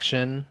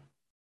reaction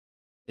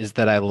is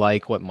that I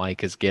like what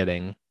Mike is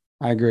getting.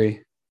 I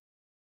agree.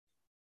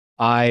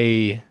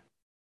 I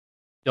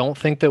don't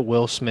think that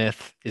Will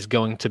Smith is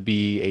going to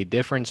be a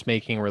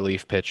difference-making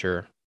relief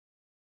pitcher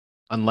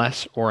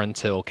unless or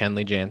until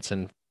Kenley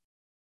Jansen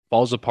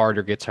falls apart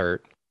or gets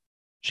hurt.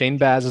 Shane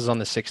Baz is on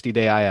the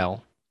 60-day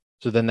IL,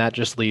 so then that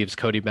just leaves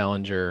Cody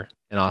Bellinger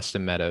and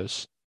Austin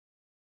Meadows.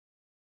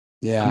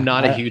 I'm Yeah,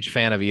 not a huge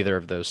fan of either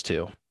of those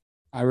two.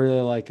 I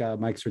really like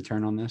Mike's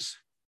return on this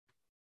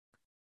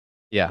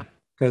Yeah.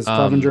 because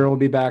Clevenger will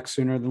be back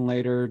sooner than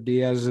later.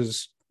 Diaz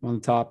is one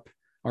of the top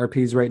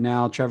RPs right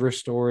now. Trevor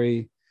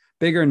Story,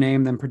 bigger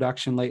name than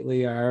production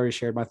lately. I already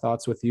shared my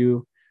thoughts with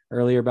you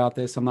earlier about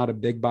this. I'm not a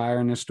big buyer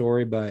in this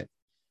story, but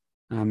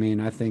I mean,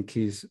 I think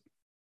he's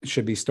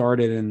should be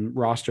started and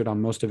rostered on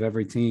most of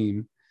every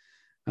team.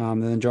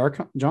 And then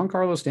John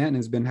Carlos Stanton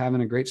has been having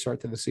a great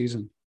start to the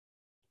season.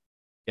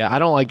 Yeah, I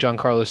don't like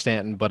Giancarlo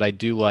Stanton, but I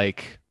do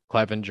like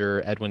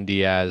Clevenger, Edwin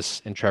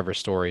Diaz, and Trevor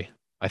Story.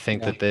 I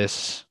think Yeah. that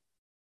this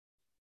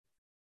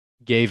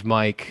gave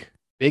Mike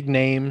big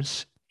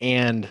names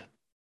and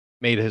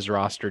made his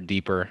roster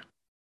deeper.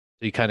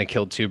 So he kind of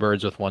killed two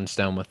birds with one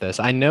stone with this.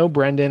 I know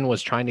Brendan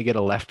was trying to get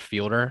a left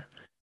fielder.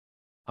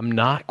 I'm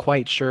not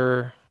quite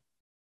sure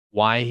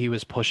why he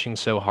was pushing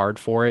so hard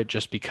for it,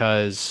 just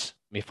because,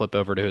 let me flip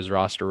over to his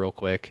roster real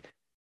quick.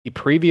 He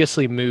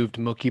previously moved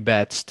Mookie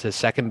Betts to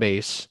second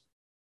base.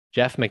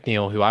 Jeff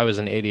McNeil, who I was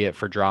an idiot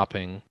for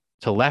dropping,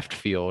 to left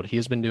field. He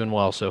has been doing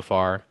well so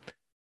far.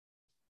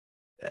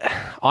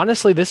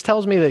 Honestly, this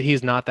tells me that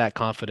he's not that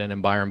confident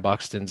in Byron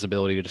Buxton's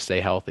ability to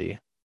stay healthy.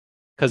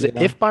 Because Yeah.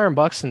 if Byron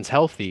Buxton's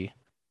healthy,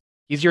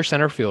 he's your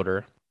center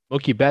fielder.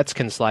 Mookie Betts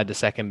can slide to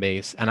second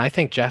base, and I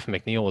think Jeff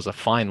McNeil is a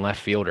fine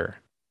left fielder.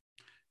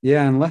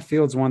 Yeah. And left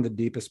field's one of the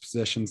deepest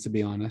positions, to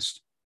be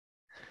honest.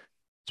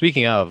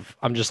 Speaking of,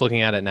 I'm just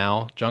looking at it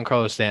now.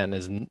 Giancarlo Stanton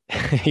is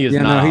he is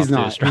Yeah. not No, he's off to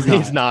a not. strong He's not.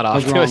 he's not I off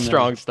was to a wrong there.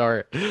 strong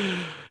start. I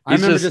He's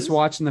remember just just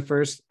watching the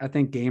first, I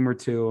think, game or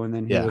two, and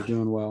then he yeah. was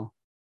doing well.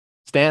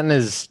 Stanton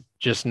is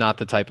just not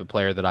the type of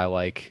player that I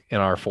like in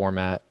our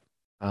format.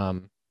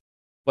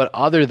 But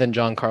other than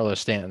Giancarlo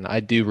Stanton, I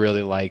do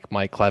really like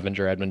Mike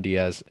Clevenger, Edwin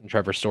Diaz, and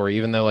Trevor Story.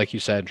 Even though, like you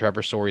said,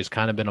 Trevor Story's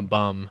kind of been a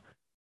bum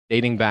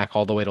dating back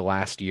all the way to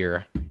last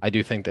year. I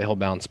do think that he'll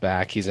bounce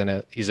back. He's in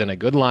a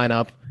good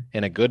lineup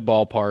in a good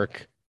ballpark.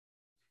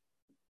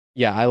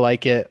 Yeah, I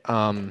like it.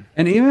 And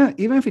even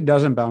if he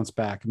doesn't bounce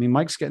back, I mean,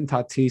 Mike's getting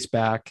Tatis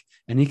back,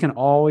 and he can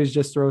always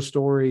just throw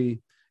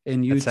Story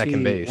in At second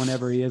UT base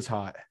whenever he is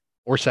hot.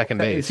 or second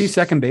Is he base.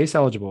 second base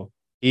eligible?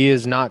 He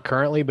is not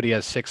currently, but he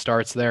has 6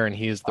 starts there, and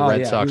he is the Oh Red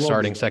yeah, he Sox will be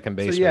starting then. second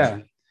So baseman. yeah,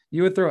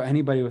 you would throw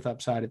anybody with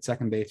upside at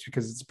second base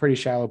because it's a pretty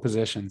shallow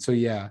position. So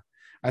yeah,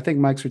 I think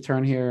Mike's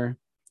return here,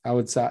 I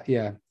would say,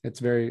 yeah, it's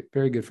very,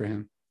 very good for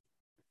him.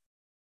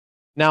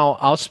 Now,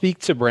 I'll speak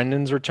to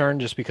Brendan's return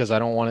just because I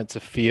don't want it to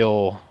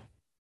feel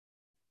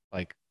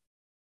like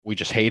we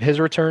just hate his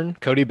return.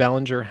 Cody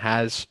Bellinger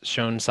has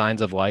shown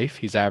signs of life.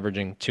 He's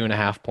averaging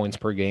 2.5 points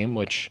per game,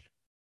 which,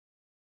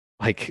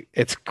 like,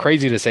 it's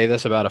crazy to say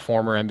this about a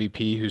former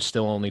MVP who's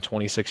still only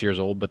 26 years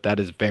old, but that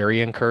is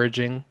very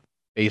encouraging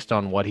based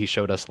on what he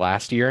showed us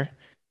last year.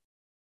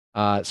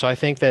 So I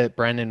think that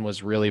Brendan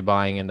was really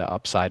buying into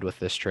upside with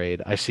this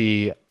trade. I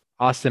see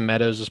Austin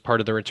Meadows as part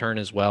of the return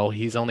as well.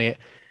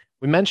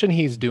 We mentioned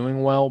he's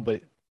doing well,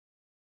 but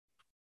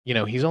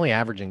he's only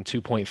averaging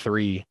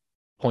 2.3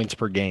 points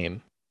per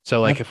game. So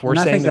like if we're And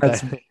I saying think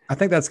that I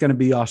think that's going to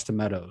be Austin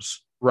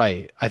Meadows.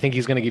 right, I think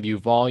he's going to give you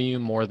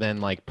volume more than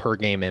like per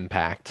game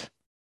impact.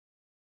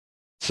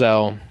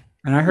 So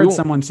And I we heard won't,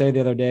 someone say the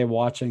other day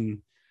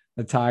watching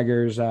the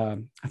Tigers. I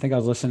think I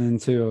was listening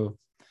to,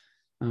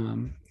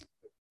 um,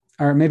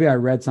 or maybe I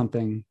read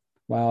something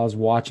while I was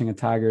watching a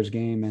Tigers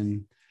game,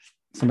 and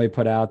somebody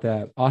put out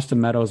that Austin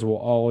Meadows will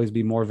always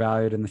be more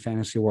valued in the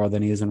fantasy world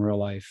than he is in real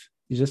life.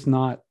 He's just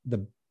not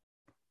the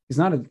he's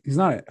not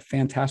a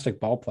fantastic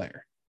ball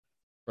player.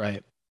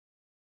 right.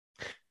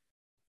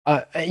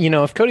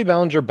 If Cody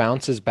Bellinger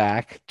bounces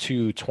back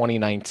to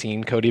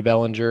 2019 Cody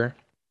Bellinger,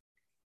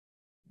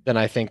 then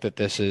I think that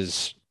this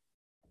is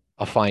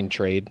a fine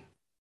trade.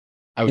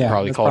 I would Yeah,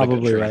 probably that's call it a good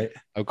probably trade. right.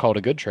 I would call it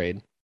a good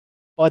trade.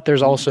 But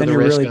there's also Then the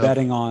you're risk really of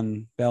betting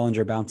on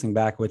Bellinger bouncing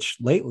back, which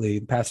lately,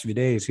 the past few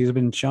days, he's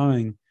been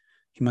showing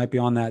he might be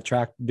on that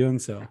track doing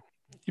so.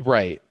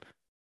 right.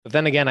 But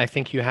then again, I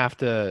think you have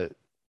to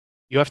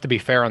be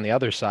fair on the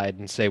other side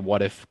and say,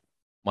 what if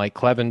Mike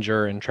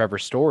Clevenger and Trevor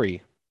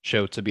Story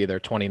show to be their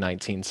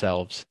 2019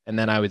 selves? And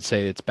then I would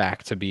say it's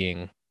back to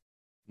being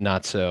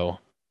not so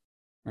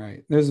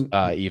Right. There's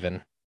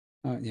even.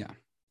 yeah.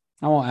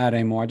 I won't add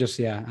any more. Just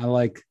yeah, I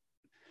like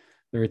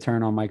the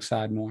return on Mike's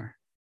side more.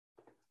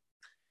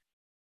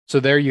 So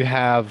there you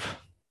have,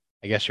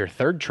 I guess, your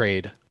third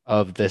trade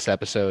of this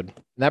episode.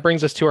 And that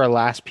brings us to our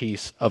last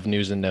piece of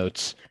news and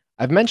notes.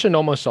 I've mentioned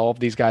almost all of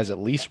these guys at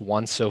least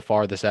once so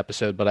far this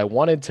episode, but I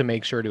wanted to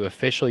make sure to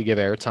officially give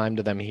airtime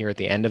to them here at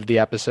the end of the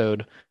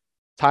episode.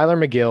 Tyler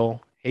McGill,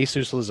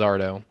 Jesus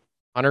Luzardo,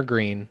 Hunter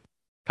Green,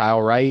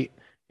 Kyle Wright,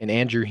 and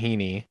Andrew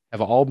Heaney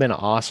have all been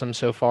awesome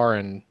so far.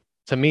 And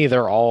to me,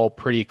 they're all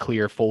pretty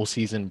clear full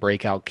season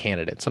breakout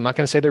candidates. I'm not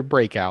going to say they're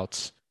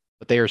breakouts,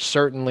 but they are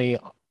certainly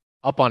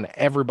up on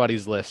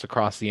everybody's list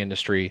across the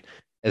industry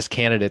as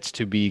candidates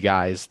to be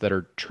guys that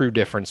are true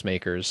difference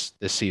makers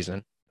this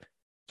season.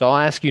 So I'll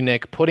ask you,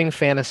 Nick, putting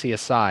fantasy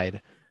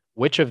aside,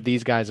 which of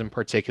these guys in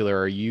particular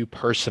are you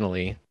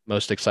personally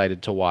most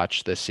excited to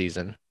watch this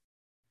season?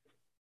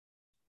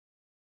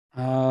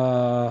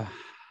 Uh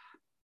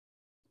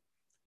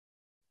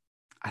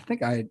I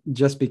think I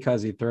just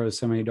because he throws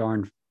so many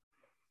darn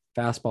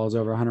fastballs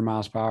over 100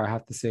 miles per hour, I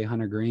have to say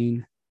Hunter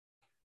Green.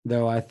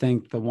 Though I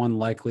think the one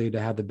likely to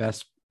have the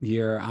best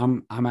year,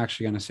 I'm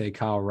actually going to say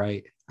Kyle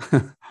Wright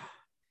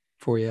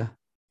for you.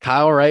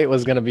 Kyle Wright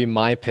was going to be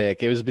my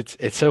pick.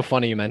 It's so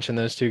funny you mentioned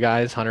those two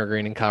guys, Hunter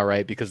Green and Kyle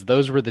Wright, because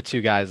those were the two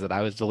guys that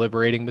I was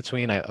deliberating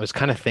between. I was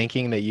kind of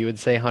thinking that you would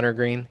say Hunter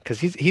Green because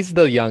he's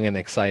the young and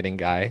exciting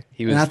guy.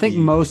 He And I was think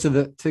the most of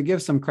the to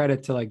give some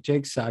credit to like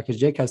Jake's side because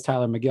Jake has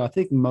Tyler McGill. I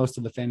think most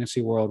of the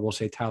fantasy world will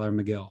say Tyler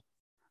McGill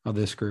of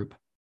this group.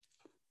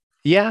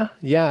 yeah,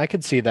 I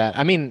could see that.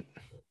 I mean,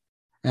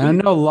 And I we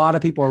know a lot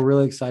of people are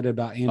really excited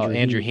about oh, Andrew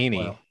Andrew Heaney as Heaney,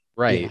 well.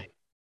 Yeah. right?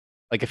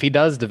 Like if he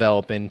does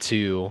develop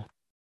into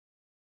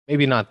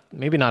maybe not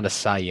a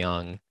Cy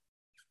Young,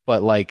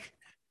 but like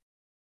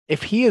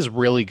if he is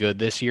really good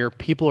this year,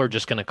 people are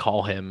just going to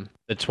call him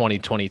the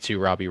 2022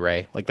 Robbie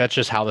Ray. Like that's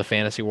just how the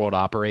fantasy world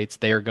operates.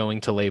 They are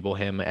going to label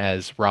him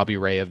as Robbie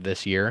Ray of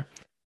this year.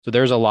 So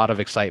there's a lot of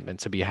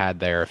excitement to be had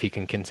there if he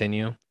can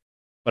continue.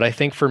 But I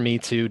think for me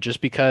too, just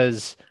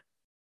because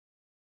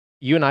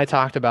you and I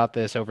talked about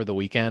this over the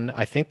weekend,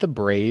 I think the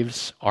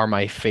Braves are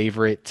my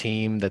favorite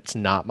team that's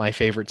not my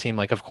favorite team.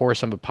 Like, of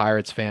course, I'm a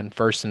Pirates fan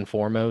first and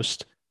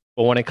foremost.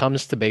 But when it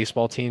comes to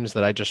baseball teams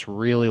that I just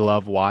really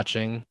love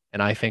watching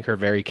and I think are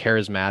very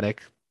charismatic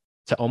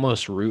to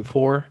almost root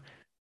for,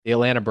 the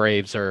Atlanta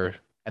Braves are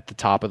at the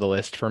top of the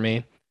list for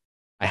me.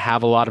 I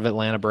have a lot of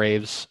Atlanta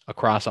Braves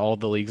across all of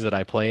the leagues that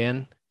I play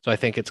in. So I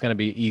think it's going to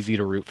be easy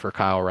to root for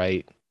Kyle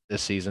Wright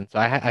this season. So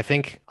I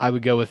think I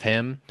would go with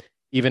him,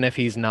 even if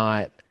he's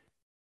not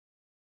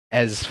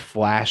as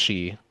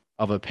flashy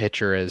of a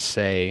pitcher as,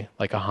 say,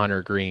 like a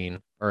Hunter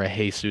Green or a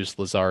Jesus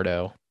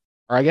Luzardo,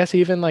 or I guess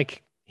even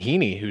like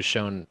Heaney, who's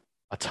shown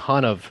a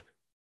ton of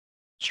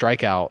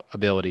strikeout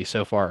ability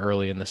so far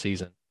early in the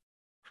season.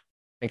 I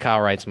think Kyle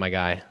Wright's my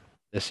guy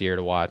this year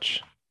to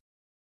watch.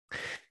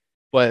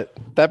 But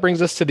that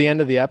brings us to the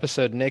end of the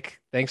episode. Nick,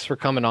 thanks for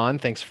coming on.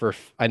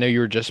 I know you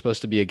were just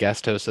supposed to be a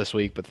guest host this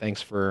week, but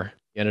thanks for,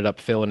 you ended up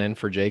filling in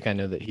for Jake. I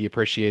know that he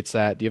appreciates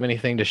that. Do you have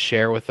anything to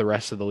share with the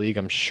rest of the league?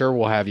 I'm sure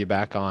we'll have you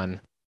back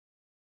on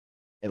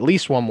at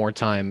least one more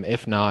time,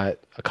 if not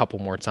a couple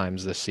more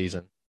times this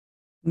season.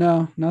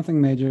 No,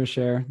 nothing major to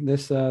share.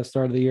 This start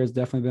of the year has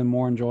definitely been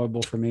more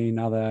enjoyable for me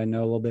now that I know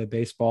a little bit of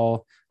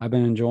baseball. I've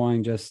been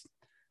enjoying just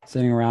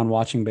sitting around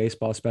watching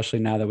baseball, especially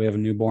now that we have a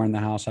newborn in the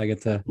house. I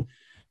get to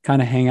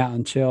kind of hang out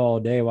and chill all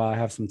day while I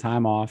have some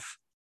time off.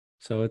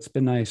 So it's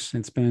been nice.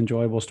 It's been an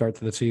enjoyable start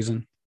to the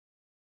season.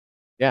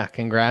 Yeah,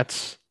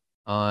 congrats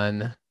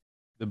on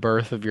the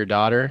birth of your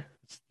daughter.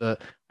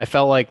 I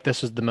felt like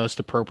this was the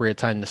most appropriate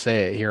time to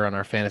say it here on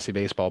our fantasy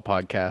baseball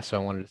podcast, so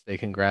I wanted to say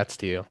congrats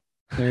to you.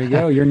 There you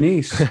go, your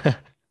niece,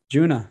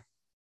 Juna.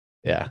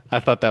 Yeah,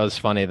 I thought that was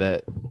funny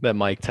that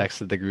Mike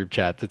texted the group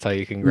chat to tell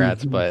you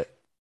congrats, but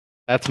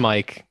that's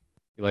Mike.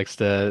 He likes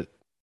to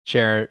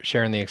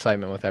sharing the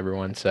excitement with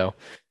everyone. So,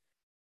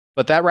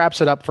 but that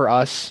wraps it up for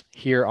us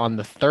here on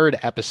the third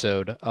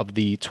episode of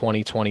the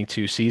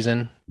 2022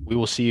 season. We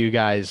will see you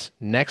guys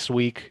next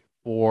week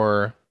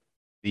for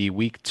the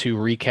week 2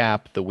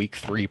 recap, the week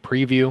 3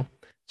 preview.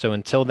 So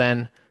until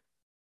then,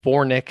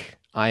 for Nick,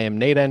 I am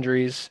Nate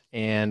Endries,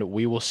 and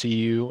we will see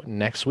you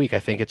next week. I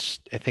think it's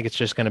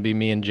just going to be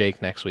me and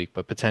Jake next week,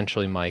 but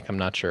potentially Mike. I'm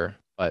not sure.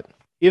 But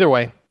either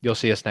way, you'll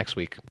see us next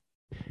week.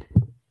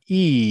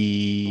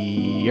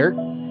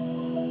 Eert.